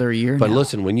every other year. But now.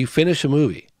 Listen, when you finish a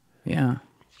movie,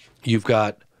 you've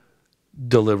got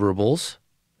deliverables.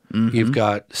 Mm-hmm. You've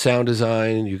got sound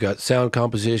design, you've got sound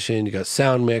composition, you got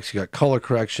sound mix, you got color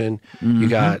correction,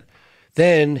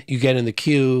 then you get in the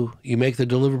queue, you make the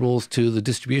deliverables to the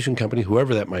distribution company,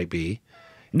 whoever that might be.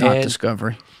 Not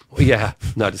Discovery. Yeah,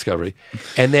 not Discovery.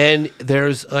 And then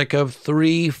there's like a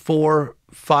 3, 4,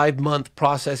 5 month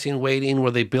processing waiting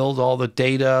where they build all the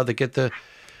data, they get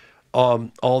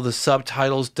all the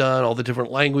subtitles done, all the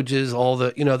different languages,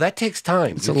 that takes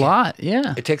time. It's a lot,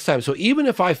 yeah. It takes time. So even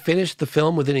if I finished the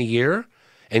film within a year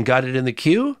and got it in the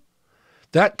queue,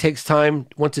 that takes time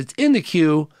once it's in the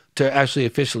queue to actually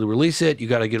officially release it. You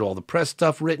got to get all the press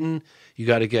stuff written.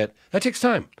 That takes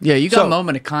time. Yeah, you got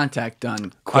Moment of Contact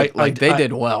done quick. They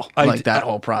did well, that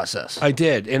whole process. I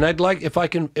did. And I'd like, if I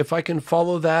can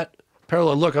follow that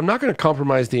parallel. Look, I'm not going to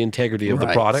compromise the integrity of the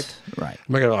product. Right.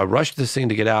 I'm not going to rush this thing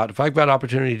to get out. If I've got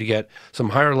opportunity to get some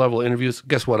higher level interviews,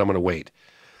 guess what? I'm going to wait.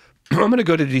 I'm going to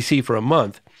go to DC for a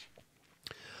month.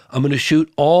 I'm going to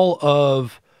shoot all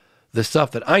of the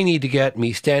stuff that I need to get,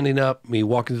 me standing up, me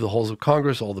walking through the halls of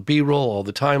Congress, all the B-roll, all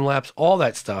the time lapse, all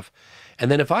that stuff. And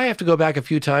then if I have to go back a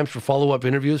few times for follow-up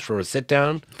interviews for a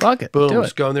sit-down, fuck it, boom, do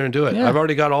just go in there and do it. Yeah. I've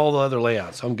already got all the other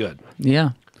layouts. I'm good.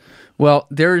 Yeah. Well,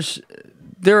 there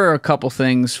are a couple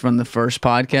things from the first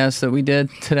podcast that we did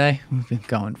today. We've been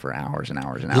going for hours and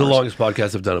hours and hours. The longest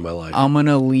podcast I've done in my life. I'm going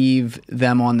to leave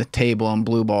them on the table and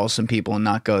blue ball some people and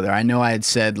not go there. I know I had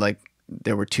said,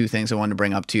 there were 2 things I wanted to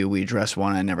bring up to you. We addressed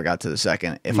one. I never got to the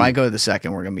second. If I go to the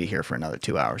second, we're going to be here for another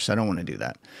 2 hours. So I don't want to do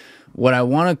that. What I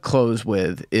want to close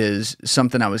with is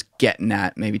something I was getting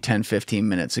at maybe 10, 15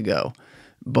 minutes ago,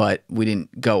 but we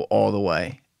didn't go all the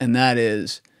way. And that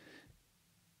is,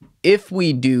 if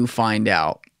we do find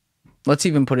out, let's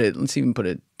even put a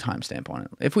timestamp on it.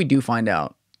 If we do find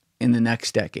out in the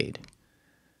next decade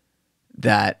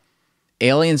that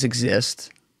aliens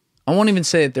exist, I won't even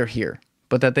say that they're here,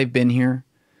 but that they've been here,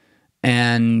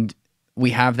 and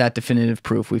we have that definitive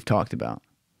proof we've talked about.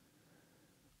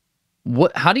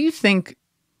 How do you think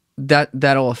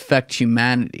that'll affect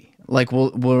humanity?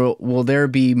 Will there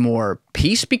be more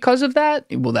peace because of that?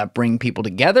 Will that bring people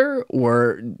together?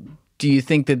 Or do you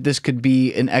think that this could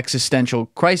be an existential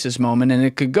crisis moment, and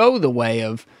it could go the way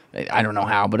of, I don't know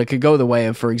how, but it could go the way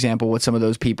of, for example, what some of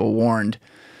those people warned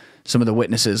some of the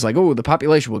witnesses, like, oh, the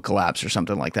population would collapse or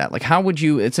something like that. Like, how would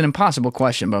you, it's an impossible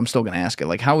question, but I'm still going to ask it.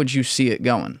 Like, how would you see it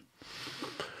going?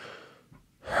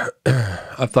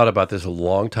 I've thought about this a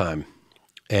long time.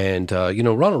 And, you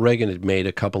know, Ronald Reagan had made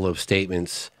a couple of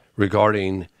statements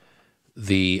regarding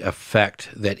the effect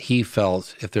that he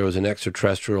felt if there was an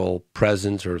extraterrestrial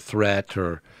presence or threat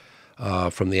or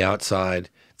from the outside,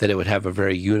 that it would have a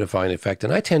very unifying effect.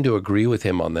 And I tend to agree with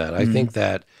him on that. I think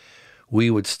that we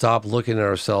would stop looking at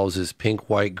ourselves as pink,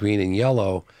 white, green, and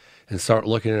yellow and start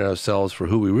looking at ourselves for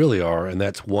who we really are, and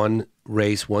that's one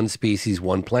race, one species,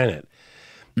 one planet.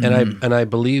 And I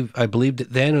believed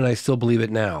it then, and I still believe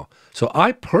it now. So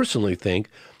I personally think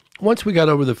once we got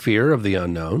over the fear of the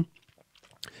unknown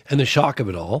and the shock of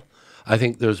it all, I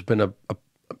think there's been a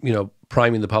you know,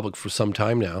 priming the public for some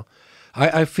time now.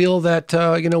 I feel that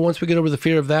you know, once we get over the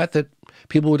fear of that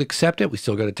people would accept it. We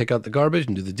still got to take out the garbage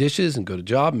and do the dishes and go to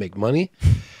job and make money,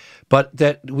 but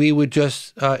that we would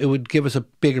just it would give us a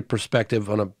bigger perspective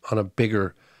on a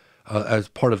bigger as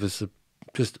part of this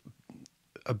just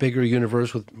a bigger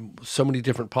universe with so many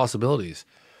different possibilities.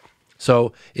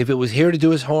 So if it was here to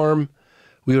do us harm,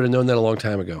 we would have known that a long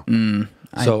time ago.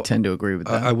 I tend to agree with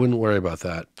that. I wouldn't worry about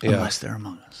that. Unless they're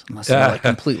among us. Unless they're like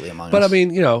completely among us. But I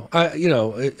mean, you know,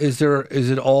 is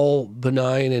it all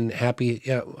benign and happy?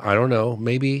 Yeah, I don't know.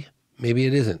 Maybe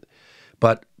it isn't.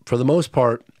 But for the most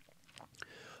part,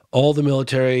 all the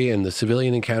military and the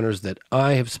civilian encounters that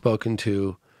I have spoken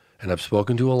to, and I've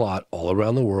spoken to a lot all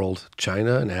around the world,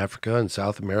 China and Africa and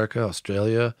South America,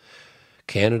 Australia,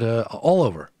 Canada, all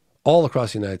over, all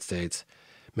across the United States,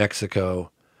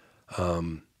 Mexico,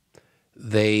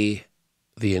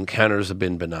 the encounters have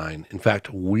been benign. In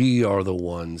fact, we are the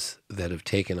ones that have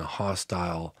taken a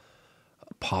hostile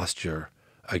posture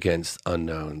against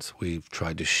unknowns. We've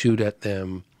tried to shoot at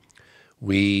them.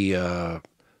 Maybe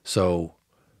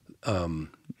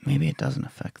it doesn't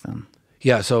affect them.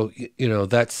 Yeah, so you know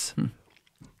that's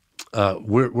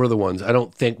we're the ones. I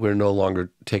don't think we're no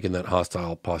longer taking that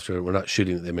hostile posture. We're not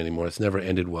shooting at them anymore. It's never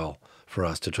ended well for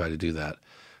us to try to do that.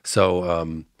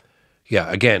 So yeah,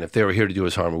 again, if they were here to do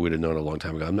us harm, we would have known a long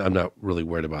time ago. I'm not really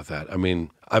worried about that. I mean,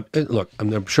 look,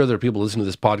 I'm sure there are people listening to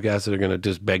this podcast that are going to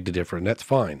just beg to differ, and that's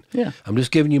fine. Yeah, I'm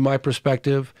just giving you my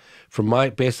perspective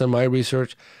based on my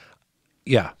research.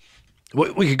 Yeah.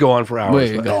 We could go on for hours.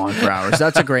 We could go on for hours.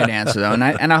 That's a great answer, though, and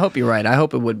I hope you're right. I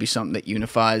hope it would be something that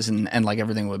unifies, and like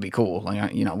everything would be cool.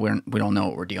 Like, you know, we don't know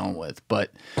what we're dealing with,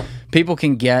 but people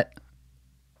can get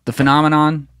the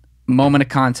phenomenon, moment of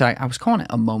contact. I was calling it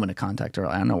a moment of contact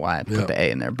earlier. I don't know why I put the A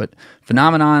in there, but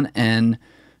phenomenon and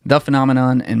the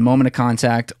phenomenon and moment of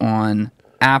contact on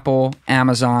Apple,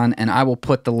 Amazon, and I will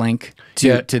put the link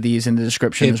to these in the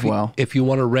description as well. If you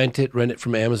want to rent it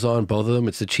from Amazon, both of them,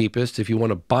 it's the cheapest. If you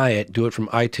want to buy it, do it from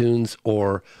iTunes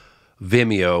or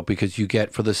Vimeo, because you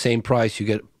get, for the same price, you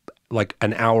get like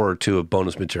an hour or two of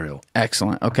bonus material.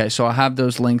 Excellent. Okay, so I'll have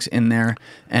those links in there,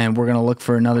 and we're going to look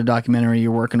for another documentary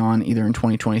you're working on either in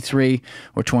 2023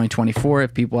 or 2024.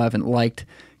 If people haven't liked,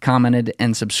 commented,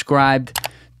 and subscribed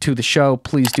to the show,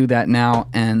 please do that now,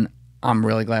 and I'm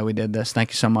really glad we did this. Thank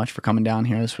you so much for coming down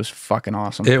here. This was fucking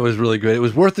awesome. It was really great. It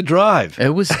was worth the drive.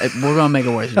 We're going to make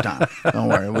it worth your time. Don't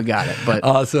worry. We got it. But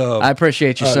awesome. I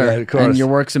appreciate you, sir. Yeah, of course. And your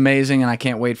work's amazing, and I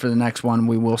can't wait for the next one.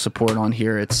 We will support on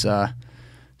here. It's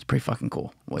pretty fucking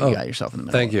cool what you got yourself in the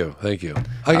middle of. Thank you.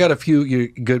 I got a few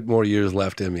good more years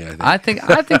left in me, I think.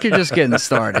 I think you're just getting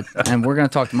started, and we're going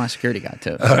to talk to my security guy,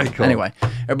 too. So, all right, cool. Anyway,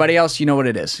 everybody else, you know what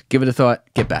it is. Give it a thought.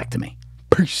 Get back to me.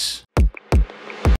 Peace.